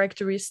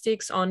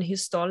characteristics on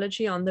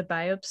histology, on the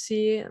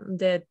biopsy,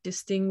 that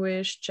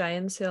distinguish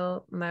giant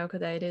cell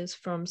myocarditis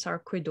from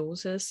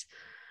sarcoidosis.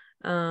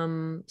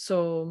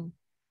 So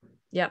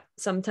yeah,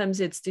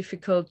 sometimes it's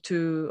difficult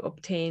to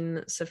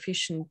obtain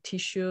sufficient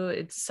tissue.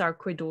 It's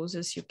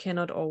sarcoidosis. You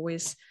cannot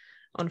always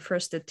on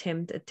first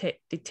attempt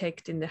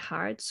detect in the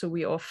heart. So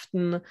we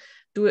often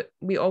do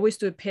we always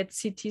do a PET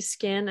CT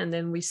scan, and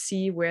then we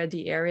see where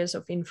the areas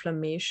of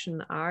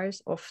inflammation are.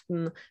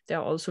 Often there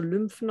are also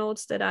lymph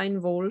nodes that are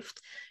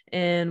involved,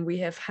 and we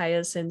have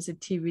higher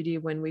sensitivity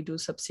when we do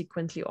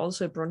subsequently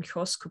also a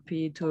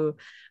bronchoscopy to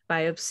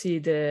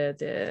biopsy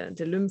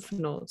the lymph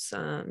nodes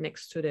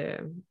next to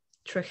the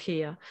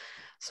trachea.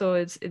 So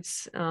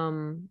it's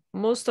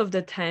most of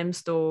the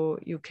times though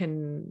you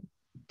can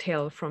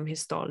tell from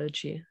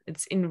histology.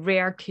 It's in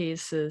rare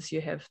cases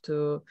you have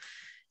to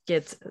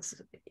get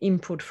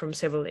input from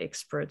several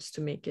experts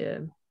to make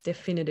a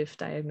definitive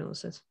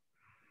diagnosis.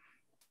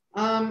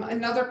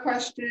 Another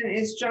question,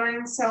 is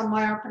giant cell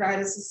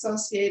myocarditis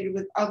associated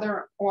with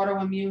other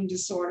autoimmune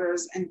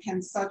disorders, and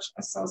can such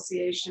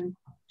association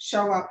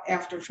show up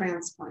after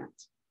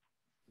transplant?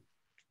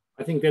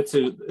 I think that's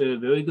a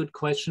very good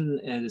question.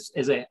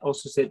 As I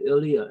also said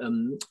earlier,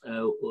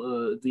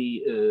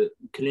 the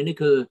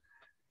clinical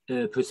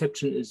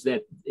perception is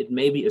that it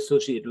may be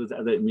associated with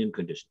other immune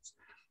conditions.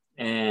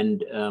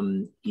 And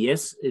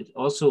yes, it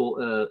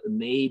also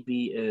may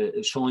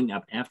be showing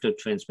up after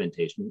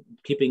transplantation,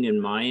 keeping in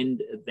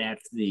mind that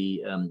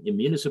the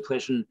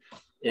immunosuppression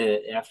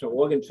after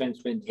organ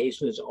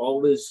transplantation is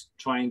always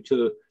trying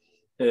to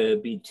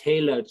be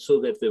tailored so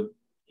that the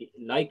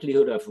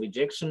likelihood of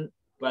rejection,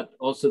 but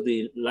also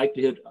the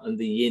likelihood on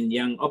the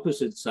yin-yang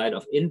opposite side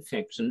of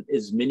infection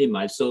is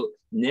minimized. So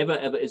never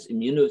ever is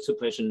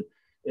immunosuppression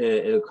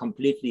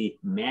completely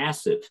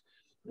massive.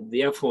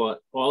 Therefore,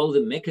 all the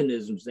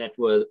mechanisms that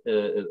were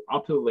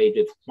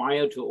operative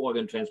prior to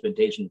organ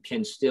transplantation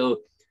can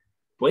still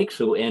break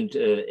through and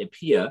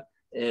appear,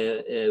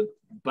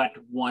 but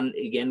one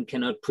again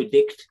cannot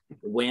predict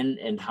when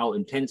and how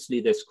intensely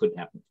this could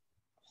happen.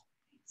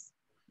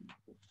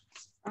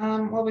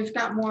 Well, we've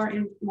got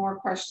more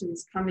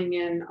questions coming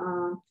in.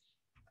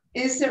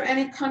 Is there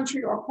any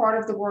country or part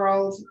of the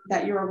world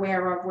that you're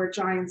aware of where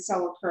giant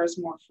cell occurs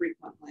more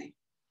frequently?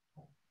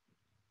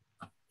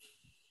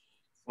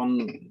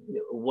 From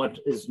what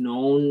is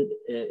known,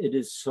 it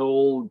is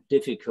so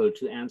difficult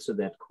to answer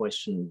that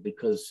question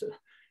because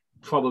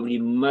probably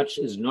much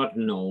is not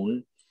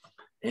known.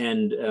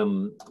 And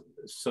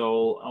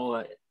so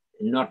our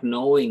not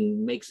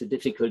knowing makes it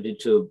difficult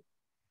to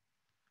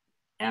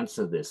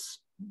answer this.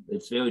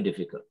 It's very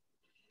difficult.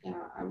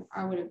 Yeah,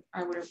 I would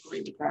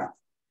agree with that.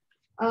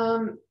 How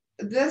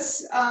do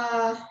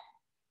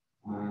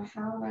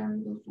I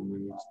remove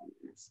from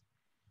this?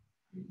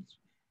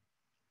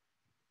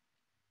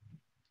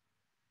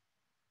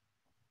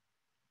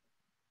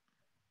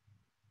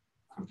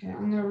 Okay,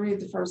 I'm going to read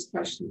the first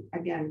question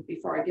again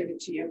before I give it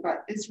to you.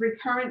 But is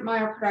recurrent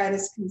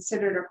myocarditis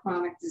considered a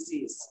chronic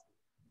disease?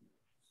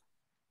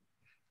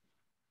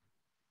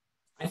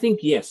 I think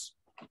yes.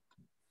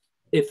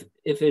 If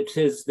it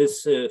is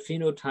this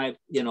phenotype,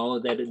 you know,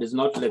 that it is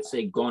not, let's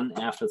say, gone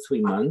after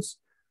 3 months,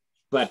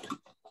 but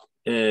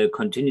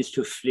continues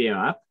to flare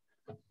up.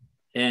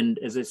 And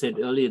as I said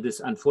earlier, this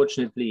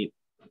unfortunately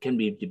can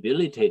be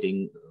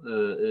debilitating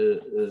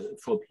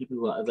for people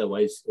who are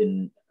otherwise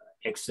in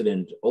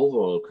excellent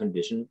overall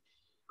condition.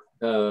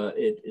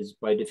 It is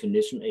by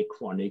definition a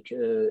chronic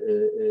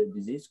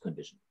disease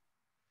condition.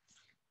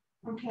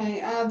 Okay,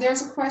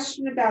 there's a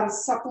question about a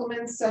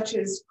supplement such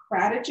as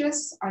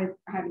Cardiologist. I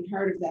haven't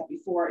heard of that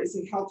before. Is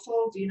it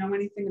helpful? Do you know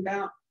anything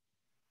about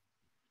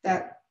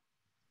that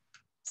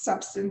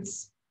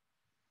substance?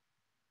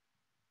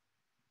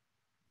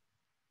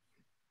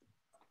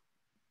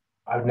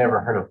 I've never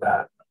heard of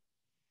that.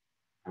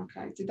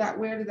 Okay,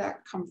 where did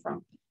that come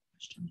from?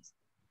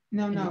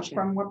 No,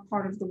 from what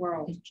part of the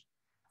world?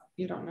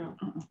 You don't know?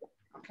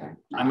 Okay,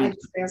 I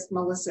just asked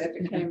Melissa if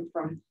it came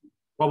from.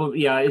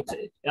 Probably, yeah.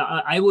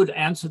 I would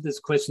answer this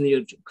question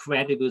here,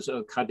 Cardiologist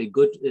or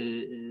Cardiologist.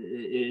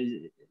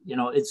 You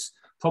know, it's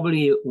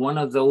probably one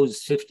of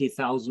those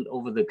 50,000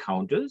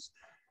 over-the-counters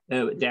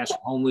dash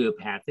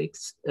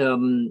homeopathics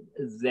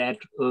that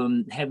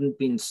haven't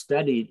been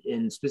studied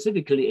in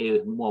specifically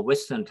a more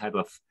Western type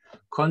of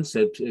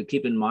concept.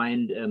 Keep in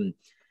mind,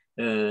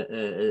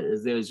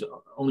 there's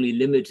only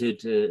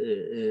limited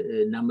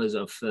numbers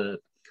of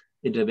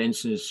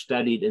interventions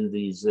studied in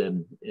these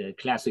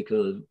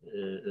classical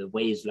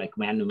ways like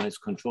randomized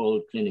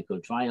controlled clinical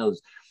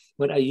trials.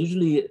 What I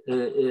usually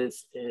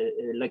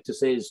like to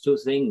say is two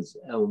things.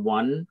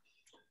 One,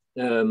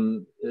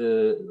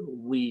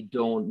 we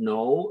don't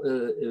know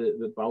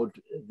about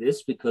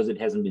this because it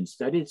hasn't been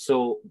studied.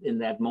 So in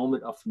that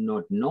moment of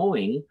not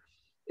knowing,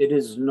 it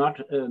is not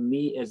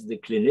me as the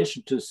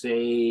clinician to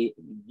say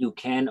you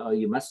can or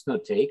you must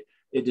not take.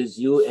 It is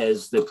you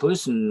as the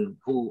person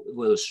who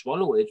will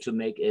swallow it to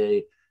make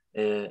an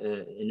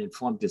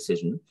informed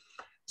decision.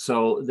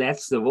 So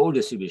that's the role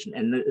distribution.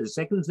 And the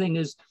second thing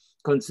is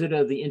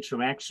consider the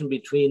interaction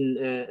between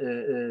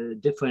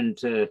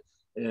different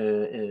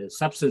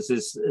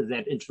substances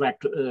that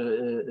interact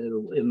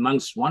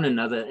amongst one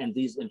another. And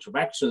these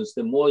interactions,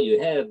 the more you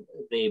have,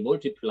 they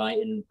multiply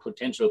in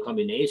potential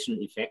combination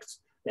effects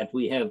that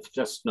we have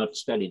just not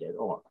studied at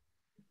all.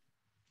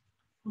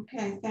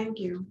 Okay, thank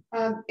you.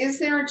 Is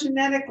there a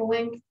genetic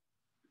link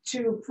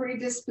to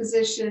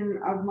predisposition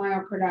of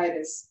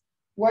myocarditis?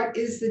 What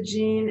is the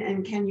gene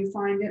and can you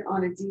find it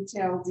on a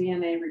detailed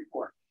DNA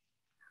report?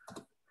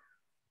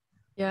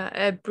 Yeah,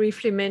 I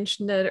briefly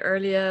mentioned that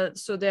earlier.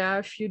 So there are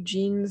a few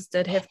genes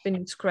that have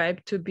been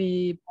described to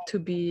be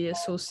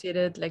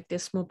associated, like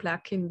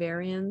desmoplakin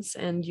variants,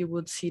 and you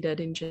would see that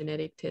in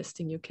genetic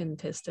testing. You can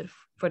test it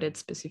for that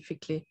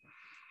specifically.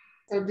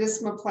 So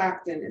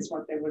desmoplakin is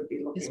what they would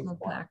be looking for.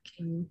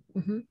 Desmoplakin.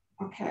 Mm-hmm.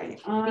 Okay.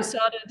 We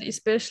saw that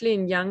especially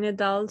in young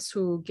adults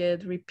who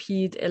get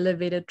repeat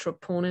elevated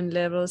troponin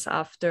levels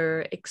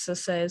after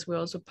exercise. We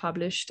also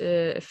published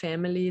a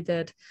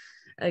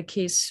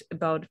case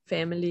about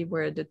family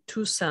where the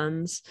two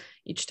sons,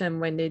 each time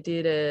when they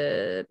did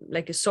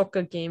a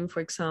soccer game, for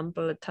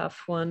example, a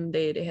tough one,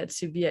 they had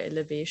severe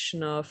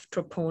elevation of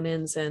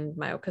troponins and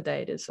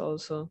myocarditis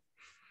also.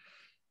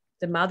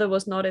 The mother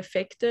was not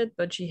affected,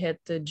 but she had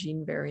the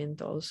gene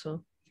variant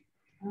also.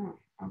 Oh,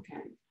 okay.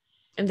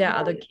 And there are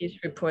other case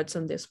reports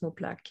on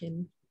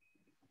desmoplakin.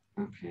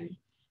 Okay.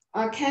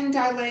 Can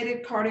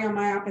dilated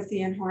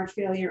cardiomyopathy and heart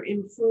failure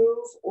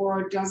improve,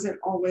 or does it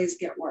always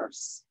get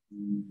worse?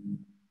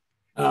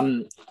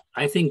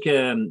 I think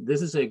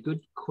this is a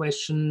good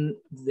question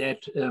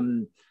that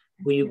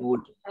we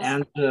would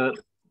answer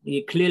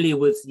clearly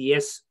with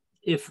yes,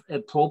 if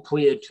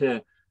appropriate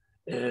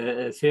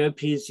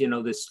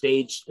therapies, the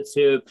stage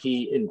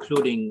therapy,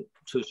 including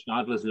to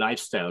start with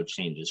lifestyle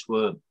changes,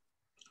 were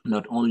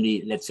not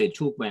only, let's say,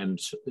 2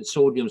 grams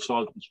sodium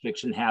salt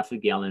restriction, half a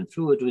gallon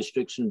fluid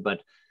restriction,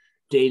 but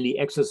daily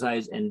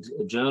exercise and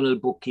journal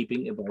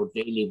bookkeeping about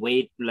daily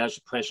weight, blood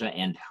pressure,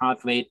 and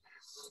heart rate,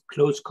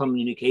 close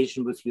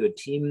communication with your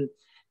team,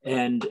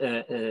 and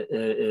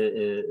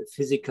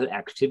physical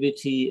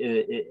activity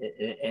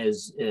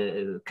as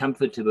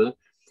comfortable,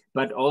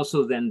 but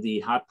also then the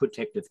heart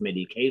protective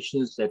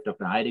medications that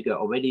Dr. Heidecker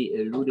already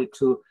alluded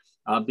to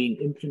are being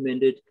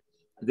implemented.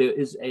 There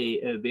is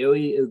a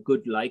very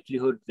good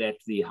likelihood that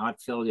the heart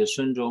failure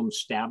syndrome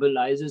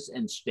stabilizes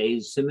and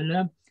stays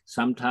similar.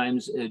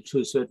 Sometimes to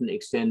a certain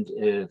extent,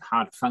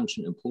 heart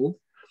function improves,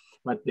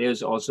 but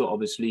there's also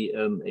obviously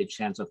a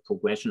chance of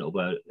progression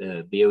over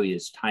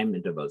various time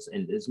intervals.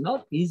 And it's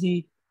not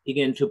easy,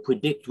 again, to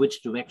predict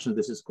which direction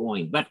this is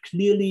going, but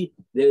clearly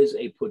there is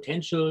a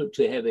potential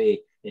to have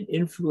an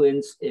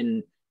influence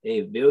in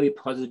a very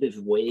positive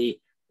way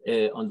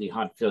on the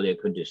heart failure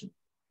condition.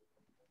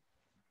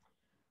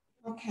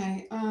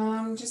 Okay,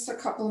 just a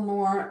couple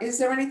more. Is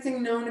there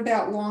anything known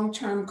about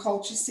long-term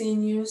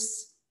colchicine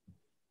use?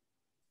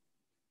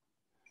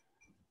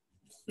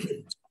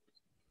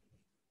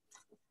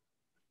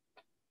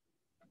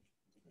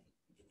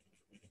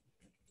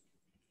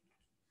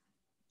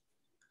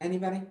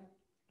 Anybody?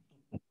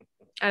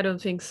 I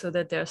don't think so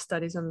that there are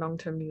studies on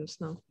long-term use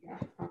now. Yeah,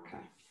 okay.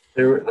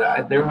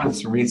 There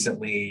was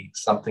recently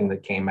something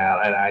that came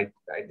out, and I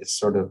just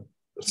sort of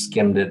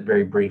skimmed it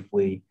very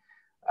briefly.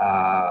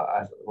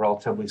 A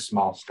relatively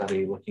small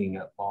study looking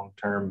at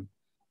long-term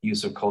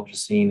use of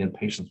colchicine in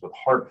patients with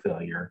heart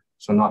failure,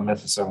 so not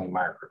necessarily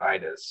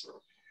myocarditis,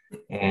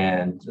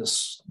 and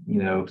just,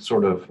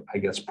 sort of, I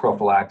guess,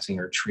 prophylaxing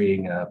or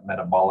treating a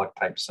metabolic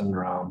type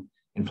syndrome,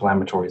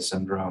 inflammatory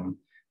syndrome,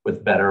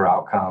 with better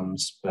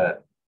outcomes.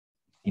 But,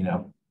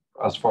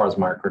 as far as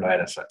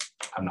myocarditis,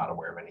 I'm not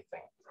aware of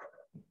anything.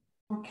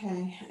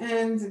 Okay,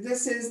 and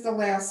this is the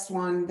last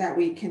one that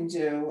we can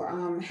do.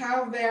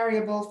 How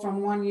variable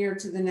from one year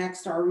to the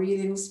next are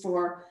readings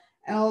for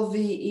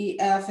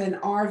LVEF and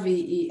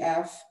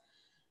RVEF?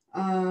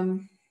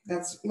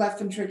 That's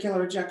left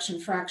ventricular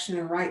ejection fraction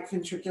and right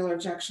ventricular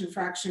ejection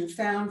fraction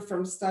found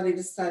from study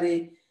to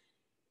study.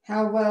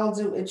 How well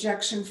do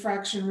ejection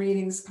fraction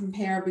readings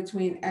compare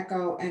between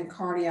echo and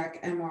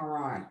cardiac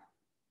MRI?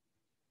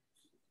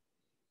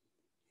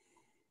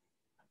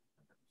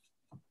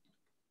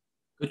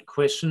 Good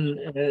question.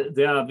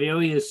 There are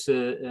various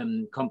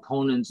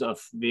components of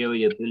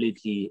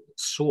variability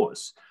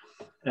source.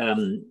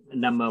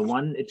 Number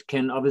one, it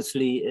can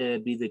obviously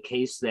be the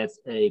case that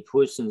a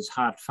person's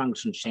heart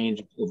function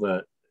changes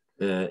over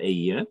a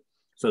year.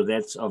 So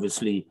that's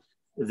obviously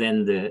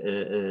then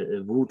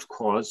the root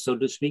cause, so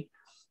to speak.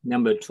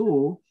 Number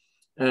two,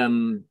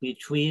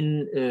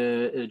 between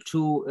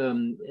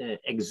two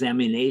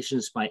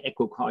examinations by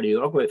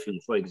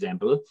echocardiography, for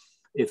example,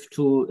 if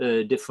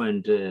two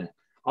different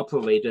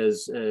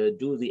operators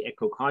do the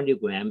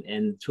echocardiogram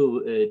and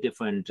two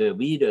different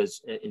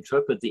readers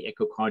interpret the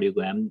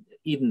echocardiogram,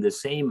 even the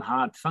same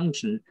heart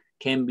function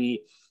can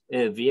be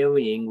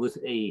varying with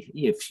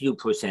a few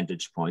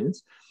percentage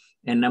points.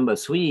 And number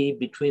three,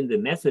 between the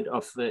method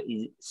of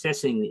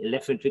assessing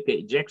left ventricular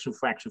ejection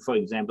fraction, for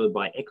example,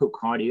 by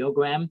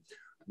echocardiogram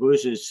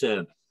versus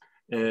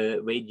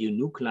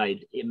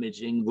radionuclide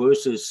imaging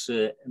versus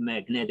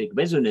magnetic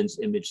resonance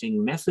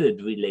imaging,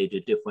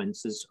 method-related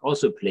differences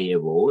also play a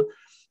role.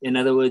 In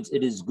other words,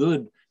 it is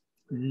good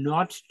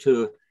not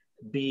to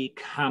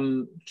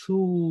become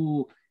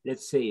too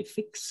let's say,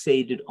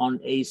 fixated on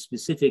a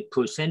specific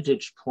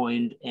percentage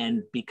point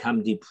and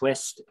become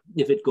depressed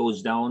if it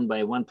goes down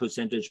by 1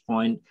 percentage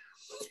point,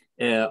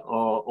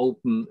 or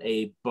open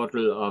a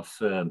bottle of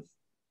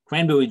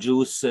cranberry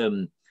juice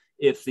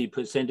if the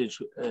percentage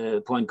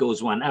point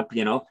goes 1 up,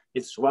 you know.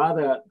 It's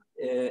rather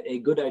a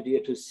good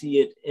idea to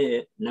see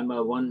it,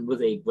 number one,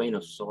 with a grain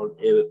of salt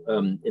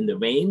in the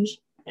range,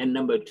 and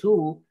number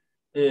two,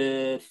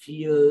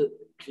 feel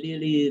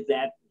clearly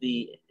that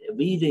the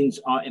readings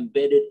are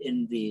embedded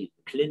in the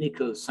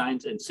clinical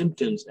signs and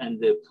symptoms and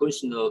the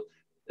personal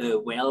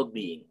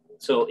well-being.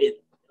 So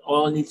it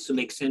all needs to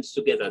make sense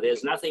together.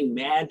 There's nothing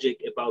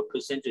magic about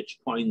percentage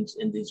points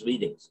in these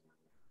readings.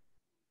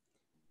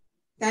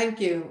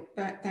 Thank you.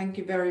 Thank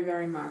you very,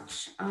 very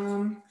much.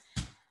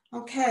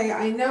 Okay,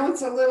 I know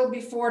it's a little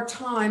before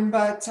time,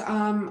 but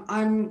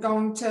I'm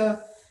going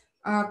to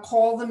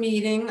call the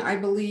meeting, I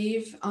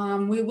believe.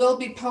 We will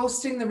be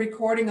posting the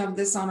recording of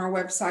this on our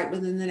website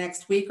within the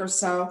next week or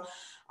so.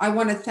 I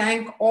want to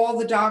thank all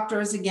the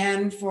doctors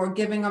again for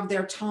giving of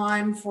their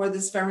time for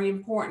this very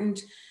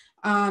important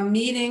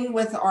meeting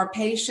with our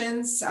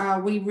patients.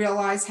 We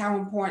realize how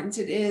important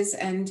it is,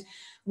 and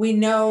we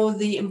know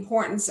the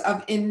importance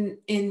of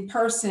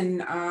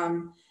in-person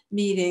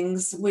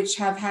meetings, which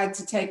have had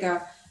to take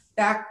a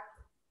back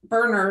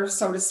burner,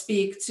 so to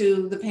speak,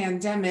 to the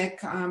pandemic.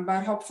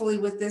 But hopefully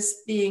with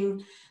this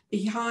being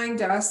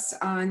behind us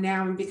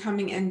now and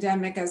becoming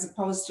endemic as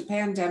opposed to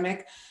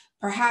pandemic,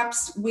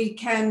 perhaps we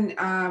can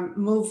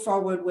move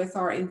forward with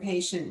our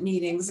inpatient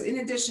meetings, in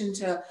addition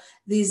to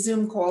these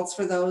Zoom calls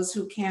for those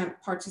who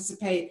can't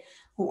participate,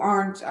 who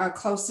aren't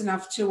close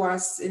enough to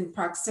us in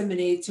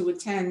proximity to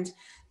attend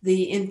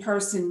the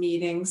in-person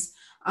meetings.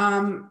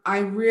 I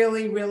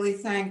really, really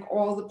thank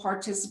all the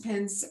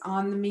participants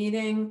on the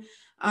meeting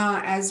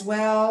as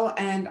well.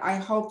 And I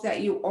hope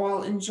that you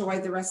all enjoy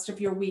the rest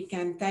of your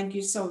weekend. Thank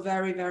you so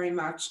very, very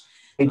much.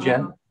 Hey,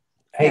 Jen.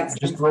 Hey, yes.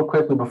 Just real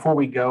quickly before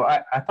we go,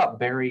 I thought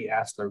Barry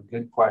asked a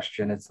good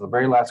question. It's the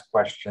very last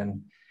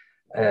question.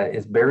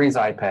 It's Barry's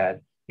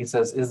iPad. He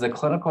says, is the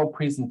clinical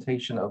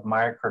presentation of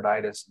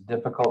myocarditis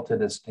difficult to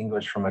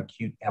distinguish from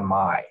acute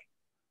MI?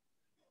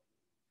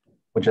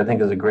 Which I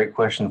think is a great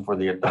question for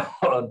the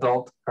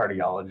adult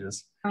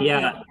cardiologist.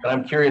 Yeah. But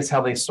I'm curious how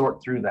they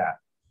sort through that.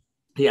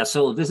 Yeah,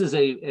 so this is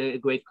a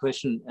great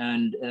question.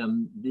 And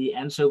the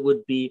answer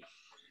would be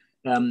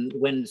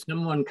when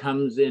someone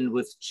comes in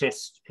with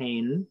chest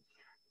pain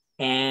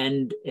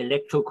and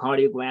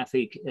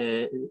electrocardiographic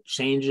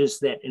changes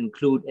that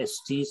include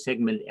ST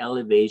segment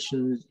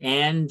elevations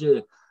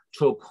and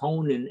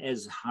troponin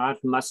as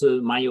heart muscle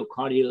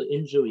myocardial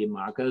injury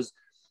markers,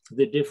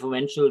 the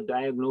differential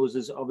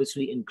diagnosis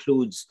obviously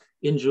includes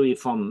injury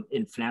from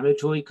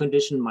inflammatory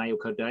condition,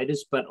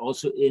 myocarditis, but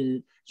also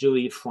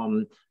injury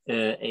from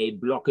a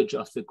blockage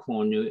of the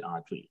coronary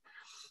artery.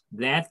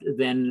 That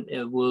then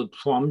will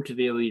prompt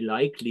very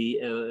likely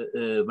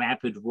a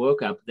rapid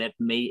workup that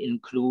may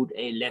include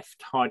a left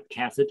heart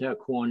catheter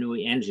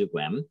coronary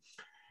angiogram.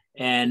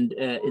 And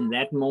in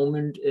that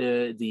moment,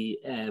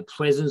 the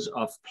presence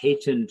of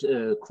patent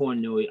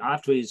coronary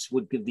arteries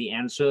would give the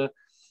answer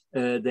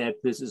that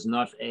this is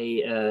not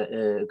a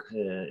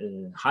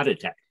heart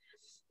attack.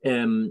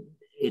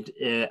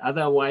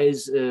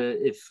 Otherwise,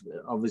 if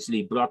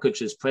obviously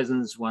blockage is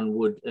present, one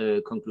would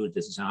conclude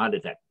this is a heart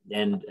attack.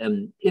 And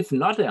if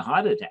not a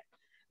heart attack,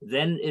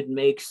 then it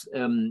makes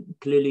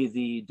clearly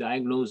the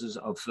diagnosis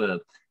of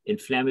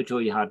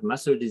inflammatory heart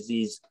muscle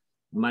disease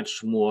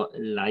much more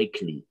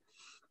likely.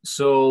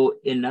 So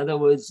in other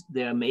words,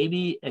 there may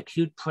be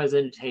acute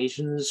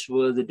presentations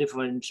where the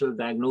differential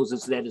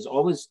diagnosis that is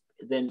always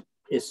then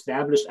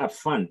established up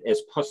front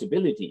as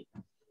possibility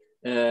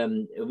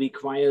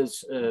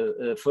requires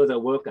further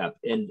workup.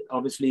 And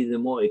obviously the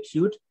more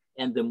acute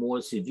and the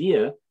more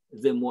severe,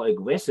 the more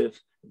aggressive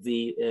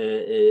the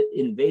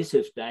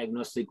invasive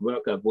diagnostic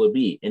workup will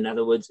be. In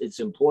other words, it's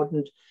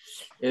important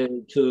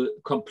to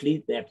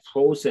complete that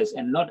process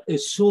and not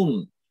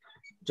assume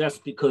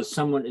just because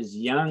someone is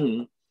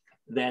young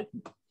that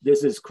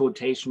this is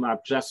quotation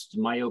mark just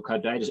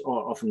myocarditis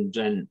or often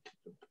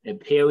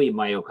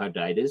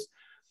perimyocarditis.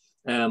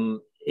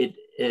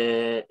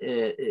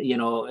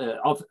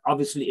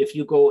 Obviously, if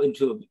you go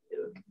into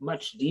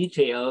much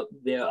detail,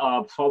 there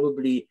are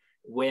probably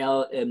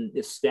well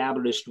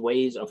established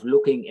ways of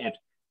looking at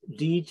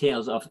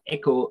details of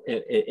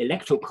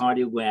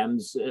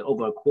electrocardiograms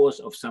over a course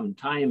of some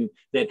time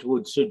that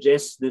would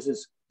suggest this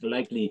is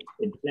likely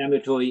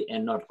inflammatory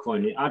and not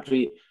coronary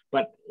artery,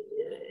 but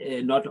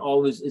not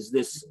always is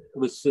this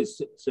with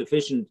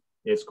sufficient,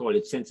 let's call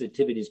it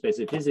sensitivity,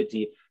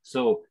 specificity.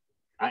 So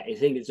I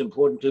think it's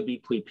important to be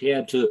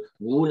prepared to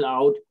rule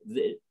out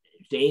the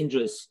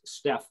dangerous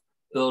stuff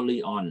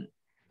early on.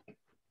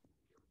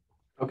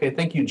 Okay,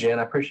 thank you, Jen.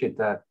 I appreciate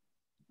that.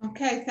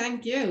 Okay,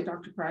 thank you,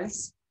 Dr.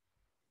 Price.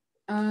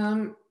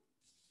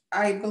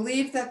 I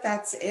believe that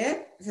that's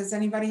it. Does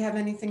anybody have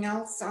anything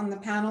else on the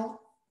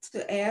panel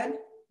to add?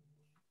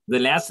 The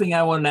last thing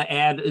I want to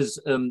add is,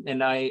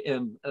 and I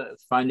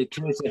find it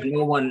curious that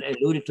no one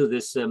alluded to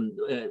this,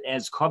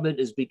 as COVID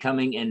is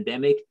becoming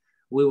endemic,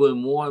 we will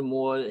more and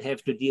more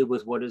have to deal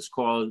with what is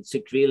called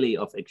sequelae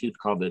of acute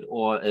COVID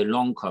or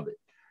long COVID.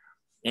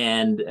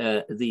 And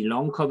the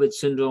long COVID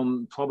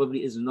syndrome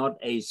probably is not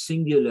a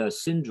singular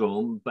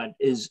syndrome, but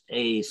is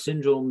a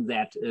syndrome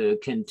that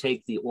can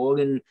take the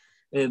organ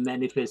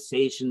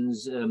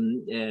manifestations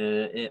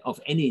of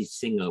any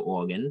single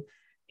organ,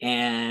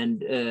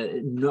 and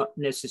not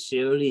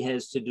necessarily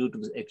has to do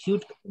with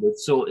acute COVID.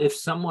 So if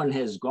someone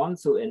has gone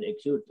through an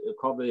acute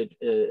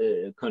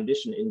COVID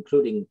condition,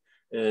 including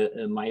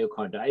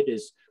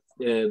myocarditis,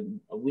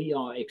 we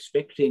are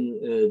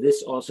expecting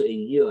this also a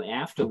year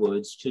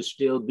afterwards to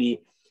still be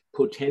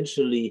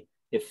potentially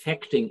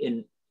affecting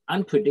in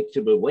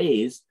unpredictable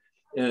ways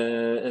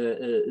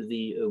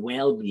the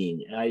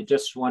well-being. I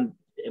just want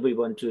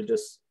everyone to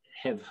just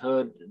have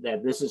heard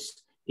that this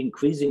is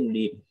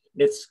increasingly,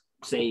 let's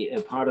say,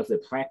 a part of the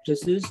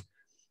practices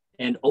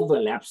and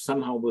overlaps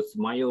somehow with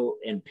myo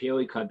and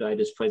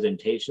pericarditis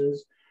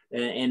presentations.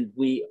 And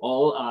we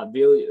all are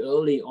very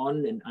early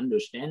on in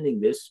understanding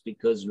this,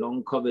 because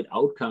long COVID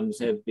outcomes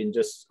have been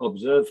just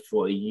observed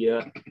for a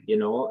year, you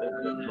know,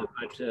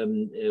 but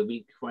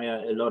we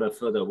require a lot of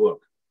further work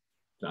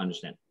to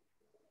understand.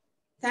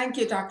 Thank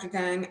you, Dr.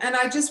 Deng. And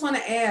I just want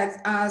to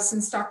add,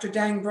 since Dr.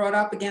 Deng brought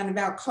up again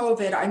about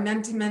COVID, I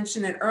meant to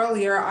mention it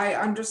earlier. I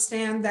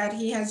understand that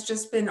he has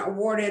just been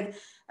awarded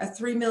a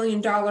 $3 million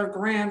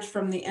grant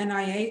from the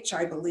NIH,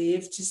 I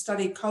believe, to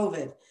study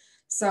COVID.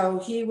 So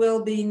he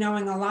will be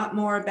knowing a lot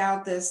more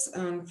about this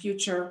in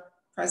future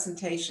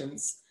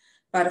presentations.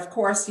 But of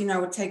course, you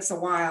know, it takes a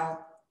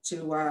while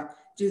to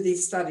do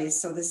these studies,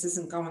 so this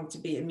isn't going to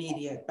be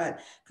immediate.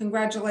 But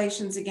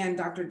congratulations again,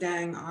 Dr.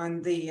 Deng,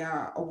 on the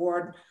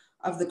award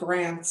of the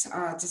grant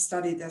to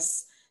study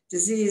this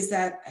disease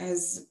that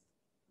has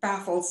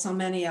baffled so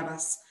many of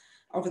us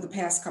over the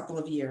past couple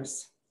of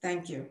years.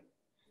 Thank you.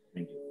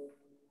 Thank you.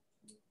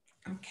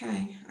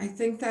 Okay, I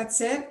think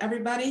that's it.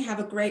 Everybody have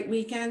a great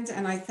weekend,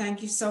 and I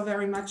thank you so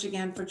very much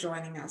again for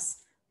joining us.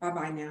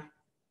 Bye-bye now.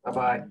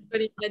 Bye-bye. For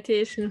the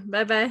invitation.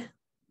 Bye-bye.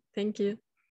 Thank you.